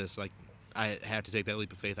to do this, like I have to take that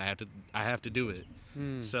leap of faith. I have to do it.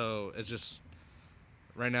 So it's just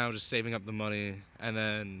right now just saving up the money, and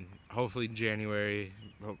then hopefully January,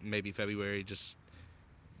 maybe February, just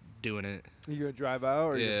doing it. You gonna drive out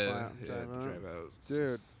or Yeah, you drive out.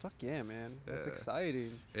 Dude, fuck yeah, man. That's Yeah.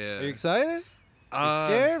 exciting. Yeah. Are you excited? You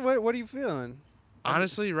scared? What are you feeling?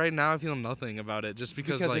 Honestly, right now I feel nothing about it, just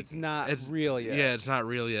because like it's not real yet. Yeah, it's not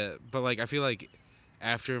real yet. But like I feel like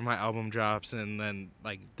after my album drops, and then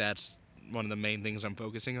like that's one of the main things I'm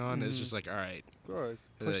focusing on. It's just like, all right, Of course.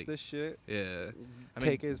 Push Like, this shit. yeah.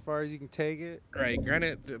 Take it as far as you can take it. Right.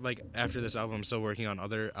 Granted, like after this album, I'm still working on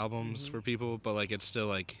other albums for people, but like it's still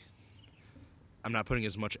like I'm not putting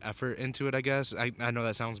as much effort into it. I guess I know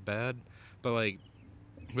that sounds bad, but like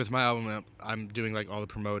with my album, I'm doing like all the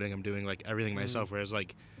promoting. I'm doing like everything myself. Whereas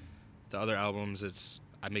like the other albums, it's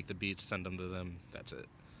I make the beats, send them to them. That's it.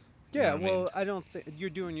 You Yeah, know what I mean? well, I don't think you're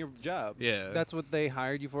doing your job. Yeah. That's what they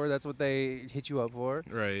hired you for. That's what they hit you up for.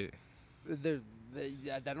 Right.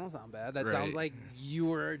 That don't sound bad. That Right. sounds like you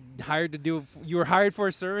were hired to do. You were hired for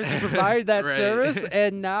a service. You provided that Right. service,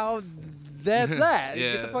 and now that's that.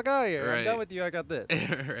 Get Yeah. the fuck out of here. I'm Right. done with you. I got this.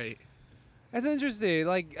 Right. That's interesting.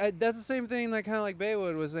 Like that's the same thing that kind of like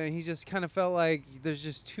Baywood was saying. He just kind of felt like there's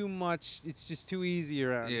just too much. It's just too easy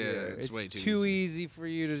around Yeah, here. it's way too too easy. easy for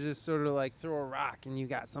you to just sort of like throw a rock and you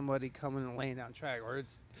got somebody coming and laying down track, or you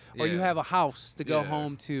Yeah. have a house to go Yeah.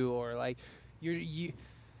 home to, or like you.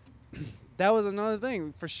 That was another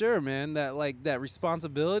thing for sure, man. That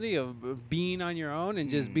responsibility of being on your own and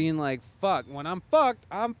just being like, fuck. When I'm fucked,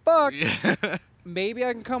 I'm fucked. Yeah. Maybe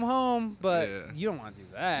I can come home, but Yeah. you don't want to do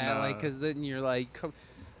that, Nah. like, because then you're like,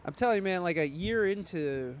 I'm telling you, man, like a year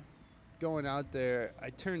into going out there, I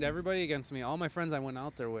turned everybody against me. All my friends I went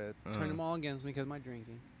out there with, turned them all against me because of my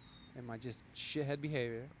drinking and my just shithead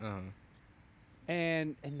behavior.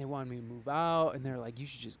 And they wanted me to move out, and they're like, you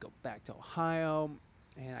should just go back to Ohio.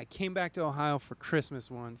 And I came back to Ohio for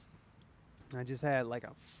Christmas once. I just had like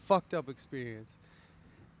a fucked up experience,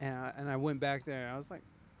 and I went back there. And I was like,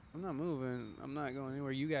 I'm not moving. I'm not going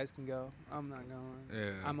anywhere. You guys can go. I'm not going.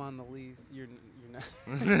 Yeah. I'm on the lease. You're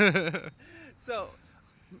not. So,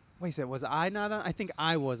 wait a second. Was I not on? I think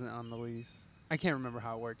I wasn't on the lease. I can't remember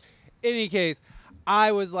how it worked. In any case,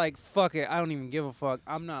 I was like, fuck it. I don't even give a fuck.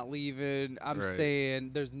 I'm not leaving. I'm Right.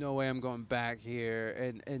 staying. There's no way I'm going back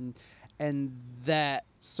here. And that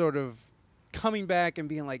sort of coming back and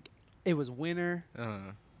being like, it was winter.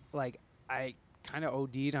 Like, I kind of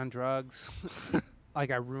OD'd on drugs. Like,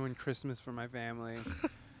 I ruined Christmas for my family.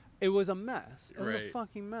 It was a mess. It was a Right.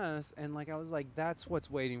 fucking mess. And, like, I was like, that's what's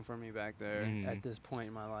waiting for me back there at this point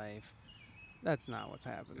in my life. That's not what's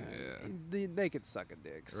happening. Yeah. They could suck a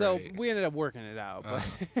dick. So Right. we ended up working it out. But,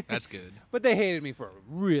 That's good. but they hated me for a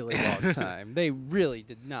really long time. They really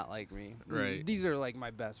did not like me. Right. These are, like,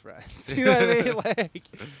 my best friends. You know what I mean? Like,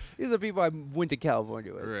 these are people I went to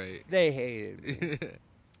California with. Right. They hated me.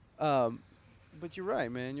 But you're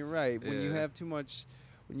right, man. You're right. When you Yeah. have too much,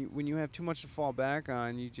 when you have too much to fall back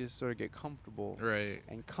on, you just sort of get comfortable. Right.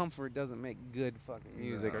 And comfort doesn't make good fucking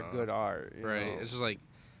music or No. good art. You Right. know? It's just like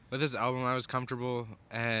with this album, I was comfortable,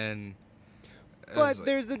 and it But was like-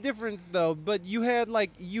 there's a difference, though. But you had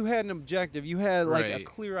an objective. You had like a Right.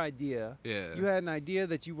 clear idea. yeah. You had an idea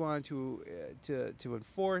that you wanted to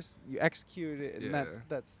enforce. You executed it, and Yeah.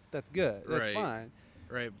 that's good. That's Right. fine.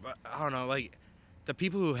 Right, but I don't know. Like, the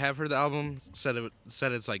people who have heard the album said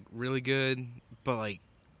it's like really good, but like,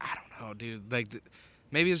 I don't know, dude. Like,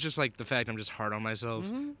 maybe it's just like the fact I'm just hard on myself.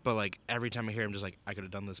 Mhm. But like every time I hear, I'm just like, I could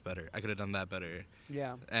have done this better. I could have done that better.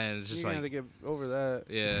 Yeah. And it's just You're like, gonna have to get over that.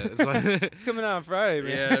 yeah, it's like, It's coming out on Friday,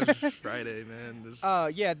 man. yeah, Friday, man. This,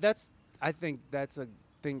 Yeah, I think that's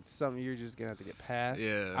something you're just gonna have to get past.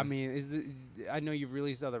 Yeah. I mean, I know you've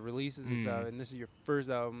released other releases and stuff, and this is your first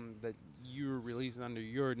album that you're releasing under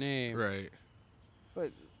your name. right.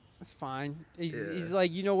 But it's fine. Yeah. He's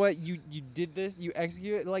like, you know what? You did this. You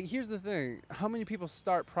executed. Like, here's the thing. How many people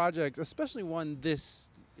start projects, especially one this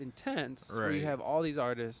intense, where you Right. have all these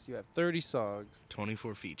artists, you have 30 songs,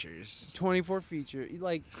 24 features. 24 feature.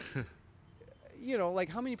 Like, you know, like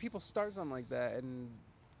how many people start something like that and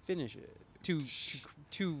finish it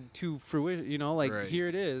to fruition? You know, like Right. here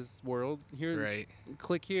it is, world. Here, Right.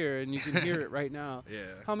 click here, and you can hear it right now. Yeah.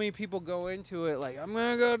 How many people go into it like, I'm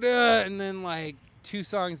gonna go do it, and then like 2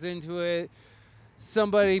 songs into it,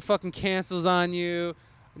 somebody fucking cancels on you,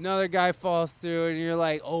 another guy falls through, and you're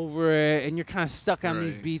like over it, and you're kind of stuck on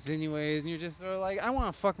these Right. beats anyways, and you're just sort of like, I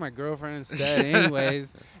want to fuck my girlfriend instead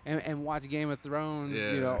anyways, and watch Game of Thrones,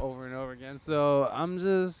 you know, Yeah. over and over again. So I'm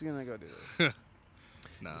just gonna go do this.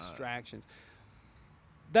 Nah. Distractions.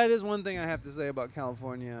 That is one thing I have to say about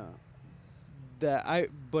California.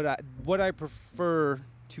 What I prefer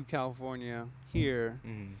to California here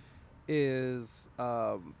Mhm. is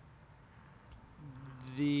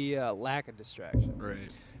the lack of distraction. Right.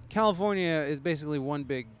 California is basically one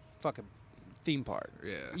big fucking theme park.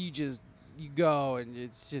 Yeah. You go and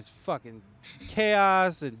it's just fucking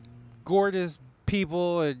chaos and gorgeous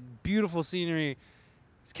people and beautiful scenery.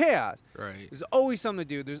 It's chaos. Right. There's always something to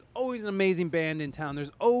do. There's always an amazing band in town.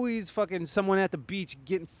 There's always fucking someone at the beach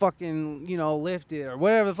getting fucking, you know, lifted or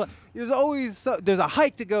whatever the fuck. There's always there's a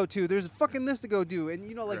hike to go to. There's fucking this to go do. And,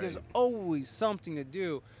 you know, like there's Right. always something to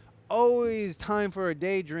do. Always time for a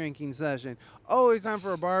day drinking session. Always time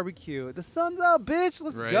for a barbecue. The sun's out, bitch.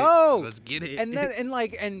 Let's Right. go. Let's get it. And then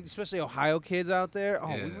and especially Ohio kids out there. Oh,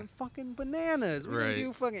 we Yeah. went fucking bananas. We Right.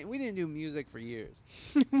 didn't do music for years.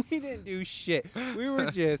 We didn't do shit. We were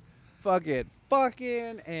just fucking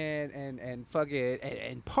and fucking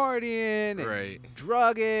and partying and Right.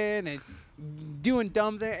 drugging and doing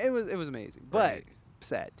dumb things. It was amazing, but Right.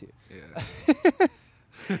 sad too. Yeah.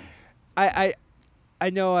 I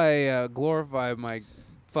know I glorify my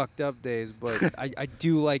fucked up days, but I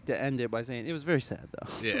do like to end it by saying it was very sad though.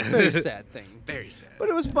 It's a Yeah. very sad thing. Very sad. But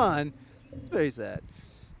it was fun. It's very sad.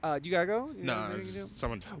 Do you gotta go? You No, got anything you can do?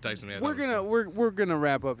 someone texted me. I We're thought it was we're gonna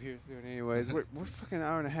wrap up here soon. Anyways, we're fucking an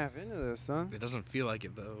hour and a half into this, huh? fun. It doesn't feel like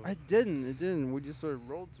it though. It didn't. We just sort of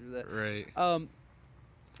rolled through that. Right.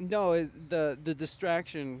 No, the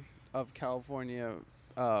distraction of California.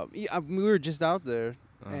 We were just out there,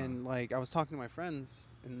 and like I was talking to my friends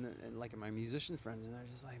and like my musician friends, and they're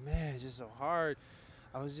just like, man, it's just so hard.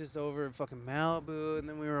 I was just over in fucking Malibu, and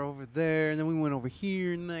then we were over there, and then we went over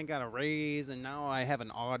here, and then I got a raise, and now I have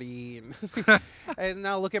an Audi, and, and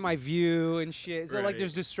now look at my view and shit. So like, Right.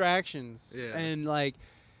 there's distractions, Yeah. and like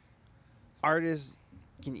artists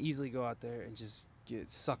can easily go out there and just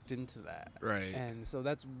get sucked into that. Right. And so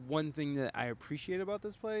that's one thing that I appreciate about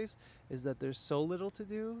this place is that there's so little to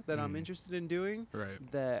do that I'm interested in doing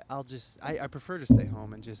Right. that I prefer to stay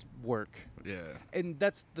home and just work. Yeah. And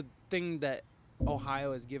that's the thing that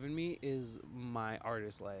Ohio has given me is my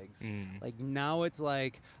artist legs. Mm. Like now it's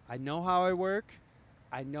like I know how I work.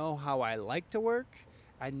 I know how I like to work.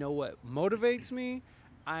 I know what motivates me.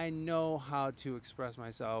 I know how to express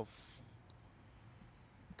myself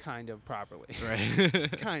kind of properly.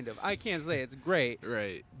 Right. Kind of. I can't say it's great,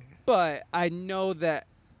 Right. but I know that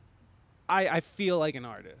I feel like an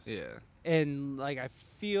artist. Yeah. And like I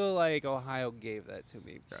feel like Ohio gave that to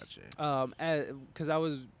me. Gotcha. Because I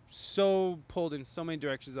was so pulled in so many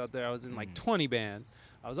directions out there. I was in like 20 bands.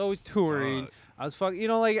 I was always touring. Fuck. I was fucking, you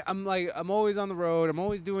know, I'm always on the road. I'm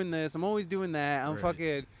always doing this. I'm always doing that. I'm Right.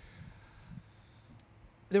 fucking.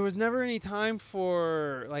 There was never any time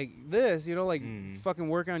for like this, you know, like fucking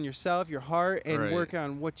work on yourself, your heart, and Right. work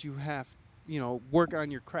on what you have, you know, work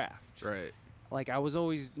on your craft. Right. Like I was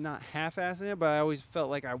always not half-assing it, but I always felt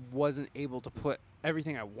like I wasn't able to put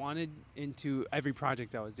everything I wanted into every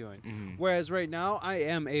project I was doing. Mhm. Whereas right now, I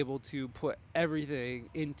am able to put everything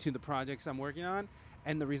into the projects I'm working on,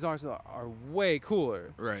 and the results are way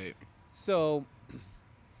cooler. Right. So,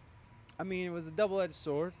 I mean, it was a double-edged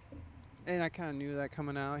sword, and I kind of knew that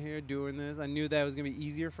coming out here, doing this. I knew that it was going to be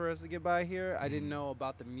easier for us to get by here. I didn't know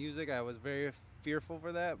about the music. I was very fearful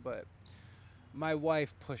for that, but my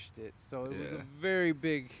wife pushed it, so it was a Yeah. very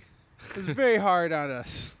big, it was very hard on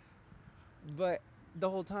us. But the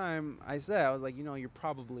whole time I was like, you're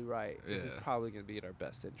probably right. This is Yeah. probably going to be in our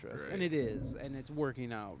best interest. And Right. it is, and it's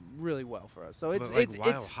working out really well for us. So But, it's, like, it's, why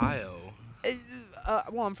it's, Ohio?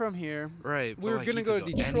 well, I'm from here. Right. we but, were like, gonna you go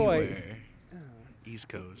could to Detroit. anywhere. East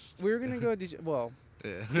Coast. We were going to go to Detroit. Well,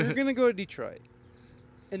 Yeah. we were gonna go to Detroit,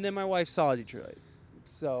 and then my wife saw Detroit,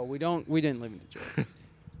 so we didn't live in Detroit.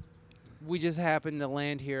 We just happened to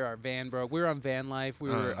land here. Our van broke. We were on van life. We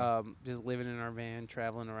were just living in our van,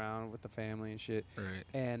 traveling around with the family and shit. Right.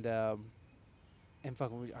 And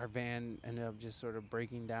fucking, our van ended up just sort of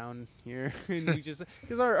breaking down here, and we just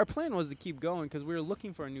because our plan was to keep going because we were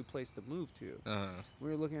looking for a new place to move to.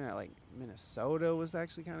 We were looking at like Minnesota was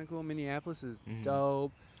actually kind of cool. Minneapolis is Mhm.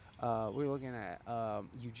 dope. We were looking at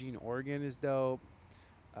Eugene, Oregon is dope.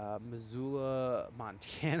 Missoula,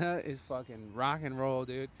 Montana is fucking rock and roll,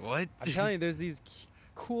 dude. What? I'm telling you, there's these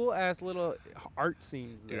cool ass little art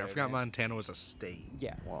scenes Dude, there. I forgot man. Montana was a state.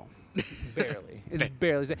 Yeah, well, barely. It's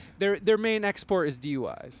barely. Their main export is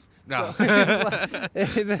DUIs. No. So,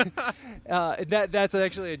 that's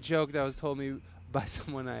actually a joke that was told me by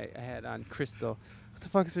someone I had on, Crystal. What the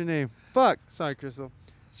fuck is her name? Fuck. Sorry, Crystal.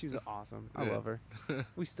 She was awesome. I Yeah. love her.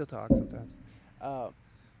 We still talk sometimes. I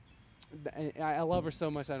love her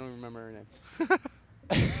so much I don't remember her name.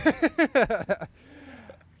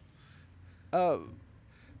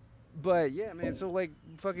 But yeah, man. So like,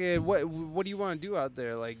 fucking, what do you want to do out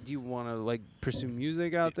there? Like, do you want to like pursue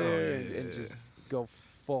music out there and just go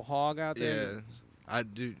full hog out there? Yeah, I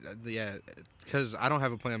do. Yeah, because I don't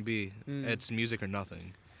have a plan B. Mm. It's music or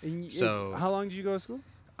nothing. And So- how long did you go to school?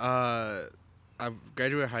 I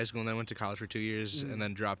graduated high school and then went to college for 2 years and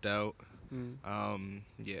then dropped out.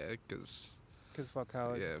 Yeah, because Cause fuck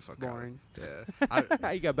college. yeah, fuck boring. college.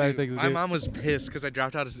 Yeah, You got better dude, things to my do. mom was pissed because I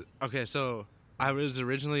dropped out. Okay, so I was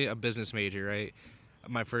originally a business major, right?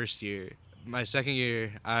 My first year. My second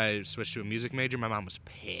year, I switched to a music major. My mom was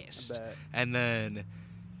pissed. bet. And then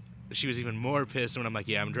she was even more pissed when I'm like,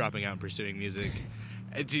 yeah, I'm dropping out and pursuing music.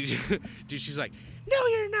 And dude, she's like, no,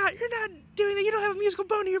 you're not. You're not doing that. You don't have a musical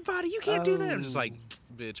bone in your body. You can't do that. I'm just like,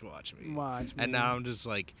 bitch, watch me. Watch me. And now I'm just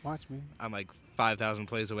like, Watch me. I'm like 5,000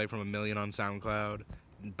 plays away from 1 million on SoundCloud.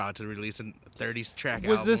 About to release a 30-track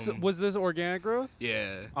Was album. this organic growth?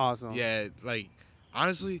 Yeah. Awesome. Yeah, like,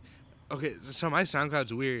 honestly, okay, so my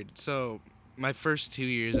SoundCloud's weird. So my first 2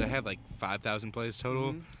 years, I had like 5,000 plays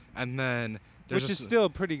total. Mhm. And then there's Which is still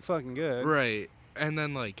pretty fucking good. right. And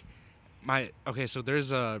then like so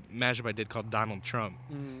there's a mashup I did called Donald Trump.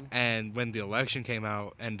 Mhm. And when the election came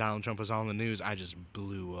out and Donald Trump was all in the news, I just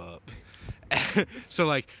blew up. So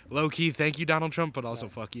like low key, thank you Donald Trump, but also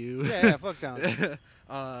fuck you. Yeah, fuck down.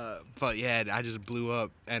 But yeah, I just blew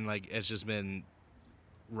up and like it's just been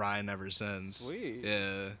riding ever since. Sweet.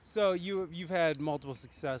 Yeah. So you've had multiple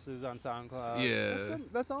successes on SoundCloud. Yeah.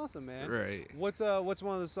 That's awesome, man. Right. What's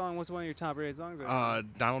one of the songs? What's one of your top rated songs? Right now?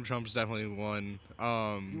 Donald Trump's definitely one.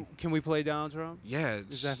 Can we play Donald Trump? Yeah.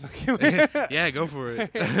 Is that fucking yeah, go for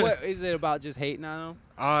it. What is it about? Just hating on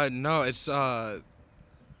him? No, it's I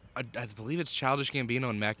believe it's Childish Gambino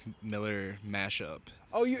and Mac Miller mashup.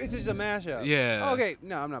 Oh, it's just a mashup. Yeah. Oh, okay,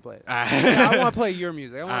 no, I'm not playing. Alright. Yeah, I want to play your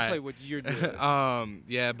music. I want to Alright. play what you're doing.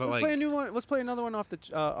 Yeah, but Let's like play a new one. Let's play another one off the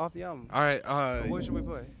album. all right, What should we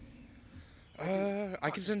play? I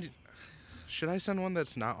can send you. Should I send one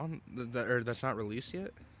that's not on or that's not released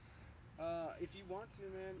yet? If you want to,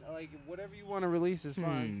 man, like whatever you want to release is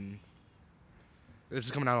fine. This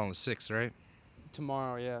is coming out on the 6th, right?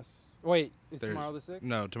 Tomorrow, yes. Wait, is Thurs- tomorrow the 6th?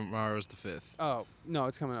 No, tomorrow's the 5th. Oh, no,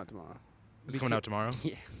 it's coming out tomorrow. It's coming out tomorrow?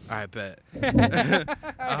 Yeah. I bet.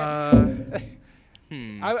 I've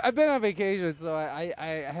been on vacation, so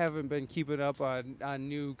I haven't been keeping up on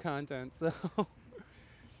new content. So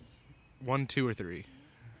 1, 2, or 3?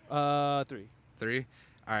 3. 3?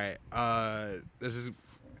 All right. This is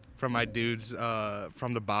from my dudes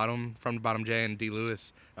from the bottom J and D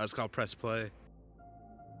Lewis. It's called Press Play.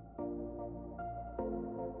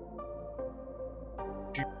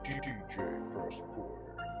 DJ Press Play.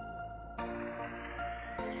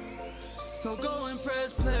 So go and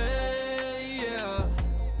press play, yeah.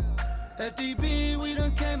 FDB, we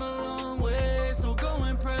done came a long way. So go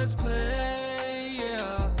and press play,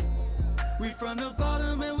 yeah. We from the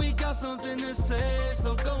bottom and we got something to say.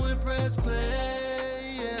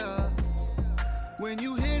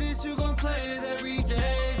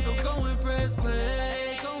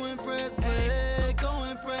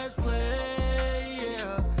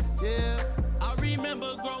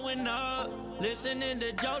 listening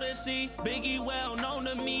to Jodeci, Biggie well known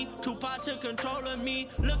to me, Tupac took control of me,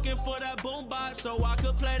 looking for that boombox so I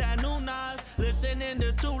could play that new Nas, listening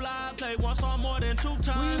to 2 Live, play one song more than 2 We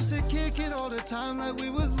times. used to kick it all the time like we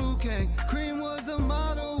was Liu Kang. Cream was the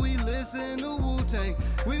motto, we listened to Wu-Tang.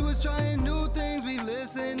 We was trying new things, we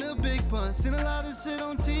listened to Big Pun. Seen a lot of shit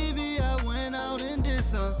on TV, I went out and did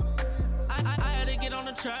some. I had to get on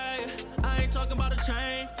the track, I ain't talking about a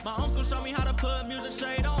chain. My uncle showed me how to put music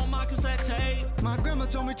straight on my cassette tape. My grandma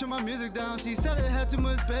told me turn my music down. She said it had too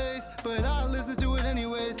much bass, but I listened to it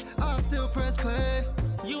anyways. I still press play.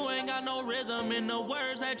 You ain't got no rhythm in the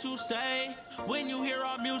words that you say. When you hear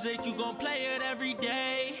our music, you gon' play it every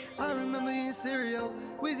day. I remember eating cereal,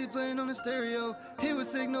 Weezy playing on the stereo. He was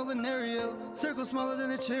singing over Nario, circle smaller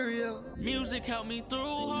than a Cheerio. Music helped me through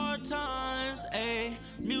hard times, ayy.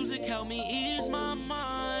 Music helped me ease my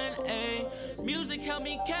mind, ayy. Music helped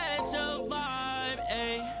me catch a vibe,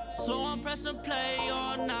 ayy. So I'm pressing play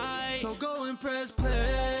all night. So go and press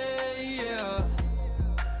play, yeah.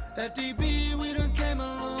 FDB, we done came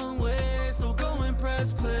a long way. So go and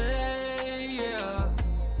press play, yeah.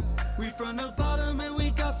 We from the bottom and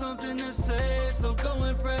we got something to say. So go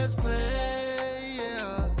and press play,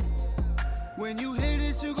 yeah. When you hear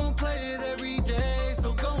this, you gon' play it every day.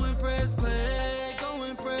 So go and press play, go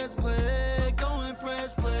and press play, go and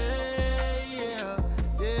press play, yeah,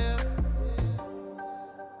 yeah.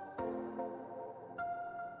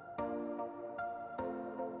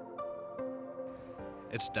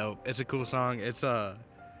 It's dope. It's a cool song. It's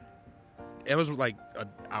it was like an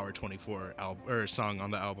hour 24 song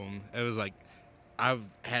on the album. It was like I've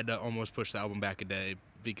had to almost push the album back a day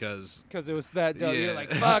because it was that dope. Yeah. You're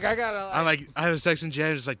like, fuck, I gotta. I was texting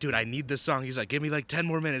James, like, dude, I need this song. He's like, give me like 10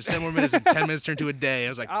 more minutes, and 10 minutes turned to a day. I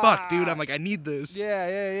was like, fuck, dude. I'm like, I need this.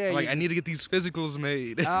 Yeah. I'm like, I need to get these physicals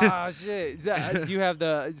made. Ah, shit. Do you have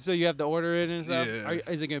the order in and stuff? Yeah.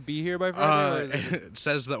 Is it gonna be here by Friday? Or is it... It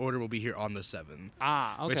says the order will be here on the 7th.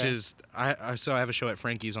 Ah, okay. Which is I have a show at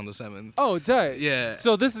Frankie's on the 7th. Oh, tight. Yeah.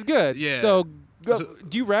 So this is good. Yeah. So, So-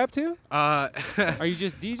 do you rap too? Are Are you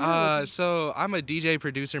just DJ? So I'm a DJ,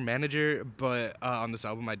 producer, manager, but on this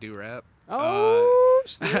album I do rap.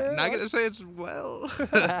 Shit. Not gonna say it's well.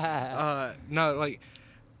 No, like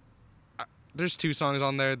there's 2 songs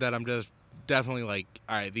on there that I'm just definitely like,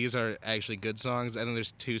 all right, these are actually good songs, and then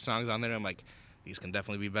there's 2 songs on there and I'm like, these can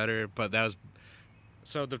definitely be better. But that was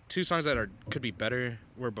so the 2 songs that could be better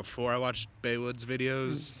were before I watched Baywood's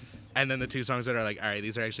videos, and then the 2 songs that are like, all right,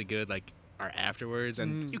 these are actually good, like, are afterwards,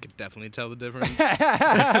 and you could definitely tell the difference.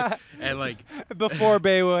 And like Before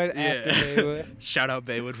Baywood, after Baywood. Shout out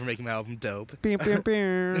Baywood for making my album dope. But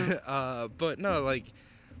no, like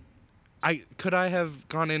could I have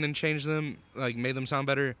gone in and changed them, like made them sound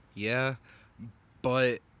better? Yeah,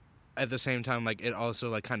 but at the same time, like it also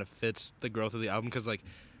like kind of fits the growth of the album, because like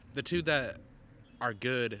the 2 that are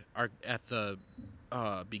good are at the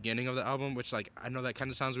beginning of the album, which like I know that kind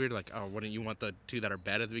of sounds weird, like, oh, wouldn't you want the 2 that are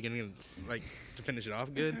bad at the beginning and like to finish it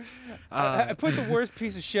off good? I put the worst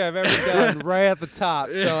piece of shit I've ever done right at the top,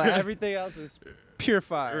 so everything else is pure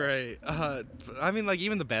fire. Right. I mean, like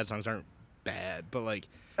even the bad songs aren't bad, but like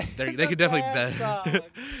they could definitely better.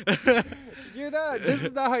 You're not. This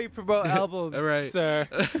is not how you promote albums, Right. sir.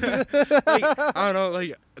 Like, I don't know,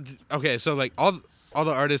 like okay, so like all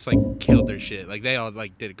the artists like killed their shit. Like they all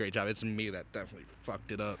like did a great job. It's me that definitely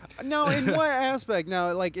fucked it up. No, in what aspect?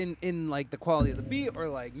 Now, like in like the quality of the beat, or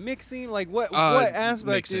like mixing, like what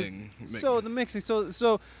aspect mixing. is? So the mixing. So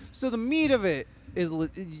the meat of it is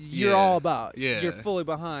you're Yeah. all about. Yeah. You're fully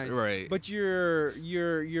behind. Right. But your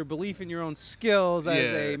belief in your own skills as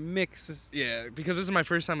Yeah. a mix. Yeah, because this is my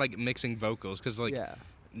first time like mixing vocals, because like Yeah.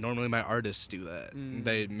 normally my artists do that.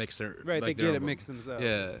 They mix their Right. like, They their get it own mixed vocals. themselves.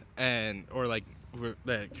 Yeah, and or like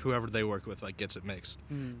whoever they work with like gets it mixed.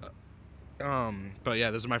 But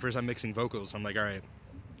yeah, this is my first time mixing vocals. I'm like, all right,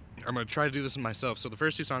 I'm gonna try to do this myself. So the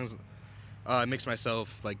first 2 songs, I mixed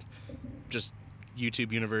myself, like just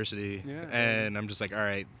YouTube University, Yeah. and I'm just like, all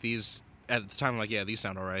right, these at the time I'm like, yeah, these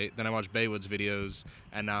sound all right. Then I watched Baywood's videos,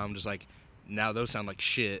 and now I'm just like, now those sound like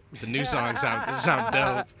shit. The new songs sound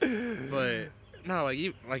dope, but no,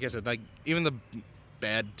 like I said, like even the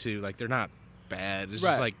bad 2, like they're not bad. It's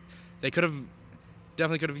just Right. like they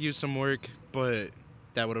definitely could have used some work, but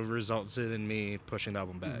that would have resulted in me pushing the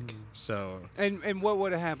album back. So And what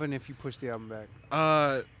would have happened if you pushed the album back?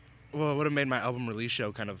 well, it would have made my album release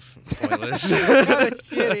show kind of pointless.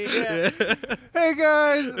 Kidding, yeah. Hey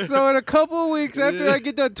guys, so in a couple of weeks after I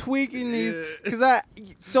get done tweaking these,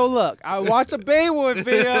 look, I watched a Baywood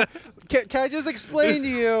video. Can I just explain to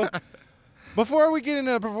you, before we get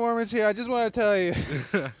into the performance here, I just want to tell you,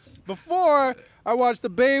 before I watched the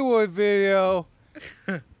Baywood video,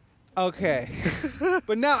 Okay.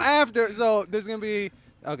 But now after, so there's gonna be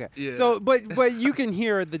okay. Yeah. So but you can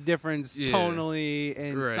hear the difference Yeah. tonally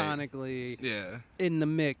and Right. sonically Yeah. in the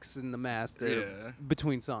mix and the master Yeah.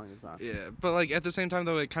 between song and song. Yeah, but like at the same time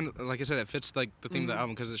though, it kind of like I said, it fits like the theme of the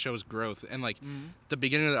album because it shows growth and like the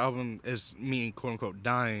beginning of the album is me quote unquote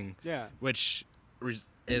dying, Yeah. which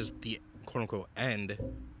is the quote unquote end,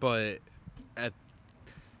 but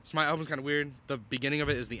so my album's kind of weird. The beginning of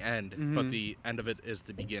it is the end, but the end of it is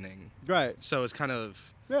the beginning. Right. So it's kind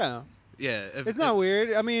of Yeah. If, It's not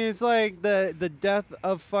weird. I mean, it's like the death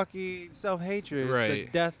of fucking self-hatred. It's the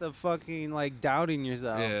Right. death of fucking like doubting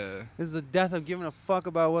yourself. Yeah. It's the death of giving a fuck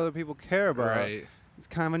about what other people care about. Right. It's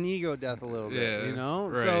kind of an ego death a little bit, Yeah, you know?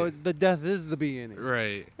 right. So the death is the beginning.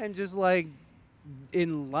 Right. And just like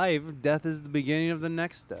in life, death is the beginning of the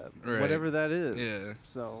next step, Right. whatever that is. Yeah.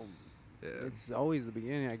 So Yeah. it's always the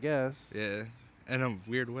beginning, I guess. Yeah. In a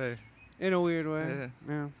weird way. In a weird way. Yeah.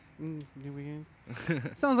 Yeah. New beginning.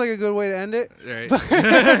 Sounds like a good way to end it.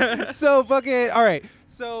 Right. So fucking all right.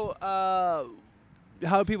 So how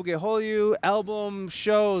do people get hold of you? Album,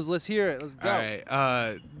 shows. Let's hear it. Let's go. All right.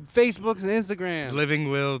 Facebooks and Instagram.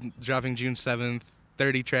 Living Will dropping June 7th.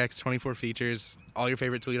 30 tracks, 24 features. All your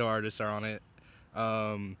favorite Toledo artists are on it.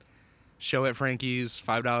 Show at Frankie's,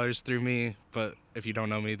 $5 through me. But if you don't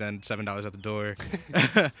know me, then $7 at the door.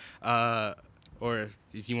 Or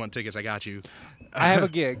if you want tickets, I got you. I have a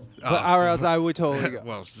gig, but or else I would totally go.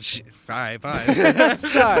 Well, bye.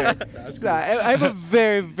 Sorry. I have a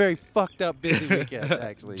very, very fucked up busy weekend,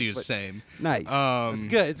 actually. Dude, but same. Nice. It's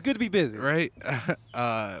good. It's good to be busy. Right?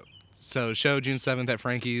 So show June 7th at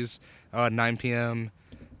Frankie's, 9 p.m.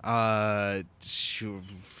 What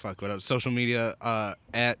else? Social media,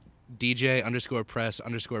 at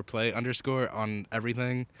DJ_press_play_ on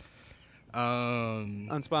everything. On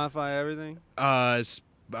Spotify, everything?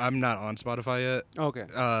 I'm not on Spotify yet. Okay.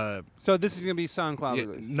 So this is going to be SoundCloud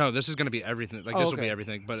release? No, this is going to be everything. Like, Oh, this will okay. be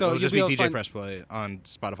everything. But So it'll you'll just be be able to DJ find- Press Play on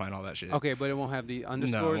Spotify and all that shit. Okay, but it won't have the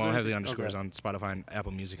underscores? No, it or won't have the anything? underscores Okay. on Spotify and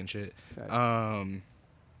Apple Music and shit. Okay.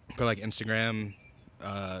 But like Instagram,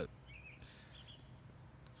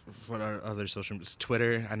 what are other social?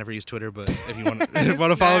 Twitter. I never use Twitter, but if you want to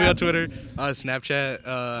follow me on Twitter, Snapchat,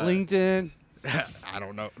 LinkedIn. I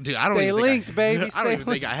don't know, dude. I don't Stay even linked, think baby. I don't Stay even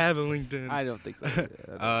think I have a LinkedIn. I don't think so.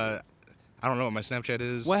 I don't know what my Snapchat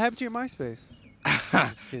is. What happened to your MySpace?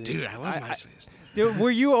 Just kidding. Dude, I love MySpace. Dude,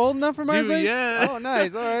 were you old enough for MySpace? Dude, yeah. Oh,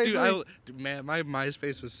 nice. All right. Dude, so- man, my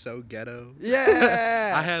MySpace was so ghetto.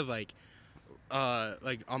 Yeah. I had like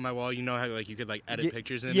on my wall, you know how like you could like edit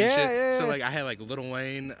pictures in yeah, and shit. yeah, So yeah. like I had like Lil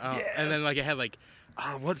Wayne, and then like it had like,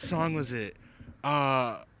 what song was it?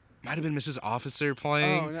 Might have been Mrs. Officer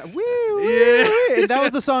playing. Oh, no. Wee, wee, Yeah. wee. That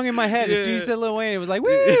was the song in my head. As soon as you Yeah. said Lil Wayne, it was like,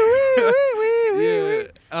 wee, wee, wee, wee, wee, wee.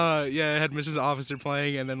 Yeah, it had Mrs. Officer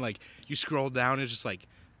playing, and then like you scroll down, it's just like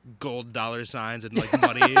gold dollar signs and like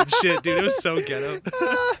money and shit, dude. It was so ghetto.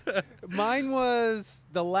 Mine was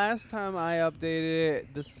the last time I updated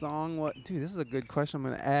it. The song, dude, this is a good question.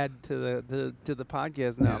 I'm gonna add to the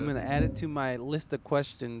podcast now. I'm gonna add it to my list of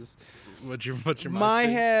questions. What's your Mine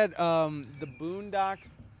MySpace? had the Boondocks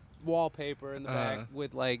wallpaper in the back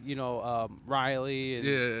with like Riley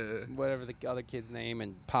and whatever the other kid's name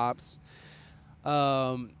and Pops.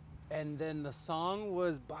 And then the song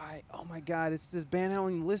was by, oh my God, it's this band I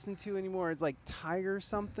don't even listen to anymore. It's like Tiger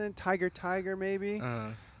something, Tiger maybe.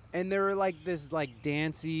 And they were like this like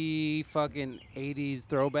dancey fucking 80s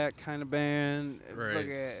throwback kind of band.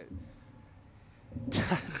 Right.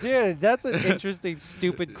 Dude, that's an interesting,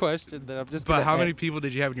 stupid question that I'm just But gonna how add. many people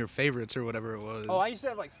did you have in your favorites or whatever it was? Oh, I used to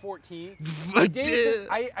have like 14. What I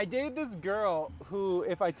dated this girl who,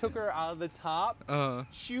 if I took her out of the top,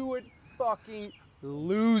 she would fucking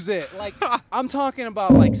lose it. Like, I'm talking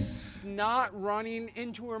about like snot running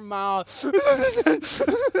into her mouth.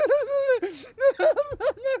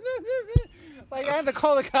 Like, I had to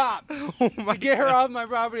call the cop to get her off my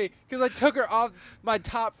property because I took her off my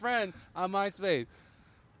top friends on MySpace.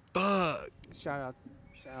 Fuck. Shout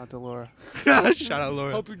out to Laura. Shout out,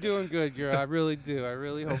 Laura. Hope you're doing good, girl. I really do. I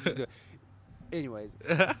really hope you're doing. Anyways,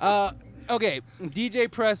 okay. DJ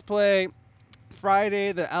Press Play.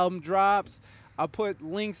 Friday the album drops. I'll put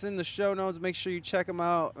links in the show notes. Make sure you check them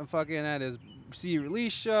out. And fucking at his CD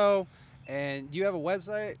release show. And do you have a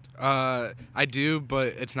website? I do,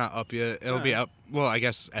 but it's not up yet. It'll be up. Well, I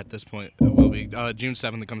guess at this point it will be. June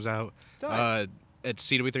 7th it comes out. It's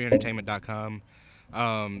cw3entertainment.com.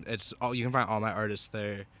 It's all you can find all my artists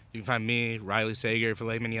there. You can find me, Riley Sager,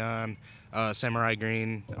 Filet Mignon, Samurai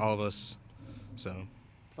Green, all of us. So.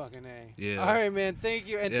 Fucking A. Yeah. All right, man. Thank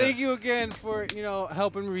you. And thank you again for,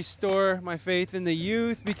 helping restore my faith in the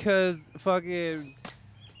youth because fucking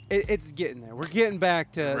it's getting there. We're getting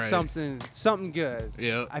back to something good.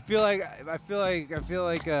 Yeah. I feel like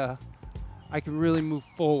I can really move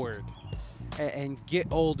forward and get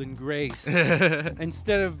old in grace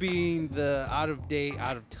instead of being the out of date,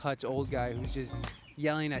 out of touch old guy who's just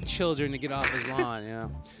yelling at children to get off his lawn,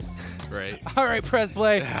 Right. All right, press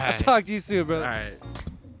play. I'll talk to you soon, brother. All right.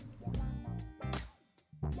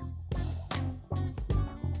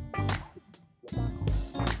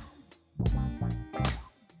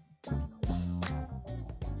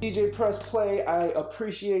 DJ Press Play, I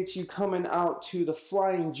appreciate you coming out to the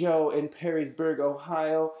Flying Joe in Perrysburg,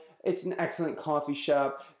 Ohio. It's an excellent coffee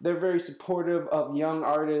shop. They're very supportive of young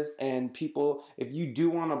artists and people. If you do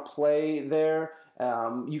want to play there,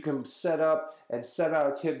 you can set out a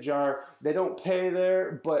tip jar. They don't pay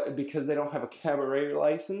there, but because they don't have a cabaret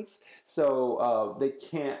license, so they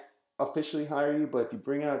can't officially hire you. But if you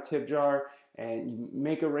bring out a tip jar and you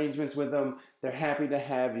make arrangements with them, they're happy to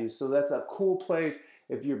have you. So that's a cool place.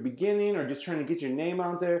 If you're beginning or just trying to get your name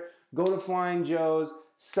out there, go to Flying Joe's,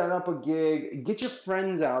 set up a gig, get your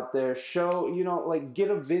friends out there, show,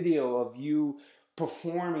 get a video of you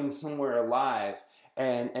performing somewhere live,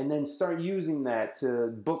 and then start using that to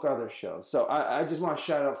book other shows. So I just want to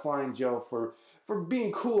shout out Flying Joe for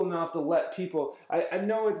being cool enough to let people, I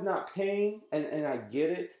know it's not paying, and I get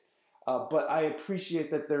it, but I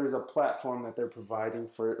appreciate that there is a platform that they're providing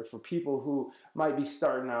for people who might be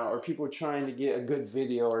starting out or people trying to get a good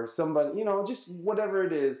video or somebody, just whatever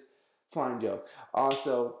it is, Flying Joe.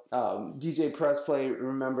 Also, DJ Press Play,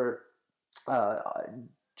 remember,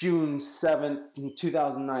 June 7th,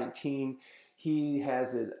 2019, he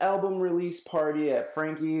has his album release party at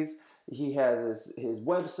Frankie's. He has his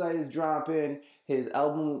website is dropping. His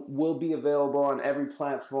album will be available on every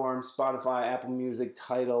platform, Spotify, Apple Music,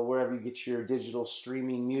 Tidal, wherever you get your digital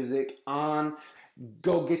streaming music on.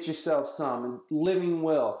 Go get yourself some. Living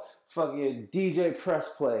Will, fucking DJ Press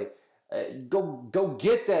Play. Go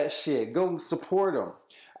get that shit. Go support him.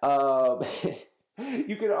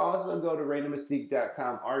 You can also go to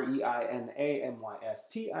ReinaMystique.com,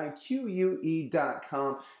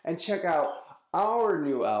 ReinaMystique.com, and check out our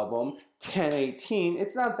new album, 1018.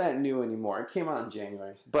 It's not that new anymore. It came out in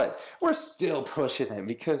January, but we're still pushing it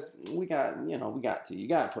because you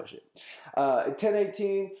gotta push it.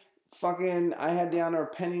 1018, fucking, I had the honor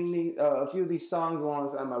of penning a few of these songs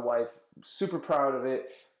alongside my wife. Super proud of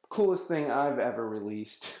it. Coolest thing I've ever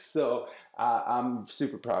released. So I'm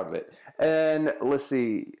super proud of it. And let's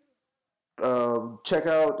see. Check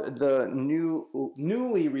out the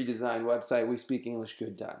newly redesigned website,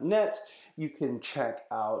 WeSpeakEnglishGood.net. You can check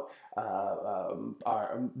out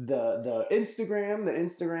the Instagram. The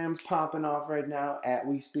Instagram's popping off right now at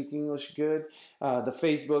We Speak English Good. The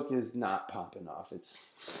Facebook is not popping off.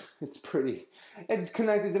 It's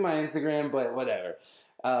connected to my Instagram, but whatever.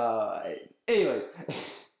 Anyways,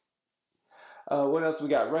 what else we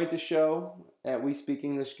got? Write the show at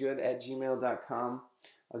WeSpeakEnglishGood@gmail.com.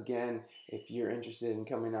 Again, if you're interested in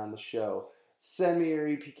coming on the show, send me your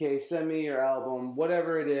EPK, send me your album,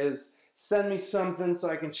 whatever it is. Send me something so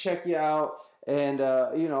I can check you out, and and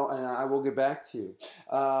I will get back to you.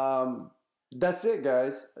 That's it,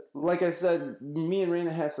 guys. Like I said, me and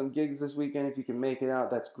Reina have some gigs this weekend. If you can make it out,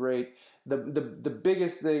 that's great. The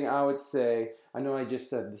biggest thing I would say, I know I just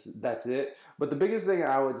said this, that's it, but the biggest thing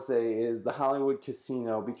I would say is the Hollywood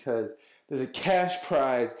Casino, because there's a cash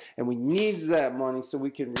prize, and we need that money so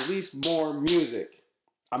we can release more music.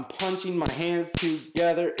 I'm punching my hands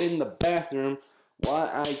together in the bathroom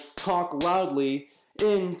while I talk loudly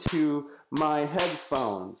into my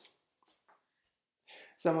headphones.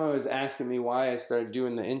 Someone was asking me why I started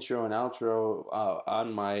doing the intro and outro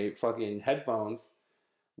on my fucking headphones,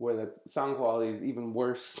 where the sound quality is even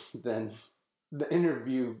worse than the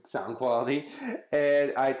interview sound quality.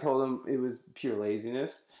 And I told them it was pure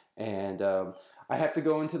laziness. And I have to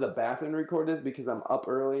go into the bathroom and record this because I'm up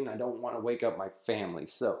early and I don't want to wake up my family.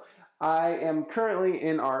 So I am currently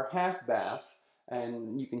in our half bath,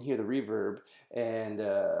 and you can hear the reverb, and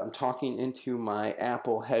I'm talking into my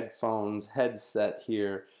Apple headphones headset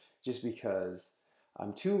here just because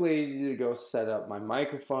I'm too lazy to go set up my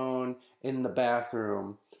microphone in the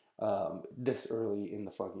bathroom this early in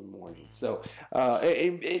the fucking morning. So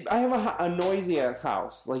I have a noisy ass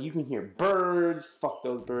house. Like, you can hear birds, fuck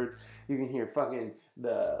those birds. You can hear fucking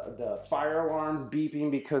the fire alarms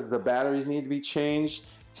beeping because the batteries need to be changed.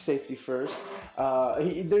 Safety first.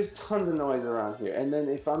 There's tons of noise around here, and then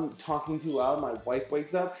if I'm talking too loud, my wife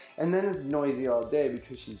wakes up, and then it's noisy all day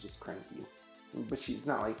because she's just cranky. But she's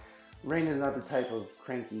not like Raina's not the type of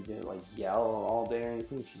cranky to like yell all day or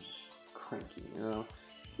anything. She's just cranky, you know?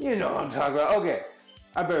 You know what I'm talking about. Okay,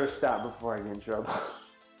 I better stop before I get in trouble.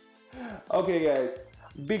 Okay, guys,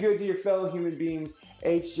 be good to your fellow human beings.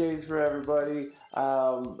 HJ's for everybody.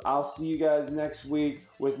 I'll see you guys next week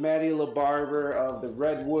with Maddie LaBarber of the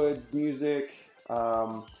Redwoods Music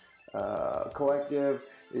Collective.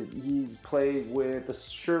 He's played with the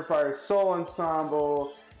Surefire Soul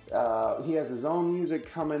Ensemble. He has his own music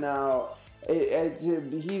coming out.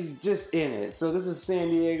 He's just in it. So this is San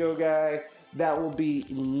Diego guy. That will be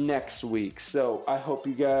next week. So I hope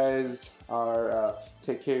you guys are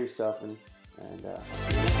take care of yourself and